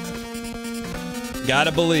this.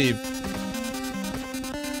 Gotta believe.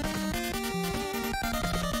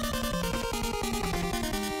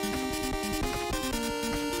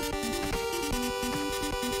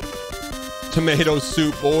 Tomato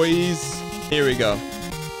soup, boys. Here we go.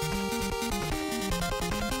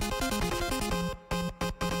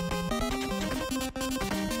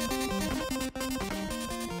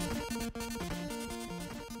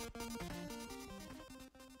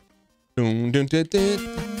 Dun, dun, dun, dun.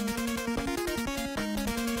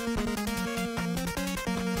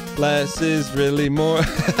 Less is really more.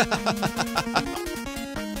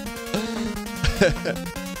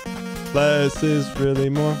 Less is really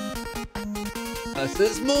more. Less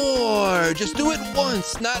is more. Just do it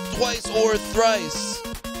once, not twice or thrice.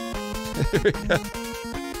 Here we go.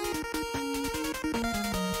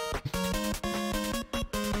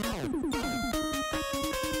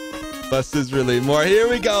 Less is really more. Here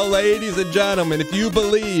we go, ladies and gentlemen. If you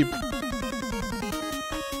believe,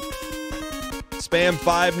 spam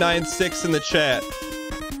 596 in the chat.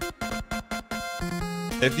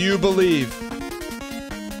 If you believe.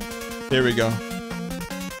 Here we go.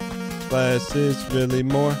 Less is really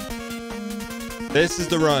more. This is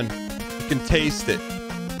the run. You can taste it.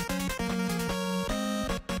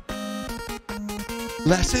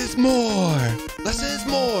 Less is more. Less is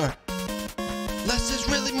more. Less is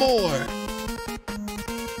really more.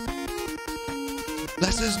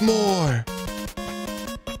 Less is more.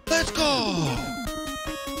 Let's go.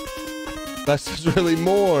 Less is really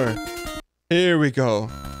more. Here we go.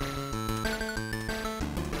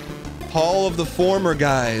 Hall of the former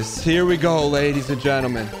guys. Here we go, ladies and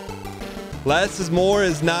gentlemen. Less is more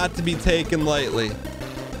is not to be taken lightly.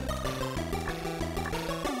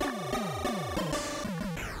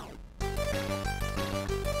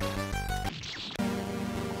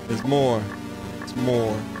 There's more. It's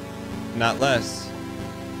more. Not less.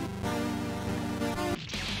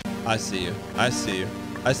 I see you. I see you.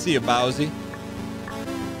 I see you, Bowsy.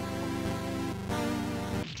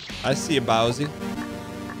 I see you, Bowsy.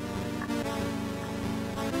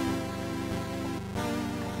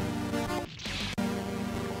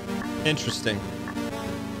 Interesting.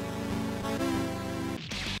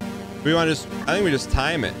 We want to just, I think we just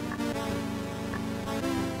time it.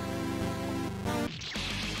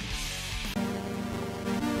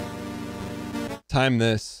 Time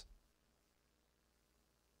this.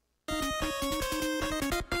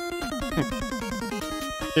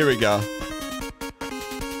 Here we go.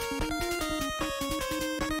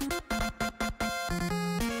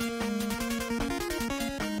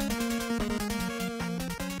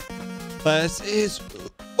 Less is...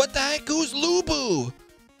 What the heck? Who's Lubu?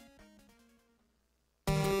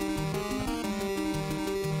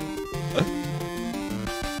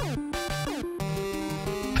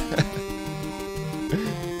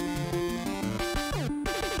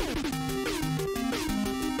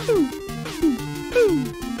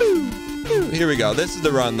 Here we go. This is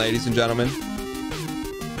the run, ladies and gentlemen.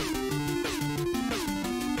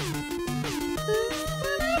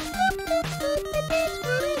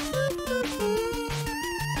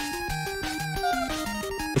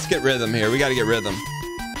 Let's get rhythm here. We got to get rhythm.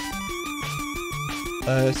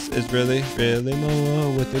 Less is really, really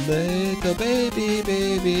more with the little baby,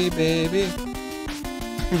 baby, baby.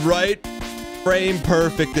 Right frame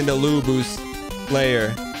perfect into Lubu's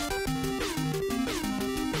layer.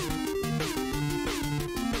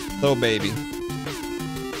 Little baby.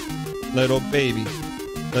 Little baby.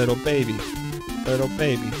 Little baby. Little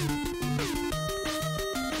baby.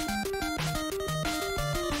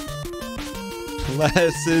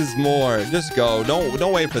 Less is more. Just go.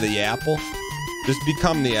 Don't wait for the apple. Just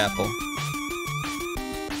become the apple.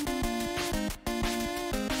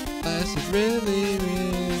 Less is really,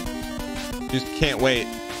 really. Just can't wait.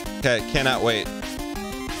 Okay, cannot wait.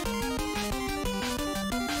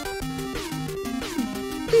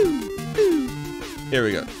 Here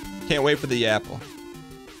we go. Can't wait for the apple.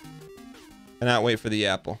 Cannot wait for the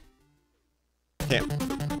apple. Can't.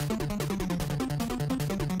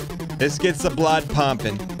 This gets the blood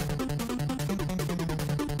pumping.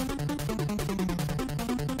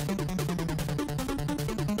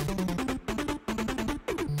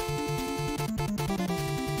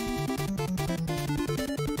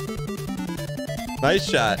 Nice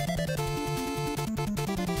shot.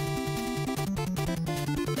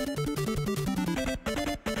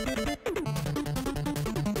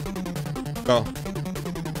 Go.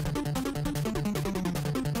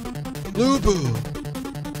 Lubu.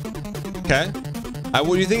 Okay.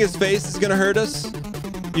 What do you think his face is gonna hurt us?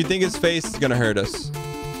 You think his face is gonna hurt us?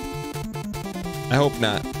 I hope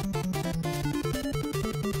not.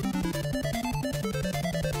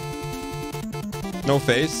 No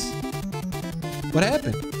face. What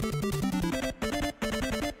happened?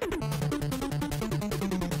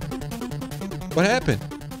 What happened?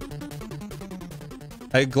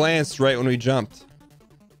 I glanced right when we jumped.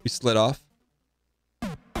 We slid off.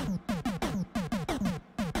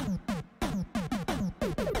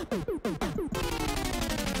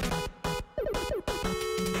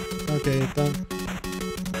 Okay, done.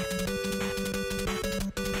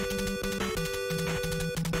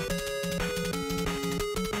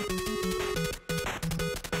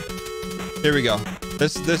 Here we go.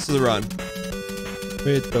 This is the run.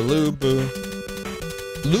 With the Lubu.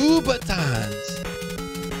 Louboutins.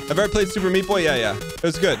 Have I ever played Super Meat Boy? Yeah. It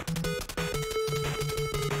was good.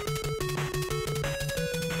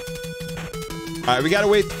 All right, we gotta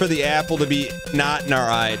wait for the apple to be not in our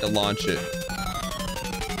eye to launch it.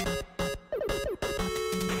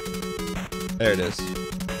 There it is.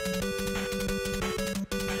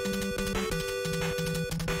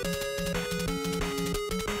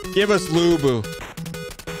 Give us Lubu.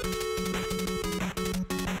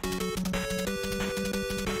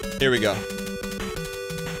 Here we go.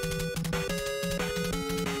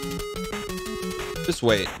 Just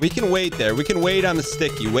wait. We can wait there. We can wait on the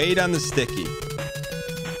sticky. Wait on the sticky.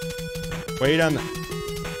 Wait on the...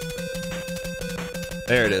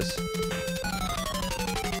 There it is.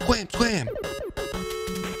 Swam, swam.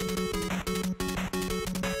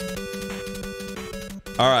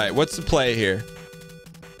 All right, what's the play here?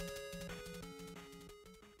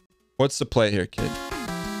 What's the play here, kid?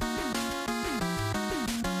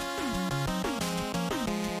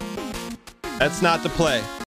 That's not the play.